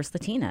are the first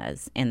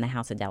Latinas in the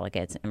House of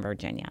Delegates in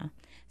Virginia.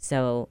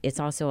 So it's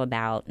also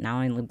about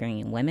not only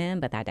bringing women,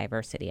 but that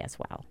diversity as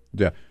well.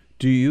 Yeah.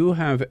 Do you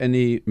have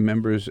any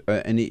members,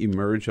 any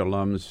Emerge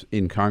alums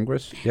in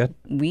Congress yet?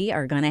 We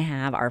are going to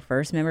have our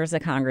first members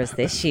of Congress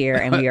this year,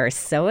 and we are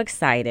so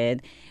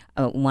excited.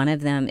 One of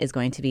them is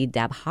going to be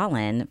Deb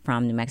Haaland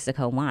from New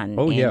Mexico 1.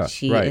 Oh, and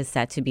she is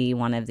set to be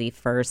one of the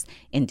first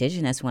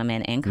indigenous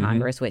women in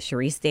Congress with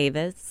Sharice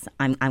Davis.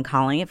 I'm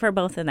calling it for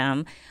both of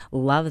them.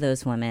 Love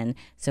those women.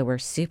 So we're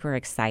super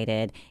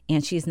excited.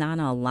 And she's not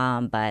an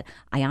alum, but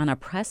Ayanna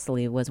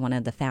Presley was one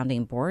of the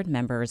founding board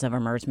members of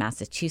Emerge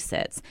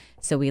Massachusetts.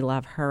 So we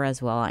love her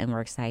as well, and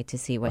we're excited to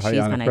see what she's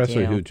going to do. Ayanna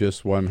Presley, who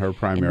just won her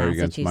primary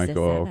against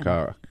Michael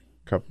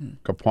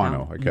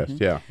Capuano, I guess.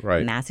 Yeah,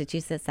 right.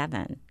 Massachusetts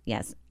 7.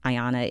 Yes.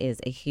 Ayanna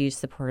is a huge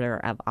supporter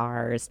of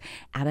ours.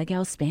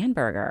 Abigail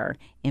Spanberger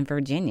in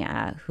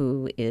Virginia,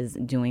 who is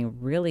doing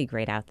really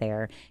great out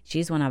there.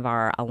 She's one of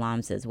our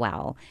alums as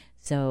well.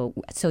 So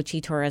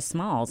Sochi Torres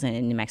Smalls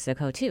in New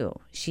Mexico, too.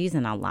 She's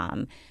an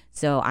alum.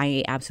 So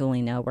I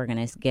absolutely know we're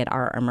going to get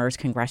our Emerge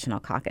Congressional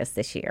Caucus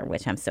this year,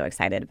 which I'm so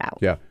excited about.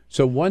 Yeah.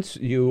 So once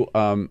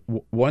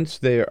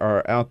they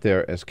are out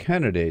there as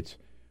candidates,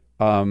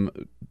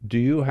 do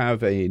you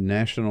have a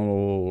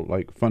national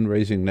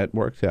fundraising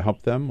network to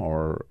help them,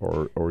 or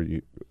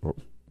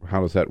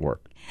how does that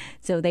work?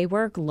 So they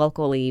work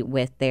locally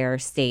with their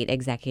state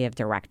executive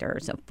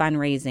directors. So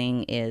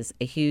fundraising is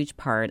a huge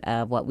part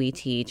of what we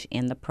teach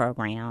in the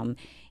program,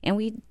 and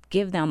we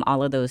give them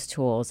all of those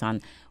tools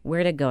on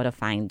where to go to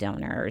find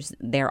donors.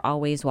 They're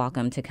always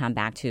welcome to come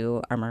back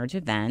to Emerge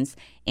events,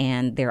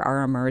 and there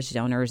are Emerge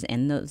donors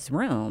in those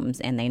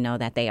rooms, and they know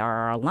that they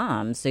are our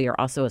alums. So you're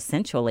also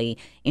essentially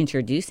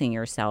introducing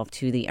yourself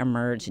to the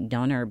Emerge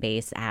donor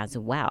base as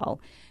well.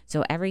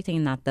 So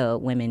everything that the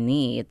women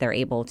need, they're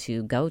able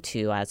to go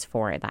to us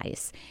for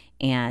advice.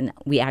 And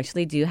we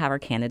actually do have our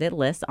candidate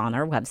list on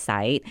our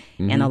website,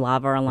 and a lot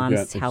of our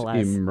alums tell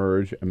us.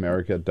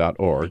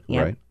 emergeamerica.org,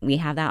 right? We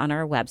have that on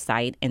our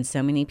website, and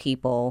so many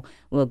people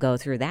will go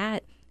through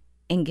that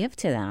and give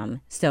to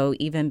them. So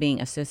even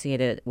being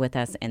associated with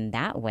us in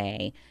that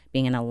way,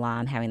 being an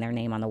alum, having their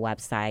name on the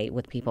website,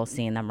 with people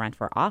seeing them run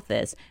for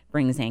office,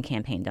 brings in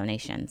campaign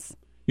donations.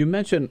 You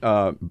mentioned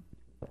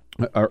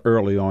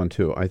early on,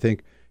 too, I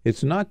think,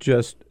 it's not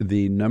just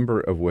the number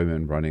of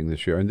women running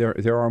this year, and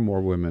there are more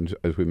women,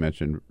 as we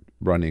mentioned,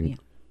 running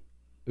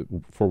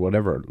for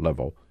whatever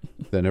level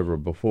than ever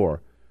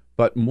before,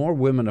 but more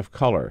women of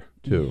color,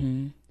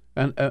 too.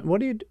 And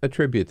what do you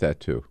attribute that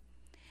to?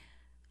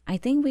 I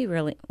think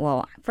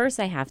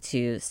first I have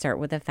to start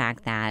with the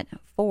fact that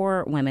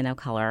for women of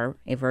color,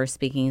 if we're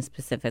speaking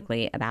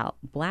specifically about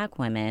Black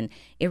women,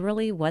 it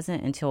really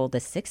wasn't until the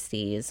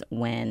 60s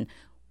when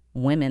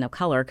women of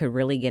color could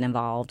really get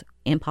involved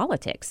in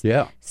politics.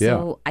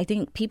 So I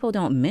think people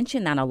don't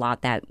mention that a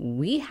lot, that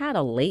we had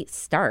a late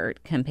start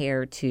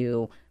compared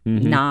to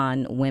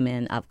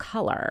non-women of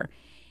color.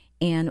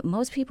 And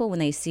most people, when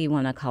they see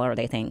women of color,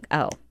 they think,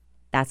 oh,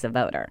 that's a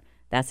voter.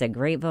 That's a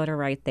great voter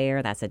right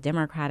there. That's a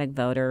Democratic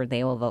voter.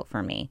 They will vote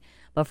for me.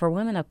 But for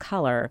women of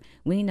color,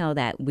 we know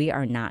that we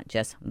are not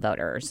just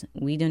voters.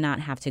 We do not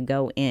have to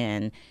go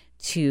in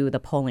to the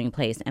polling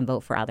place and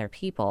vote for other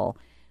people.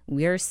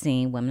 We're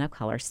seeing women of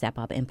color step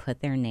up and put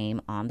their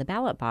name on the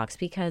ballot box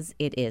because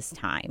it is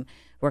time.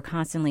 We're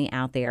constantly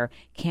out there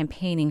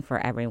campaigning for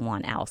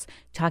everyone else,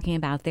 talking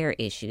about their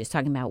issues,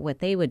 talking about what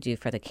they would do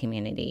for the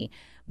community.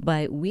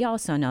 But we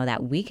also know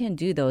that we can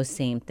do those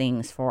same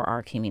things for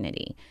our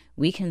community.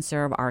 We can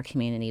serve our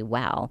community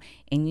well.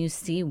 And you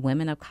see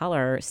women of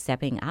color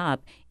stepping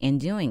up and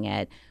doing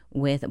it.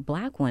 With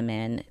Black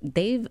women,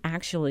 they've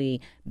actually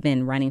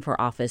been running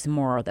for office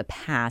more the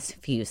past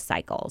few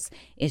cycles.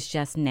 It's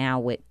just now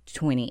with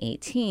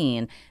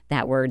 2018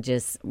 that we're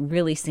just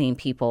really seeing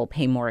people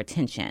pay more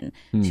attention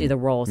to the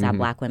roles that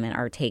Black women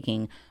are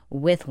taking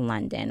with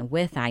London,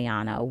 with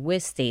Ayanna,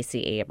 with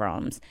Stacey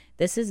Abrams.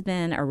 This has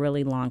been a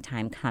really long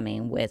time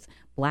coming with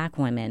Black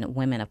women,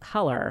 women of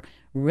color,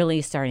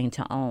 really starting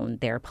to own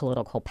their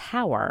political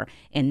power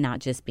and not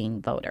just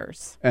being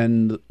voters.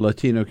 And in the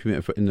Latino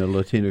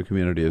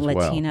community as well.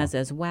 Latinas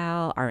as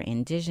well, our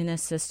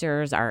indigenous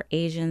sisters, our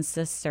Asian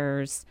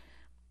sisters,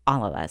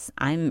 all of us.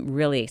 I'm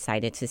really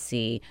excited to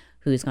see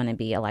who's going to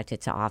be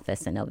elected to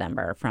office in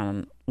November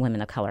from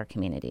women of color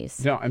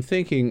communities. Now, I'm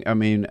thinking,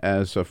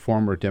 as a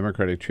former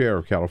Democratic chair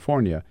of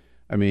California,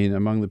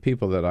 among the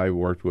people that I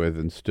worked with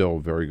and still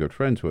very good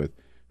friends with,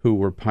 who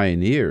were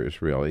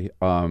pioneers, really.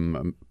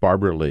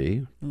 Barbara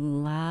Lee.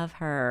 Love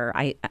her.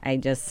 I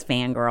just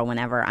fangirl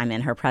whenever I'm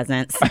in her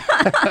presence.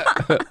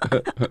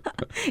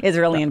 It's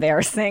really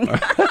embarrassing.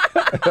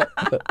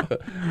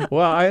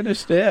 Well, I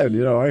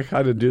understand. I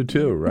kind of do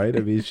too, right? I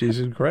mean, she's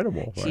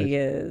incredible. Right? She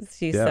is.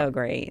 She's so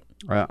great.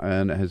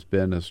 And has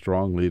been a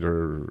strong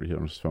leader,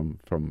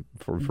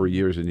 for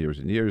years and years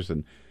and years.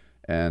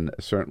 And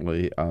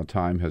certainly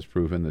time has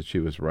proven that she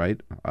was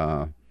right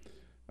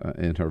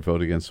in her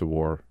vote against the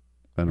war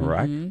in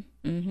Iraq.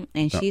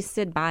 And she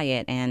stood by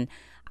it, and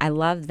I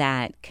love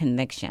that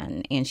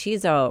conviction. And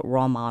she's a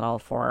role model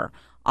for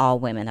all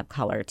women of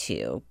color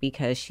too,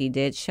 because she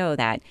did show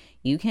that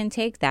you can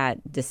take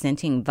that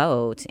dissenting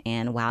vote,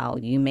 and while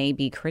you may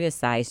be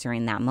criticized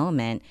during that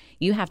moment,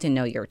 you have to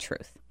know your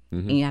truth,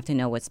 and you have to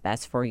know what's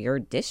best for your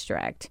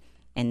district.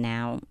 And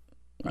now,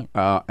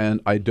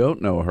 and I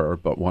don't know her,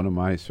 but one of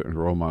my certain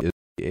role models is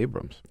Stacey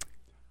Abrams.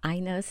 I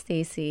know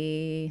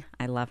Stacey.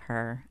 I love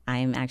her.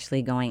 I'm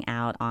actually going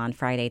out on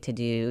Friday to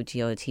do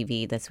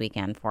GOTV this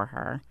weekend for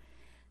her.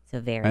 So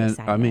very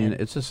excited. I mean,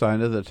 it's a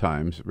sign of the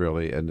times,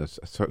 really, and it's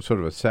sort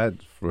of a sad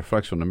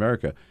reflection on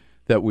America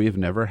that we've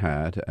never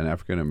had an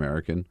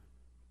African-American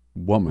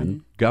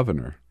woman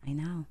governor. I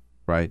know.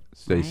 Right?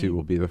 Stacey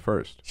will be the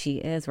first. She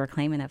is. We're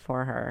claiming it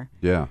for her.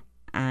 Yeah.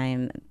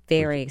 I'm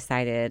very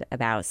excited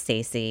about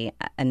Stacey,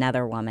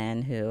 another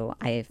woman who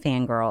I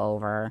fangirl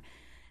over.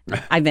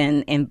 I've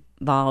been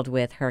involved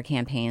with her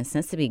campaign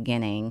since the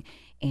beginning.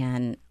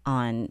 And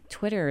on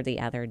Twitter the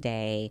other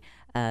day,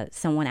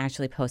 someone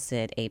actually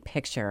posted a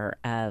picture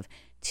of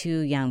two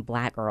young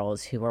black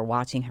girls who were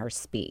watching her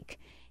speak.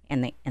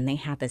 And they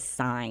had this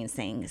sign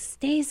saying,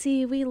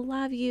 "Stacey, we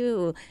love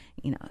you.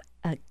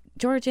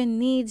 Georgia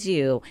needs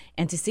you."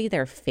 And to see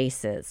their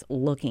faces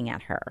looking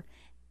at her.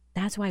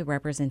 That's why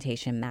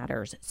representation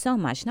matters so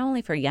much, not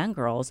only for young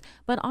girls,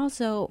 but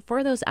also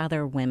for those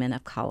other women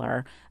of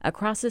color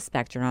across the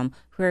spectrum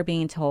who are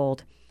being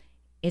told,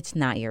 it's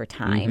not your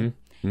time.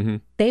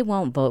 They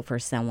won't vote for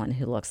someone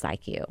who looks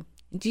like you.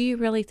 Do you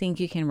really think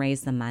you can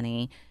raise the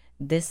money?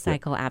 This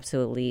cycle,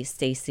 absolutely.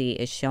 Stacey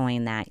is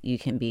showing that you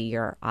can be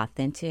your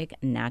authentic,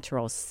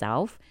 natural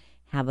self,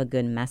 have a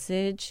good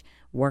message,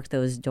 work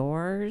those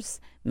doors,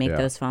 make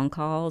those phone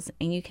calls,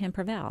 and you can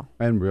prevail.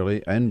 And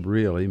really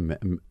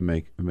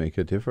make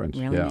a difference.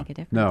 Really make a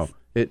difference. No,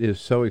 it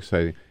is so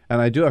exciting. And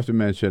I do have to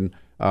mention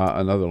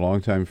another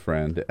longtime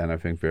friend, and I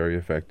think very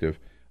effective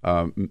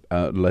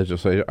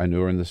legislator. I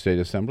knew her in the state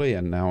assembly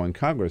and now in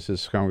Congress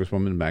is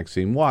Congresswoman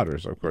Maxine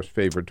Waters, of course,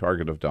 favorite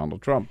target of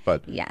Donald Trump.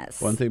 But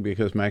one thing,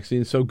 because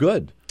Maxine's so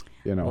good.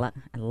 I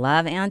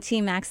love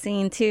Auntie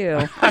Maxine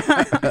too.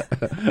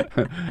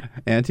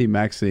 Auntie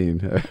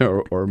Maxine,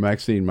 or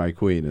Maxine, my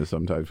queen, as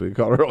sometimes we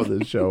call her on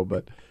this show.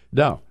 But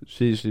no,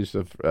 she's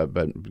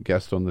been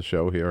guest on the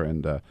show here,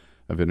 and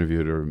I've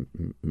interviewed her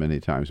many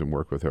times and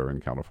worked with her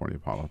in California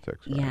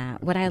politics. Right? Yeah,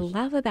 what I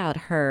love about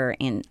her,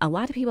 and a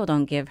lot of people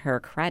don't give her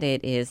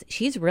credit, is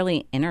she's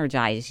really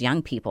energized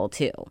young people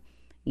too.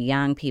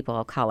 Young people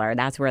of color.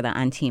 That's where the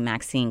Auntie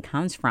Maxine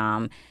comes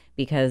from,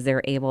 because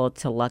they're able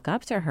to look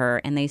up to her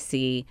and they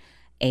see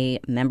a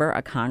member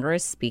of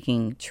Congress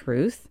speaking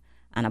truth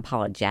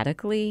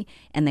unapologetically,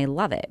 and they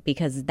love it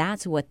because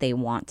that's what they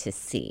want to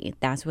see.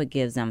 That's what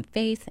gives them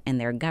faith in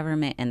their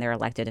government and their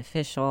elected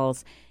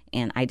officials,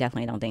 and I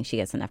definitely don't think she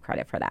gets enough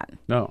credit for that.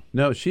 No,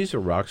 she's a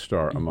rock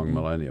star among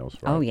millennials,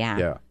 right? Oh,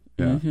 yeah.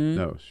 Yeah.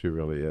 No, she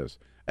really is.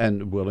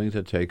 And willing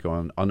to take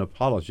on,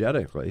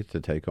 unapologetically, to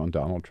take on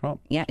Donald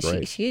Trump. Yeah,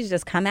 she's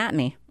just come at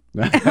me.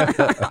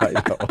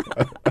 I know.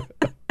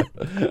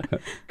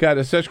 God,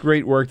 it's such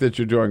great work that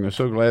you're doing. I'm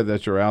so glad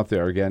that you're out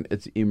there again.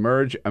 It's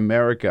Emerge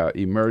America,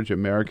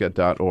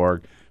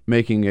 emergeamerica.org,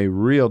 making a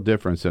real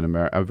difference in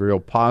America, a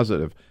real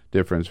positive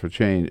difference for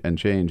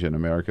change in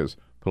America's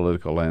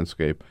political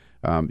landscape.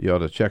 You ought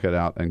to check it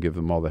out and give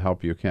them all the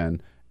help you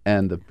can.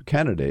 And the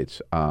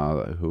candidates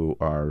who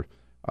are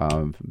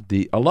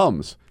the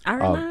alums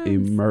of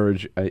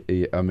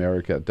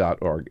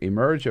emergeamerica.org,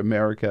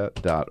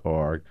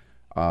 emergeamerica.org.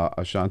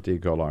 Ashanti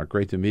Gholar,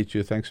 great to meet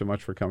you. Thanks so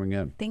much for coming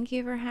in. Thank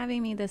you for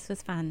having me. This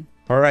was fun.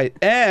 All right.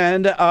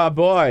 And,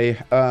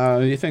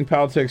 you think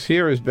politics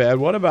here is bad.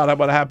 What about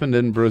what happened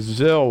in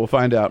Brazil? We'll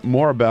find out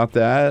more about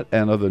that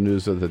and other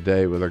news of the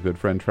day with our good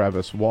friend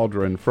Travis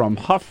Waldron from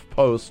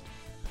HuffPost.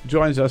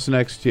 Joins us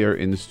next here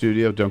in the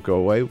studio. Don't go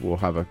away. We'll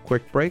have a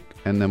quick break,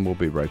 and then we'll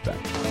be right back.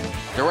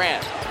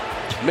 Durant,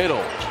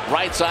 middle,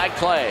 right side,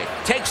 Clay.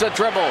 Takes a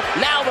dribble.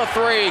 Now the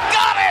three.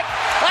 Got it!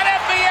 An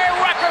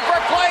NBA record for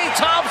Klay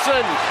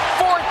Thompson.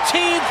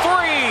 14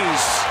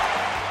 threes.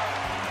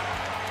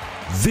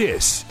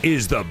 This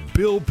is the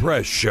Bill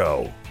Press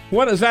Show.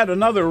 What is that?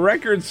 Another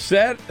record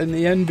set in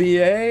the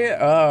NBA?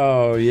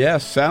 Oh,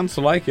 yes, sounds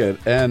like it.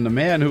 And the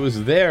man who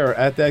was there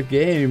at that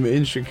game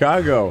in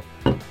Chicago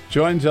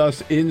joins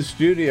us in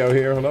studio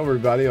here. Hello,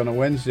 everybody, on a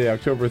Wednesday,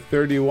 October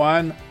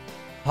 31,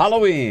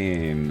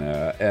 Halloween.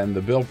 And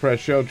the Bill Press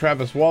Show,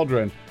 Travis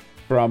Waldron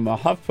from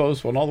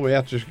HuffPost went all the way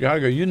out to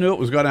Chicago. You knew it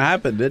was going to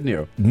happen, didn't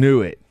you?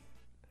 Knew it.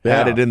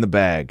 had it in the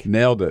bag.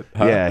 Nailed it.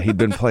 Huh? Yeah, he'd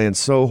been playing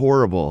so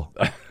horrible.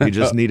 He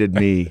just needed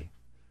me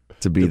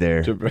to be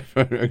there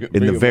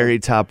in the very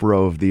top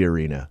row of the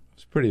arena.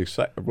 It's pretty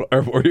exciting.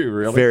 Were you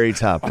really? Very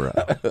top row.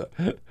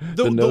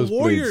 The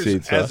Warriors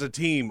seats, as a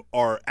team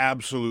are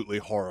absolutely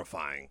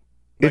horrifying.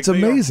 It's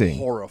amazing.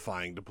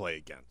 Horrifying to play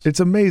against.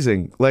 It's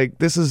amazing. Like,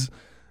 this is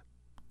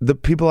the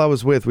people I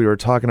was with, we were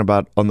talking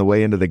about on the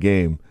way into the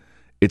game.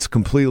 It's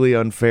completely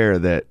unfair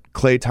that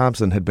Klay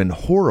Thompson had been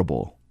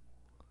horrible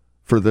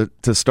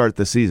to start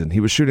the season. He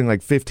was shooting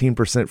like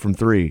 15% from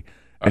three,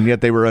 and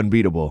yet they were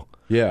unbeatable.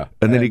 Yeah.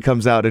 And then he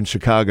comes out in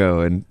Chicago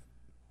and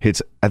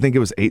hits, I think it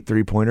was 8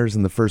 3-pointers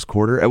in the first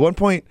quarter. At one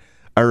point,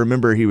 I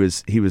remember he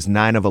was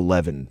 9 of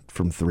 11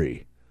 from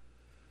three.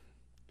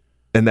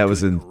 And that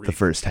was in the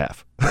first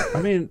half.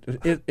 I mean,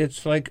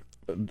 it's like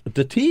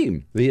the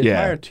team, the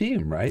entire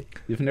team, right?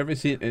 You've never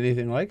seen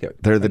anything like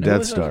it. They're the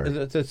Death Star.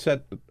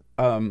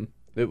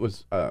 It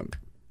was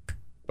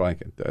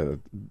blanket.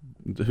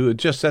 Who had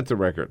just set the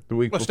record the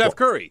week before. Steph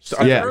Curry. Steph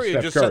Curry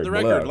had just set the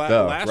record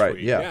last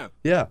week.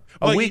 Yeah.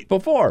 A week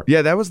before.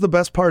 Yeah, that was the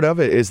best part of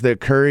it, is that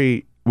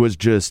Curry was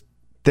just,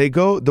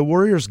 the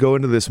Warriors go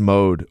into this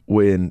mode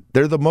when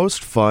they're the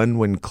most fun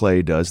when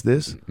Klay does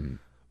this,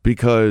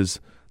 because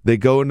they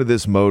go into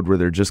this mode where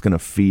they're just going to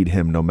feed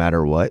him no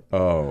matter what.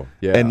 Oh,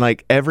 yeah. And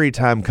like every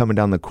time coming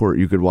down the court,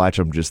 you could watch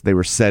them they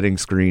were setting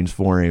screens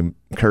for him.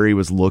 Curry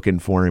was looking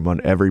for him on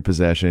every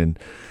possession.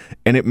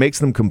 And it makes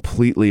them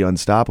completely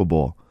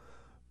unstoppable,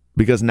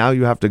 because now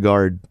you have to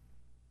guard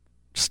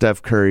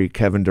Steph Curry,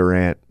 Kevin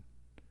Durant,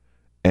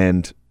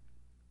 and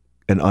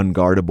an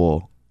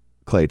unguardable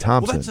Klay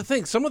Thompson. Well, that's the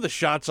thing. Some of the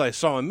shots I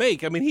saw him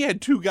make, I mean, he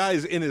had two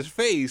guys in his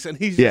face, and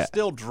he's just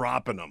still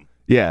dropping them.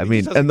 Yeah, I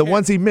mean, and the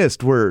ones he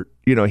missed were,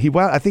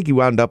 I think he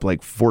wound up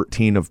like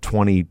 14 of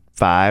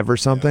 25 or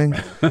something.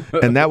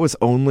 And that was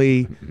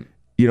only,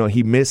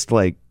 he missed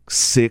like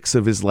 6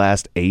 of his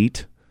last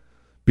 8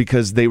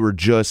 because they were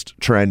just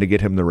trying to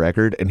get him the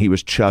record, and he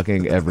was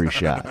chucking every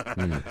shot.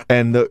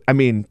 And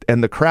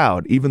the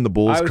crowd, even the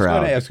Bulls crowd. I was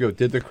going to ask you,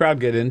 did the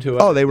crowd get into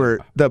it? Oh, they were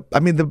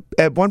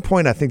at one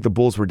point I think the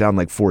Bulls were down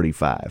like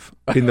 45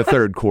 in the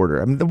third quarter.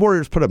 I mean, the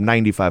Warriors put up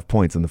 95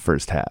 points in the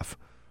first half.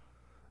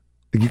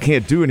 You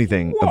can't do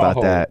anything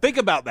about that. Think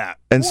about that.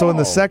 And so in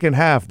the second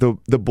half,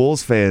 the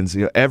Bulls fans,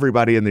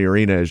 everybody in the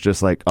arena is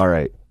just like, all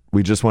right,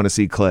 we just want to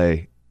see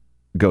Klay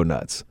go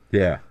nuts.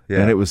 Yeah.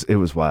 And it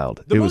was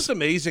wild. The most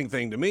amazing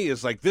thing to me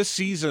is like this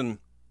season,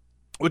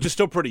 which is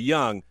still pretty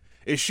young,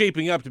 is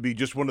shaping up to be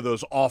just one of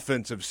those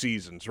offensive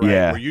seasons, right?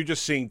 Yeah. Where you're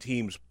just seeing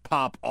teams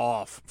pop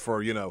off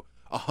for,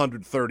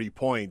 130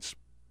 points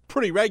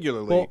pretty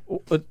regularly.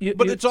 But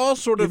it's all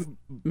sort of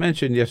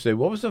mentioned yesterday.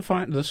 What was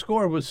the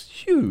score was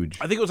huge.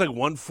 I think it was like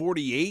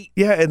 148.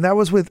 Yeah, and that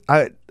was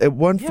at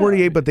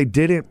 148, but they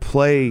didn't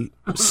play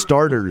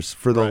starters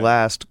for the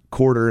last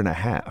quarter and a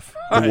half.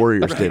 The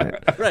Warriors didn't.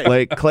 Right.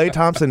 Like Klay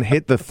Thompson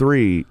hit the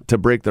 3 to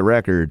break the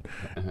record,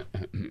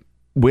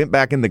 went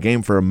back in the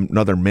game for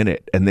another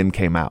minute, and then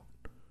came out.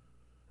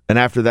 And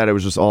after that, it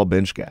was just all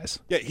bench guys.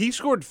 Yeah, he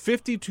scored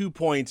 52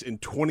 points in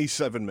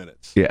 27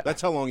 minutes. Yeah.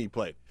 That's how long he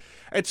played.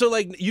 And so,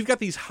 you've got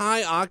these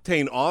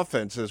high-octane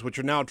offenses, which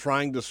are now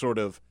trying to sort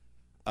of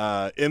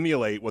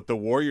emulate what the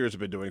Warriors have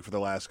been doing for the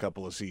last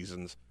couple of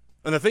seasons.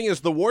 And the thing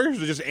is, the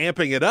Warriors are just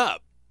amping it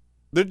up.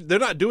 They're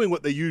not doing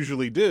what they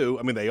usually do.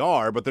 I mean, they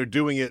are, but they're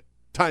doing it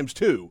times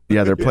 2.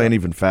 Yeah, they're playing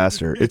even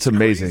faster. It's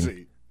amazing.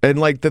 Crazy. And,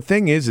 the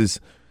thing is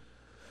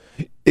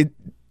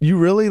you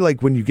really,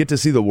 when you get to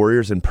see the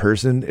Warriors in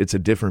person, it's a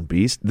different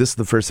beast. This is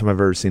the first time I've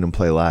ever seen them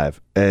play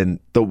live. And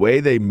the way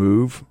they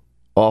move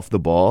off the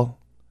ball,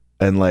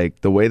 and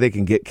the way they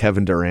can get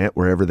Kevin Durant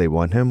wherever they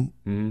want him.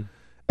 Mm-hmm.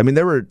 I mean,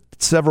 there were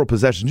several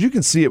possessions. You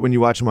can see it when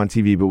you watch them on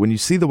TV, but when you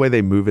see the way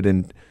they move it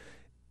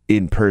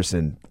in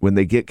person, when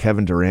they get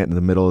Kevin Durant in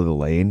the middle of the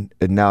lane,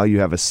 and now you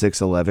have a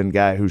 6'11"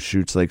 guy who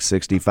shoots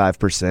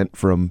 65%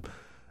 from,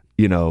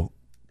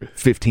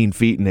 15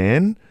 feet and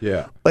in.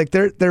 Yeah.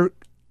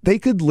 They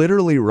could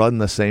literally run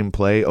the same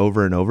play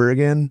over and over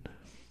again.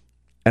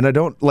 And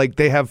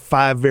they have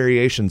 5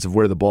 variations of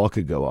where the ball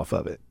could go off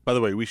of it. By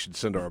the way, we should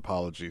send our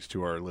apologies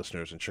to our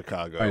listeners in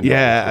Chicago.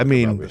 Yeah, I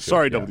mean,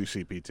 sorry,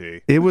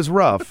 WCPT. It was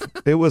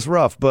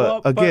rough.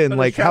 But again,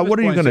 what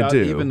are you going to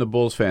do? Even the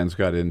Bulls fans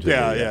got into it.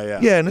 Yeah.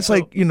 Yeah, and it's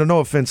no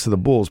offense to the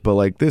Bulls,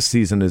 but this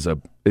season is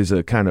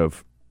a kind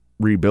of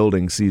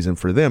rebuilding season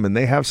for them, and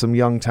they have some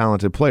young,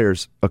 talented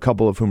players, a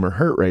couple of whom are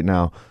hurt right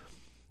now.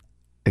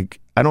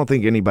 I don't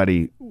think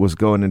anybody was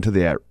going into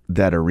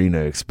that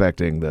arena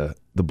expecting the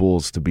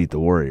Bulls to beat the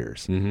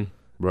Warriors. Mm-hmm.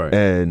 Right.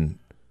 And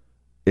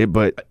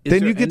but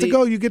then you get to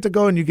go and you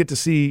get to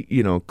see,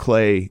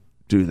 Klay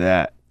do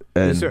that.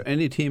 And is there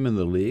any team in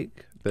the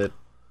league that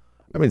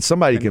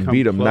somebody can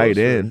beat them night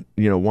in,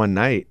 one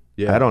night.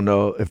 Yeah. I don't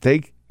know if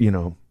they,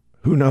 who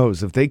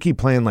knows if they keep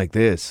playing like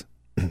this.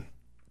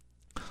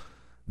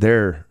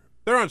 They're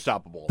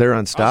unstoppable. They're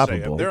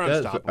unstoppable. They're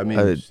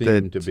unstoppable.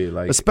 Seem to be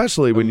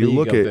especially when you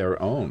look at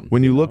their own.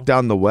 When you look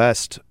down the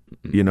West,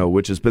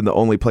 which has been the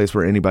only place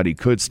where anybody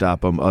could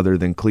stop them other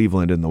than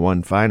Cleveland in the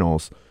one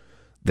finals,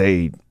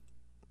 they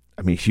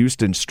I mean,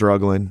 Houston's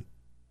struggling.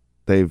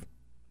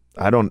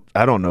 I don't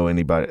know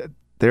anybody.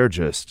 They're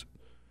just.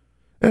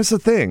 That's the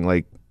thing.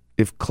 Like,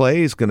 if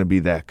Clay is going to be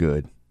that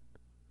good,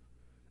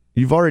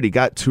 you've already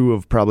got two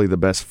of probably the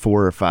best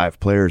 4 or 5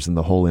 players in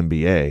the whole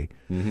NBA.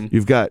 Mm-hmm.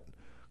 You've got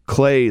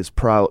Clay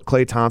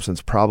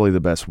Thompson's probably the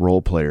best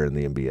role player in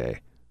the NBA.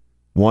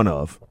 One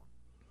of.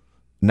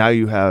 Now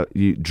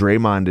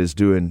Draymond is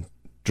doing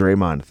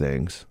Draymond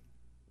things.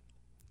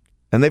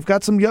 And they've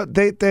got some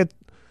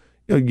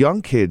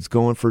young kids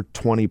going for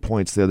 20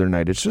 points the other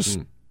night. It's just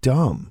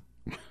dumb.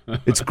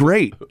 It's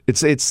great.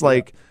 It's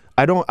like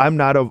I'm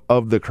not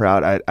of the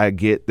crowd. I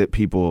get that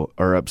people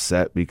are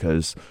upset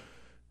because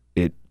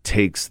it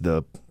takes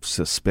the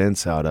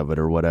suspense out of it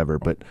or whatever.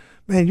 But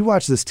man, you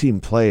watch this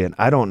team play, and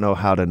I don't know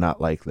how to not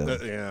like them.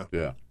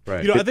 Yeah.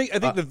 Right. You know, I think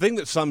the thing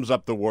that sums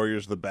up the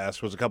Warriors the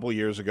best was a couple of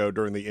years ago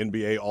during the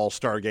NBA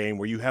All-Star Game,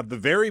 where you have the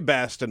very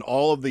best in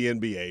all of the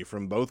NBA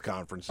from both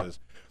conferences,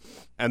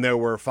 and there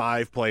were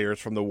 5 players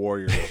from the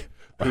Warriors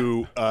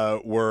who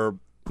were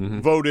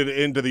voted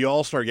into the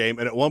All-Star Game,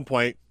 and at one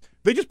point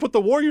they just put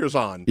the Warriors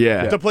on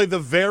to play the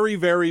very,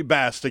 very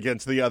best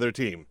against the other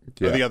tem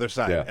or the other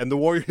side, and the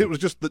Warriors. It was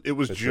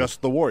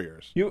just the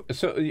Warriors. You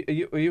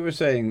were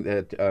saying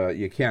that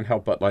you can't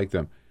help but like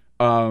them.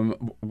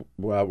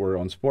 While we're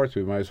on sports,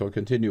 we might as well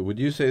continue. Would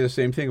you say the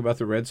same thing about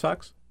the Red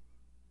Sox?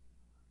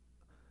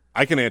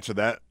 I can answer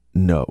that.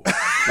 No.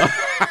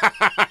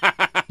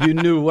 You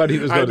knew what he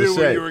was going to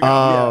say.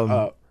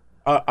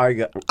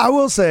 I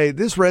will say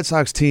this Red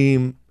Sox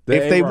team.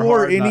 If they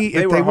wore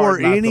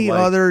any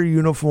other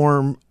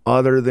uniform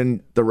other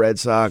than the Red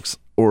Sox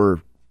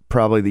or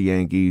probably the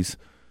Yankees,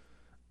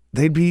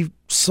 they'd be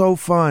so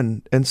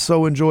fun and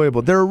so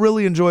enjoyable. They're a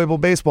really enjoyable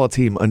baseball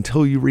team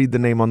until you read the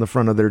name on the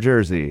front of their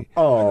jersey.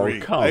 Oh,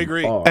 I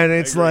agree. And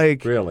it's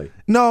like, really?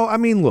 No, I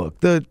mean, look,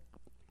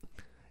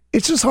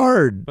 it's just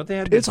hard. But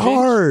it's jinx.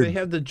 Hard. They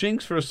had the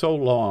jinx for so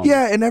long.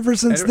 Yeah, and ever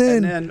since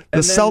then, the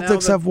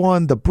Celtics have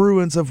won, the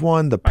Bruins have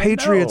won, the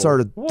Patriots are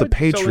the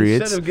Patriots.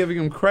 So instead of giving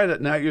them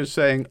credit, now you're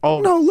saying,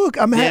 "Oh, no, look,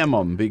 damn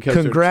them!" Because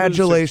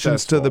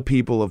congratulations to the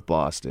people of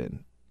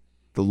Boston.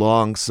 The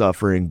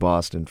long-suffering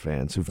Boston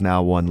fans who've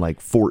now won like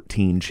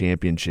 14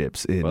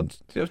 championships in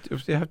you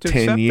have to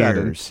 10 accept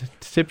years. That and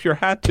tip your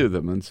hat to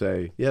them and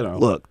say,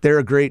 look, they're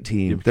a great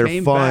team.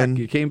 They're fun.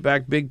 You came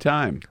back big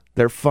time.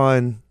 They're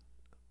fun.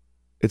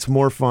 It's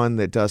more fun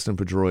that Dustin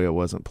Pedroia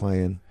wasn't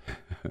playing.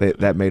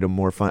 That made them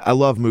more fun. I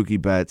love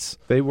Mookie Betts.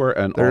 They're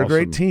a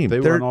great team.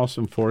 They're an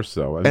awesome force,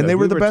 though. And they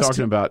were the best.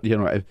 Talking about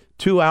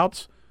 2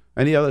 outs.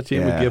 Any other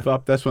team would give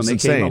up. That's when they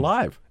came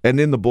alive. And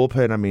in the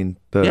bullpen, I mean,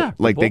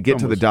 they get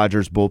to the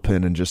Dodgers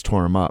bullpen and just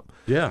tore them up.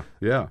 Yeah.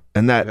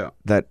 And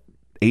that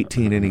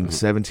 18 inning,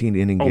 17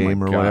 inning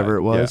game or whatever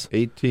it was.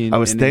 18 I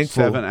was innings,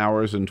 thankful, 7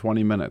 hours and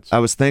 20 minutes. I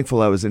was thankful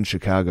I was in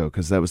Chicago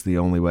because that was the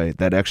only way.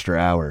 That extra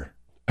hour.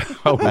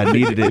 I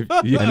needed it.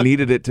 I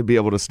needed it to be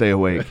able to stay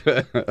awake.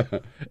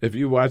 If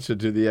you watched it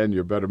to the end,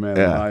 you're a better man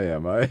than I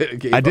am. I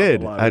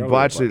did. I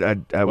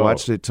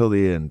watched it till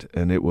the end,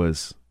 and it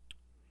was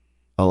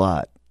a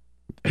lot.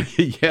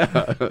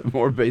 Yeah,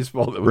 more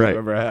baseball than we've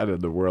ever had in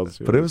the World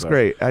Series. But it was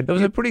great. It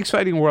was a pretty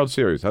exciting World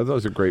Series. I thought it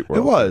was a great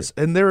World Series. It was,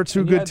 and there were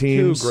two good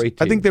teams. 2 great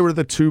teams. I think they were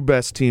the 2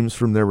 best teams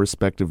from their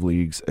respective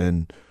leagues,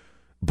 and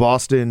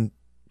Boston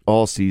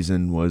all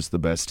season was the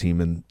best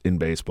team in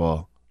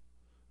baseball.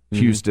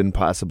 Mm-hmm. Houston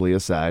possibly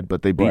aside,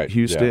 but they beat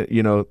Houston.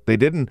 Yeah. They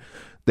didn't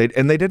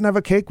have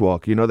a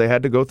cakewalk. They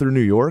had to go through New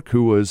York,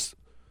 who was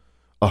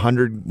a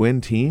 100-win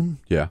team.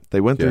 Yeah,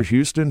 they went through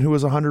Houston, who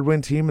was a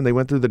 100-win team, and they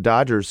went through the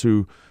Dodgers,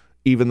 who,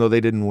 even though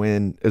they didn't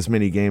win as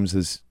many games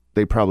as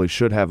they probably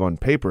should have on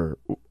paper,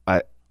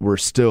 were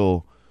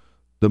still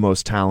the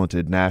most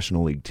talented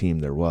National League team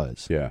there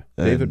was. Yeah,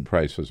 David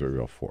Price was a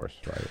real force,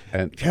 right?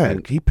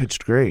 And he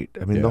pitched great.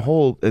 I mean,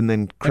 and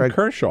then Craig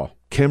Kershaw.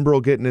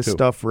 Kimbrel getting his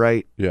stuff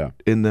right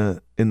in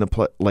the at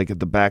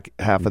the back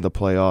half of the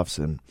playoffs,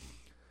 and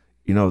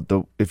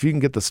if you can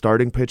get the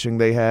starting pitching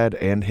they had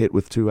and hit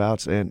with 2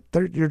 outs, and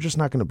you're just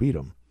not going to beat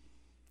them.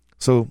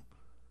 So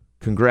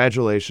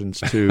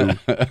congratulations to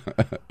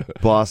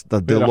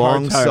Boston, the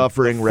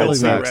long-suffering Red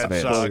Sox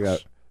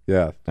fans.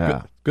 Yeah.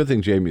 Good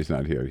thing Jamie's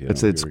not here.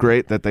 It's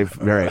great that they've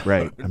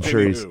right. I'm sure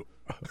he's.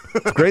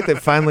 It's great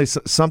that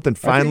something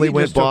finally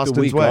went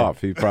Boston's way. Off.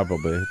 He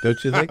probably,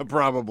 don't you think?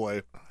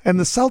 Probably. And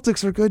the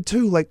Celtics are good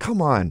too. Like,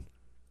 come on,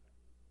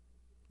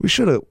 we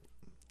should have.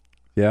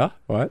 Yeah.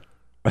 What?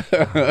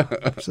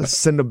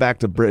 Just send them back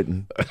to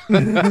Britain.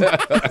 I'm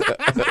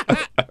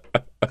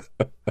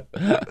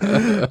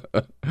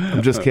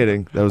just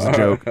kidding. That was a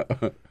joke.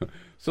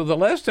 So the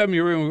last time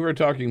you were in, we were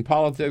talking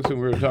politics and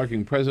we were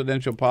talking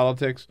presidential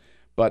politics,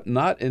 but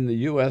not in the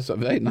U.S.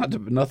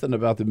 Nothing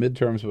about the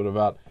midterms, but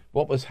about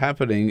what was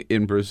happening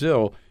in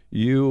Brazil.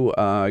 You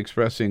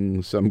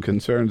expressing some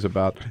concerns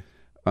about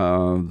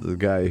the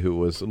guy who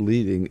was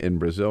leading in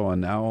Brazil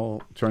and now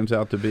turns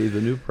out to be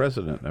the new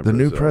president of Brazil.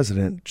 New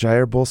president,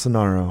 Jair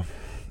Bolsonaro.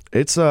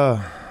 It's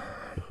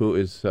who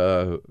is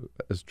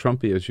as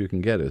Trumpy as you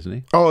can get, isn't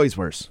he? Oh, he's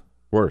worse.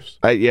 Worse.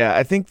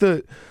 I think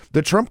the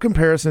Trump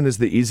comparison is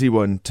the easy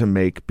one to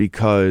make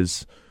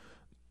because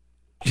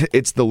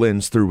it's the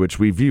lens through which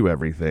we view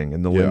everything,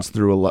 and the lens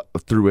through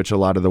which a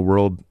lot of the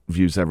world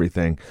views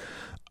everything.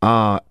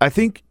 I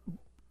think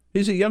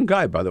he's a young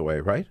guy, by the way,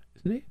 right?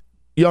 Isn't he?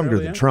 Younger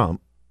than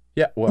Trump.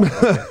 Yeah. Well,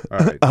 okay. All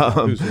right.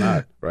 Who's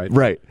not? Right.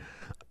 Right.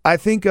 I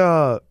think,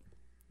 but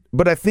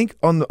I think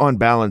on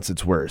balance,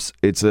 it's worse.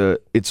 It's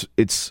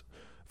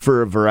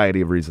for a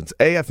variety of reasons.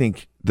 I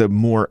think the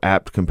more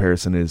apt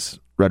comparison is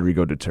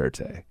Rodrigo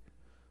Duterte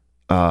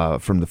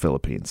from the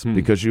Philippines,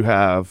 because you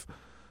have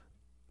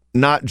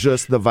not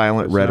just the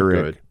violent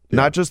rhetoric,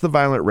 not just the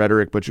violent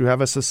rhetoric, but you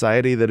have a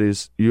society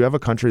you have a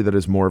country that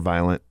is more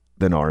violent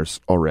than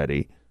ours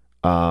already.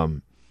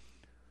 There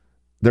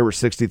were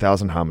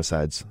 60,000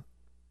 homicides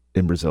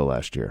in Brazil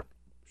last year.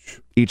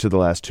 Each of the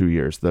last 2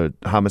 years, the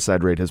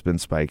homicide rate has been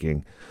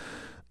spiking.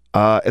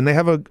 And they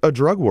have a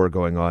drug war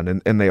going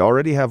on, and they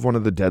already have one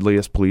of the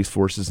deadliest police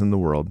forces in the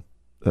world.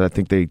 I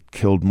think they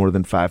killed more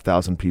than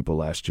 5,000 people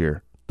last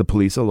year. The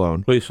police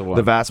alone.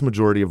 The vast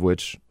majority of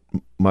which,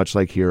 much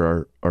like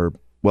here, are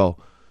well,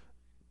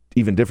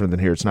 even different than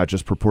here. It's not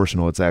just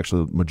proportional. It's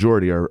actually the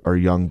majority are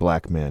young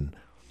black men.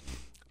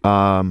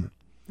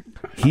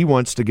 He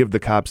wants to give the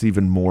cops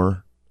even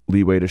more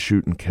leeway to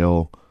shoot and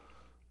kill.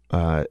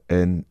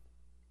 And,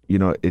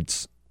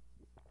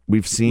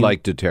 we've seen.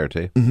 Like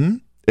Duterte. Mm-hmm.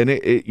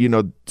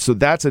 And so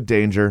that's a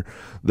danger.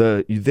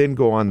 You then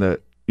go on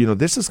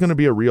this is going to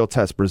be a real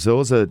test.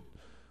 Brazil is a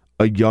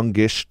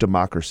youngish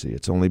democracy.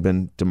 It's only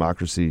been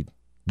democracy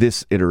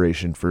this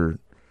iteration for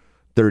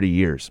 30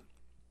 years.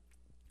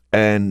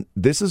 And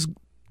this is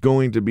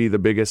going to be the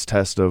biggest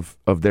test of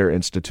their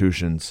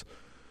institutions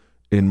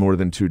in more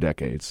than 2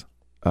 decades,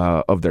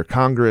 of their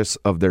Congress,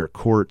 of their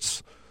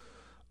courts,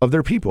 of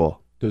their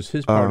people. Does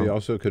his party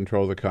also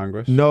control the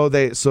Congress? No,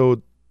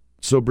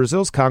 So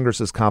Brazil's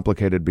Congress is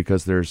complicated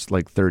because there's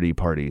like 30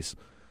 parties,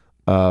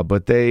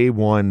 but they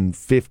won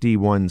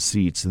 51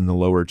 seats in the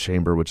lower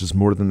chamber, which is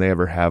more than they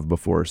ever have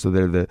before. So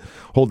they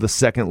hold the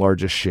second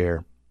largest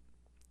share.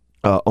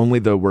 Only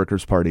the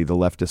Workers' Party, the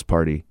leftist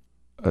party,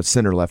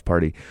 center-left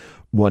party,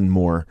 won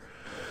more.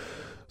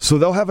 So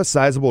they'll have a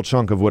sizable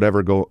chunk of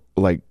whatever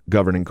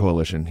governing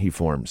coalition he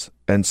forms,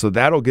 and so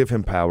that'll give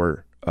him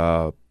power.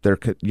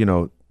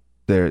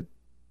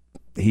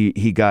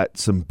 He got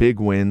some big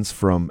wins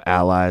from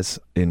allies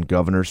in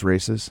governors'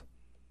 races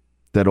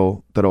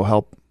that'll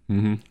help.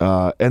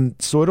 Mm-hmm. And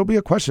so it'll be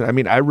a question. I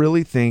mean, I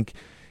really think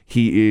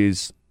he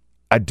is.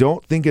 I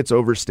don't think it's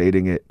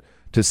overstating it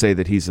to say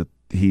that he's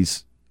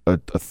a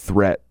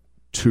threat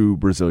to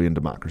Brazilian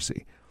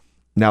democracy.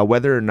 Now,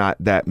 whether or not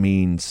that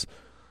means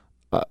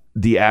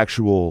the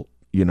actual,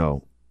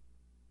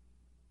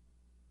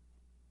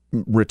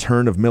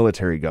 return of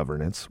military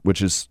governance,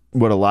 which is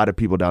what a lot of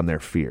people down there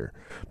fear,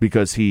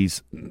 because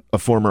he's a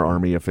former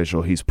army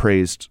official. He's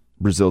praised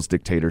Brazil's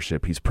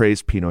dictatorship. He's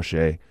praised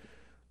Pinochet.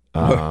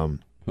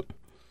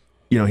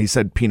 He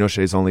said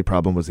Pinochet's only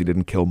problem was he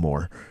didn't kill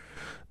more.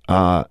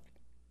 I've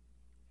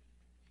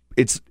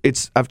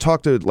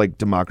talked to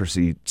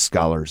democracy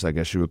scholars, I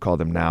guess you would call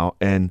them now,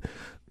 and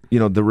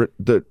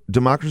the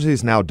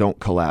democracies now don't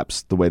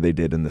collapse the way they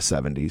did in the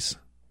 70s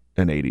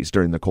and 80s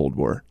during the Cold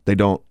War. They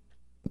don't.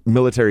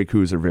 Military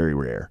coups are very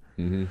rare.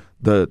 Mm-hmm.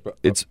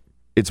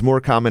 It's more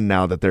common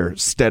now that they're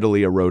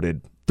steadily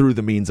eroded through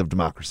the means of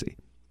democracy.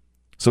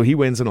 So he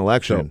wins an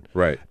election,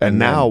 right? And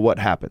now what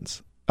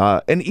happens?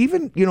 And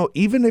even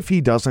if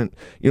he doesn't,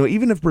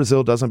 even if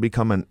Brazil doesn't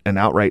become an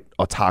outright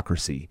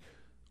autocracy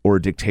or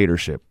a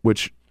dictatorship,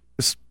 which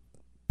is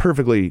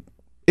perfectly,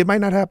 it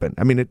might not happen.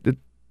 I mean, it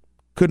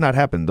could not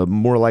happen. The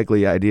more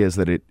likely idea is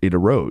that it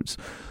erodes.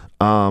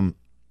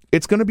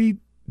 It's going to be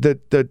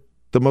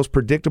the most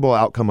predictable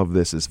outcome of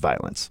this is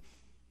violence,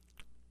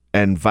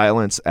 and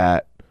violence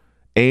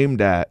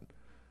aimed at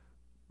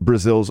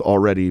Brazil's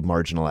already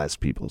marginalized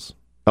peoples,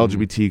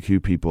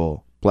 LGBTQ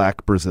people,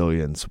 Black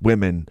Brazilians,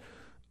 women,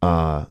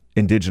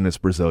 indigenous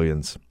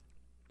Brazilians.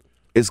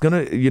 Is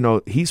gonna,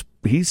 he's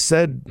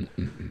said.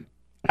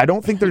 I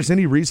don't think there's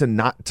any reason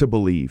not to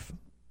believe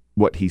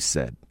what he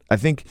said. I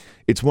think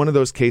it's one of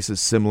those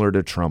cases similar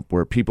to Trump,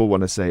 where people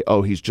want to say,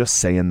 "Oh, he's just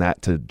saying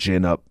that to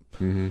gin up."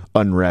 Mm-hmm.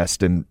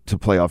 Unrest and to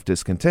play off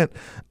discontent.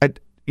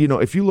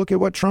 If you look at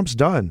what Trump's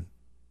done,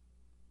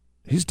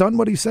 he's done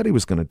what he said he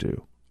was going to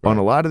do on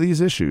a lot of these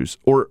issues,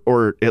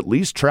 or at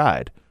least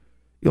tried.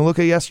 Look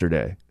at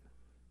yesterday.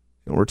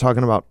 We're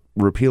talking about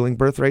repealing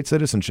birthright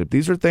citizenship.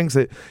 These are things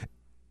that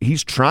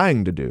he's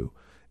trying to do.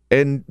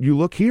 And you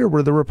look here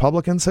where the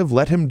Republicans have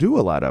let him do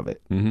a lot of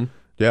it. Mm-hmm.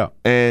 Yeah.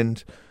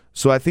 And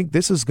so I think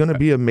this is going to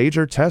be a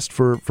major test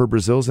for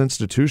Brazil's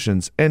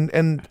institutions.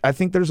 And I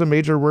think there's a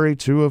major worry,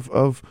 too,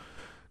 of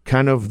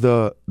kind of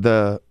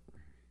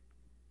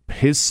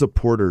his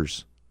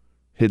supporters,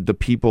 the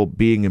people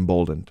being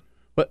emboldened.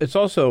 But it's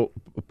also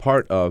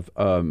part of,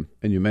 and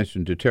you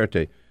mentioned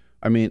Duterte,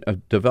 I mean, a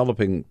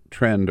developing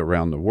trend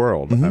around the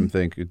world. Mm-hmm. I'm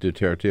thinking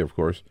Duterte, of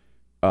course,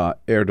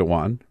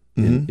 Erdogan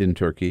in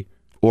Turkey,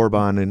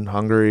 Orban in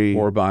Hungary.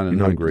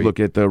 Look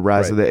at the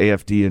rise of the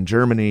AfD in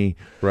Germany.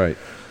 Right.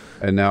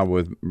 And now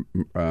with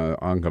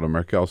Angela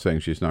Merkel saying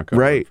she's not going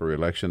to run for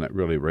re-election, that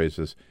really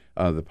raises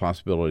the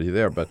possibility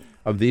there. But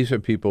these are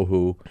people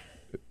who,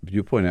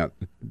 you point out,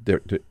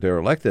 they're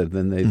elected,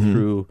 then they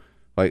threw,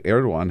 like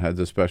Erdogan had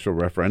the special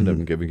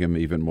referendum giving him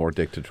even more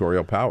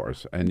dictatorial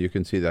powers. And you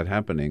can see that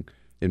happening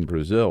in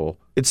Brazil.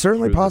 It's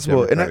certainly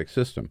possible. And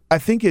system. I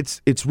think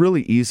it's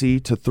really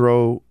easy to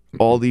throw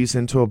all these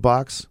into a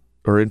box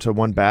or into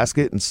one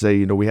basket and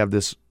say, we have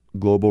this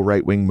global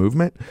right-wing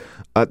movement.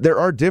 There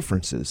are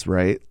differences,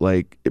 right?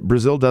 Like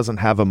Brazil doesn't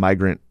have a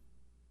migrant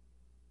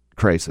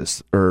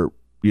crisis, or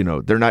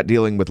they're not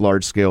dealing with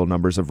large-scale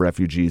numbers of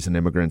refugees and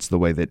immigrants the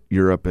way that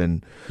Europe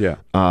and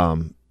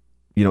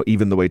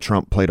even the way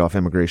Trump played off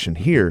immigration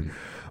here.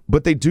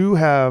 But they do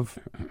have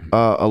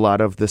a lot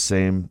of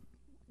the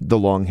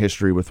long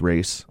history with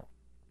race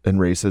and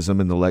racism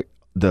and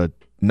the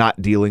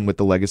not dealing with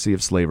the legacy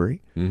of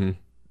slavery,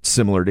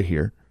 similar to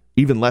here,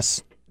 even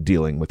less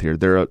dealing with here.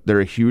 They're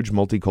a huge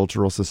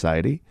multicultural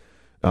society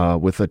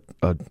with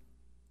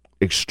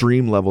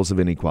extreme levels of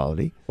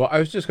inequality. Well, I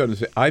was just going to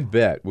say, I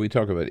bet we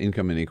talk about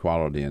income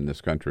inequality in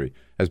this country,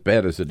 as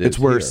bad as it is. It's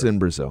worse here, in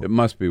Brazil. It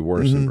must be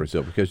worse in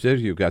Brazil, because there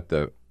you've got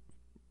the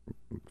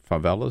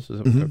favelas,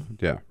 is it?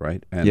 Yeah,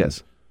 right. And,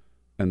 yes,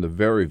 and the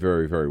very,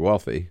 very, very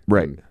wealthy,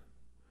 right?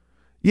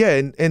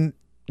 And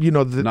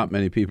not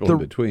many people in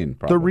between.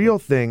 Probably. The real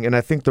thing, and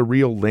I think the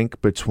real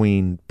link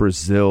between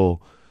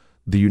Brazil,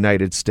 the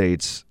United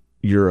States,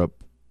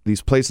 Europe,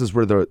 these places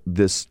where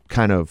this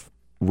kind of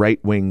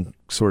right-wing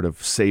sort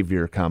of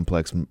savior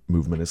complex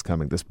movement is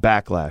coming, this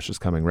backlash is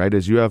coming, right?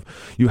 As you have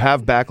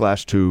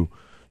backlash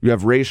you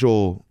have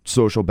racial,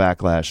 social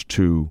backlash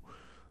to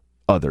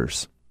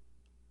others,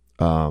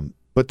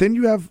 but then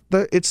you have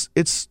it's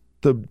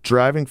the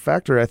driving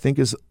factor, I think,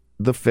 is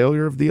the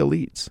failure of the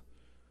elites.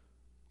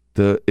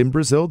 In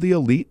Brazil, the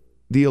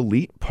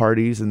elite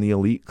parties and the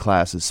elite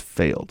classes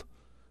failed.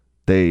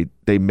 They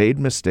made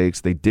mistakes.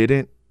 They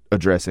didn't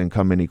address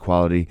income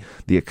inequality.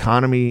 The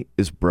economy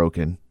is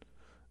broken.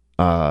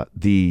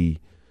 There's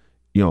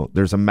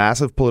a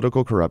massive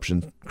political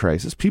corruption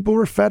crisis. People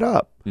were fed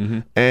up,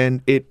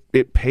 and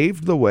it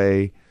paved the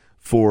way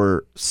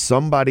for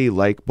somebody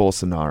like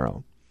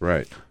Bolsonaro,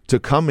 right, to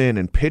come in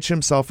and pitch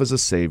himself as a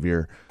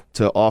savior,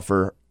 to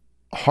offer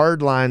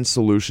hardline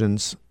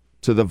solutions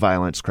to the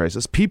violence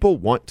crisis. People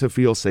want to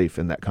feel safe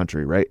in that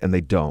country, right? And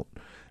they don't.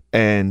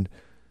 And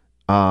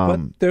but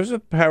there's a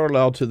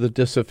parallel to the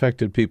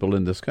disaffected people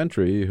in this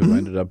country who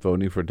ended up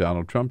voting for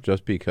Donald Trump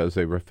just because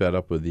they were fed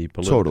up with the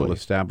political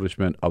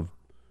establishment of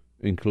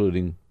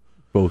including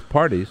both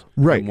parties.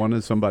 Right. And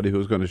wanted somebody who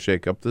was going to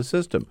shake up the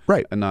system.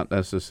 Right. And not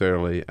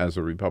necessarily as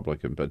a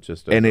Republican, but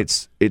just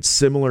as it's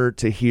similar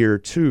to here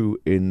too,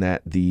 in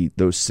that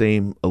those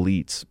same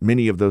elites,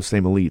 many of those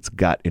same elites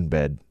got in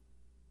bed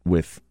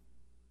with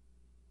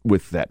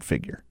that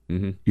figure.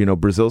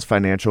 Brazil's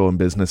financial and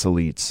business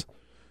elites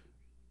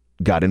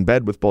got in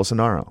bed with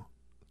Bolsonaro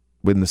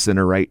when the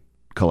center right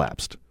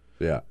collapsed.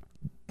 Yeah.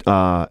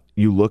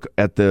 You look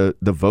at the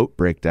vote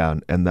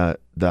breakdown, and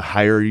the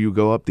higher you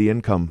go up the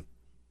income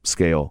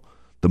scale,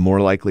 the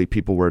more likely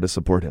people were to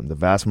support him. The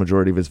vast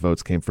majority of his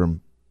votes came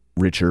from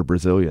richer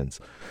Brazilians.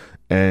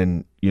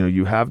 And,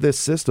 you have this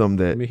system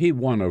that... he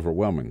won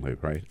overwhelmingly,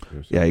 right?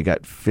 Yeah, he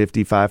got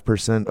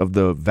 55% of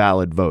the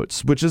valid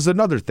votes, which is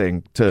another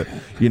thing to,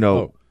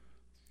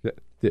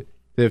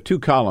 They have two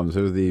columns.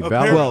 There's the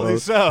valid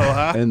votes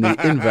and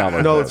the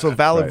invalid votes. So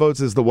valid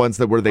votes is the ones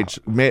that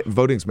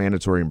voting's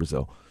mandatory in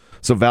Brazil.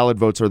 So valid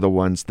votes are the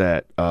ones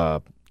that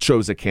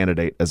chose a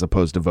candidate as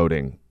opposed to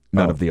voting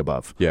none of the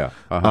above. Yeah.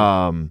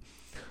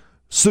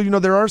 So,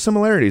 there are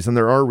similarities, and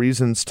there are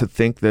reasons to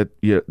think that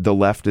the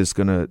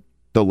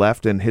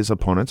left and his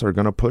opponents are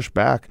going to push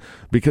back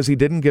because he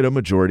didn't get a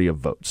majority of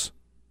votes,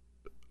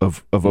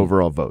 of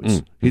overall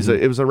votes.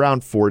 It was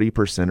around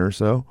 40% or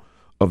so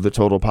of the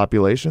total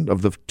population,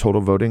 of the total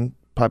voting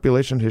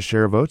population, his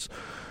share of votes.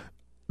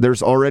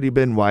 There's already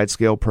been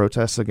wide-scale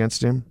protests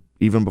against him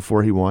even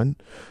before he won.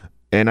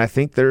 And I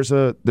think there's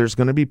going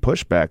to be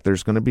pushback.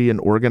 There's going to be an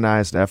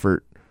organized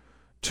effort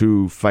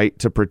to fight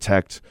to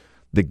protect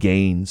the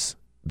gains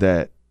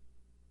that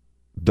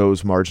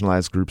those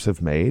marginalized groups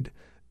have made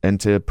and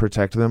to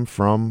protect them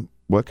from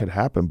what could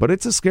happen. But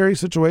it's a scary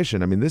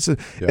situation. I mean, this is,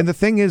 and the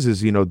thing is,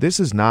 this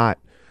is not,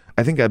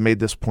 I think I made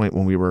this point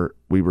when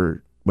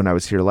when I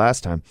was here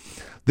last time,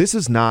 this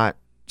is not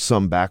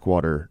some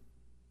backwater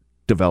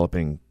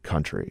developing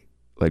country.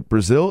 Like,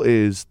 Brazil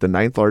is the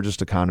 9th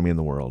largest economy in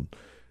the world.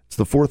 It's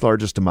the 4th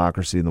largest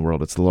democracy in the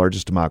world. It's the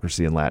largest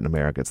democracy in Latin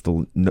America. It's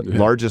the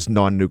largest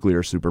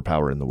non-nuclear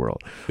superpower in the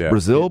world. Yeah.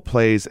 Brazil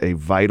plays a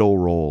vital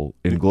role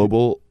in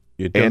global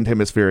and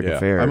hemispheric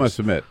affairs. I must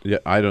admit,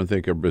 I don't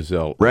think of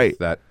Brazil as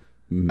that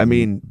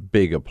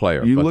big a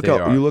player. You look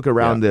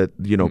around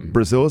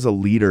Brazil is a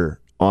leader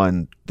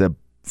on the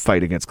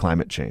fight against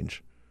climate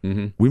change.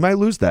 We might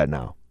lose that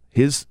now.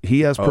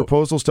 He has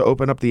proposals to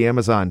open up the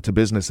Amazon to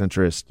business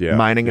interests,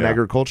 mining and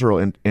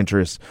agricultural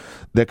interests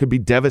that could be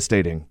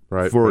devastating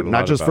for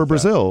not just for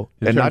Brazil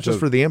and not just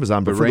for the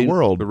Amazon, but for the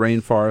world. The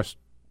rainforest,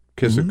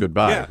 kiss it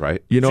goodbye,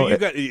 right? So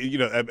you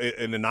got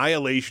an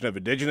annihilation of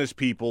indigenous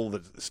people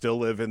that still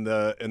live in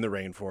the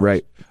rainforest,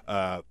 right?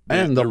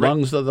 And the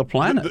lungs of the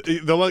planet.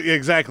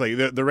 Exactly.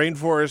 The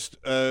rainforest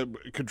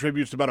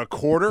contributes to about a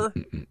quarter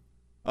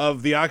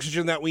of the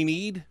oxygen that we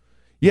need.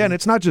 Yeah, and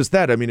it's not just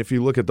that. I mean, if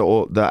you look at the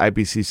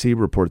IPCC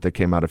report that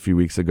came out a few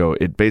weeks ago,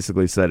 it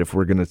basically said if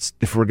we're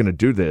gonna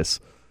do this,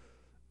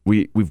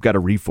 we've got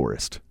to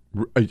reforest.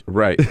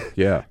 Right.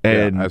 Yeah.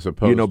 And as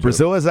opposed to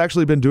Brazil has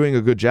actually been doing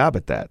a good job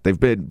at that.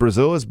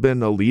 Brazil has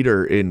been a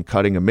leader in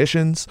cutting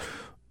emissions,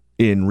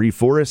 in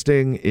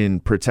reforesting, in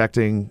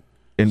protecting.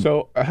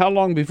 So, how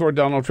long before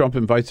Donald Trump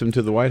invites him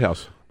to the White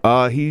House?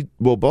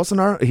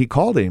 Bolsonaro, he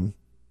called him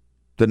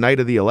the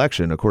night of the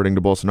election, according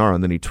to Bolsonaro,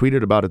 and then he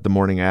tweeted about it the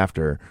morning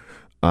after.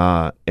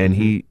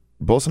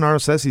 Bolsonaro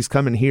says he's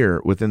coming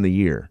here within the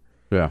year.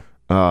 Yeah.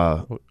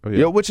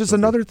 Which is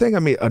another thing. I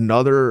mean,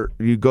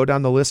 you go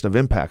down the list of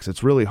impacts.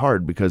 It's really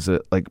hard because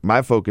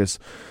my focus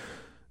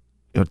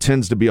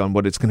tends to be on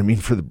what it's going to mean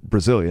for the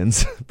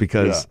Brazilians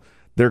because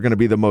they're going to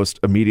be the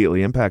most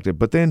immediately impacted.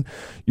 But then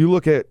you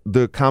look at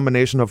the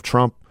combination of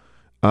Trump,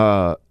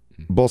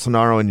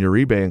 Bolsonaro, and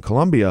Uribe in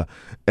Colombia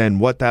and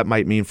what that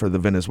might mean for the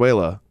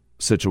Venezuela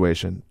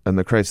situation and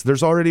the crisis.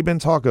 There's already been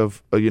talk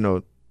of,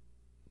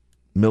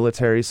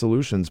 military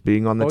solutions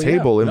being on the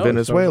table in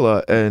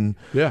Venezuela. And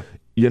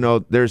you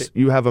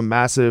have a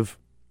massive,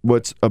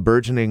 what's a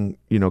burgeoning,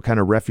 kind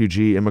of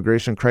refugee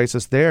immigration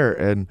crisis there.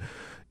 And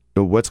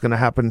what's going to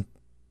happen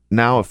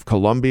now if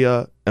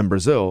Colombia and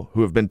Brazil,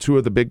 who have been two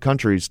of the big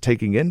countries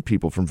taking in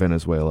people from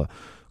Venezuela,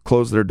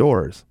 close their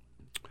doors?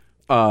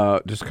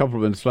 Just a couple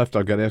of minutes left.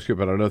 I've got to ask you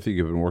about another thing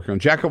you've been working on.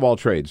 Jack of all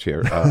trades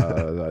here,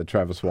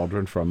 Travis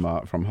Waldron from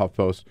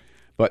HuffPost.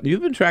 But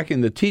you've been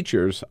tracking the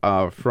teachers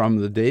from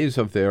the days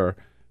of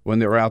when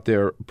they were out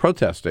there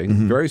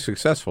protesting very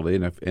successfully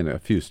in a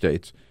few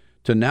states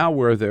to now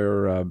where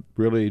they're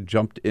really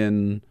jumped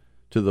in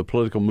to the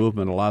political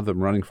movement, a lot of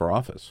them running for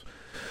office.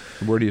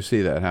 Where do you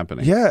see that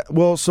happening? Yeah,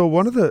 well, so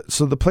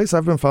the place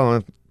I've been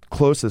following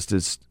closest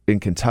is in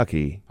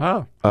Kentucky.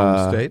 Oh,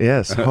 home state?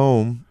 Yes,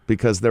 home,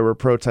 because there were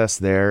protests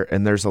there,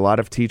 and there's a lot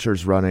of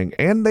teachers running.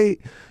 And they,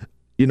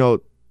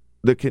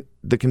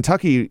 the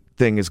Kentucky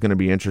thing is going to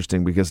be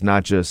interesting because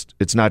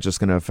it's not just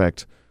going to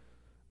affect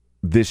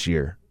this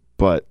year,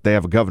 but they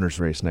have a governor's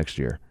race next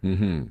year.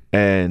 Mm-hmm.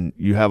 And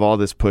you have all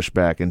this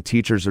pushback, and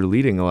teachers are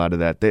leading a lot of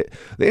that. The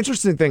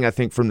interesting thing, I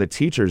think, from the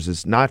teachers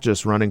is not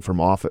just running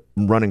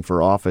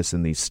for office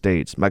in these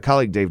states. My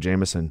colleague Dave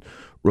Jamieson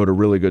wrote a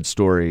really good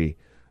story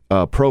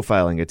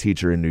profiling a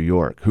teacher in New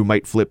York who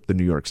might flip the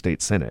New York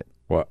State Senate.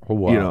 Wow,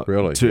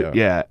 really?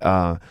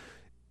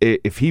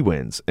 If he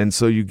wins. And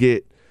so you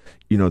get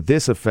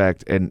this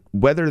effect, and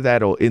whether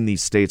that'll in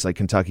these states like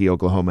Kentucky,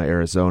 Oklahoma,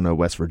 Arizona,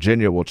 West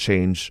Virginia will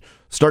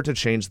start to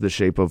change the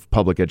shape of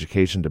public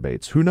education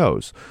debates. Who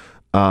knows?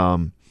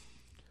 The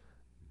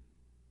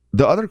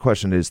other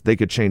question is they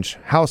could change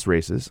House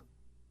races.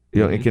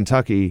 In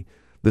Kentucky,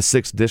 the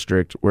 6th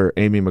district where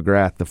Amy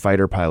McGrath, the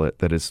fighter pilot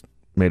that has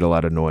made a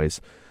lot of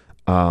noise,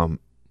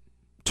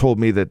 told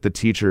me that the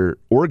teacher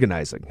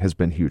organizing has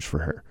been huge for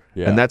her.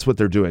 Yeah. And that's what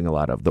they're doing a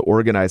lot of, the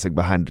organizing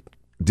behind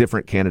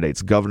different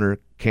candidates, governor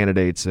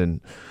candidates,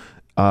 and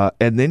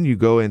then you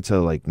go into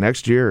like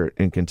next year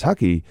in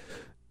Kentucky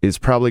is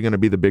probably going to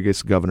be the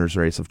biggest governor's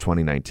race of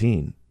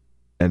 2019,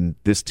 and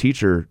this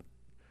teacher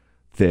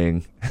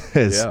thing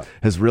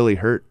has really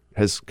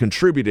has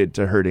contributed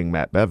to hurting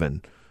Matt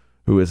Bevin,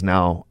 who is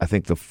now I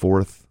think the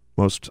 4th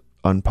most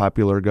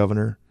unpopular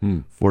governor,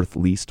 4th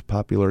least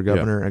popular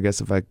governor, I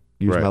guess if I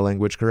use my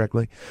language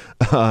correctly,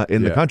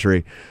 in the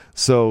country.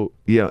 So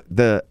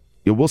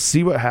we'll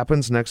see what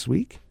happens next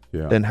week.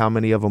 Yeah. And how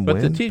many of them win.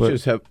 But the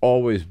teachers have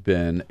always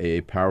been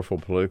a powerful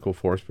political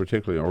force,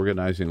 particularly on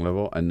organizing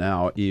level, and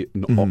now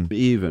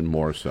even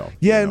more so.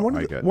 Yeah, and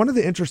one of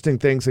the interesting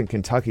things in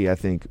Kentucky, I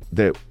think,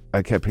 that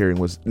I kept hearing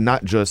was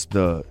not just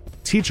the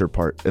teacher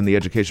part and the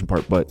education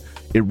part, but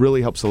it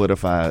really helped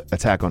solidify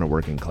attack on a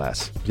working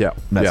class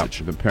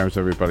message. Yeah, the parents,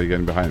 everybody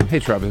getting behind it. Hey,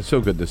 Travis, it's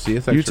so good to see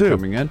you. Thanks for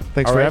coming in.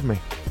 Thanks for having me.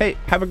 Hey,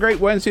 have a great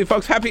Wednesday,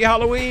 folks. Happy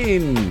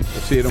Halloween. We'll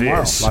see you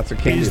tomorrow. This Lots of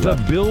candy is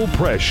left. The Bill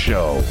Press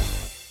Show.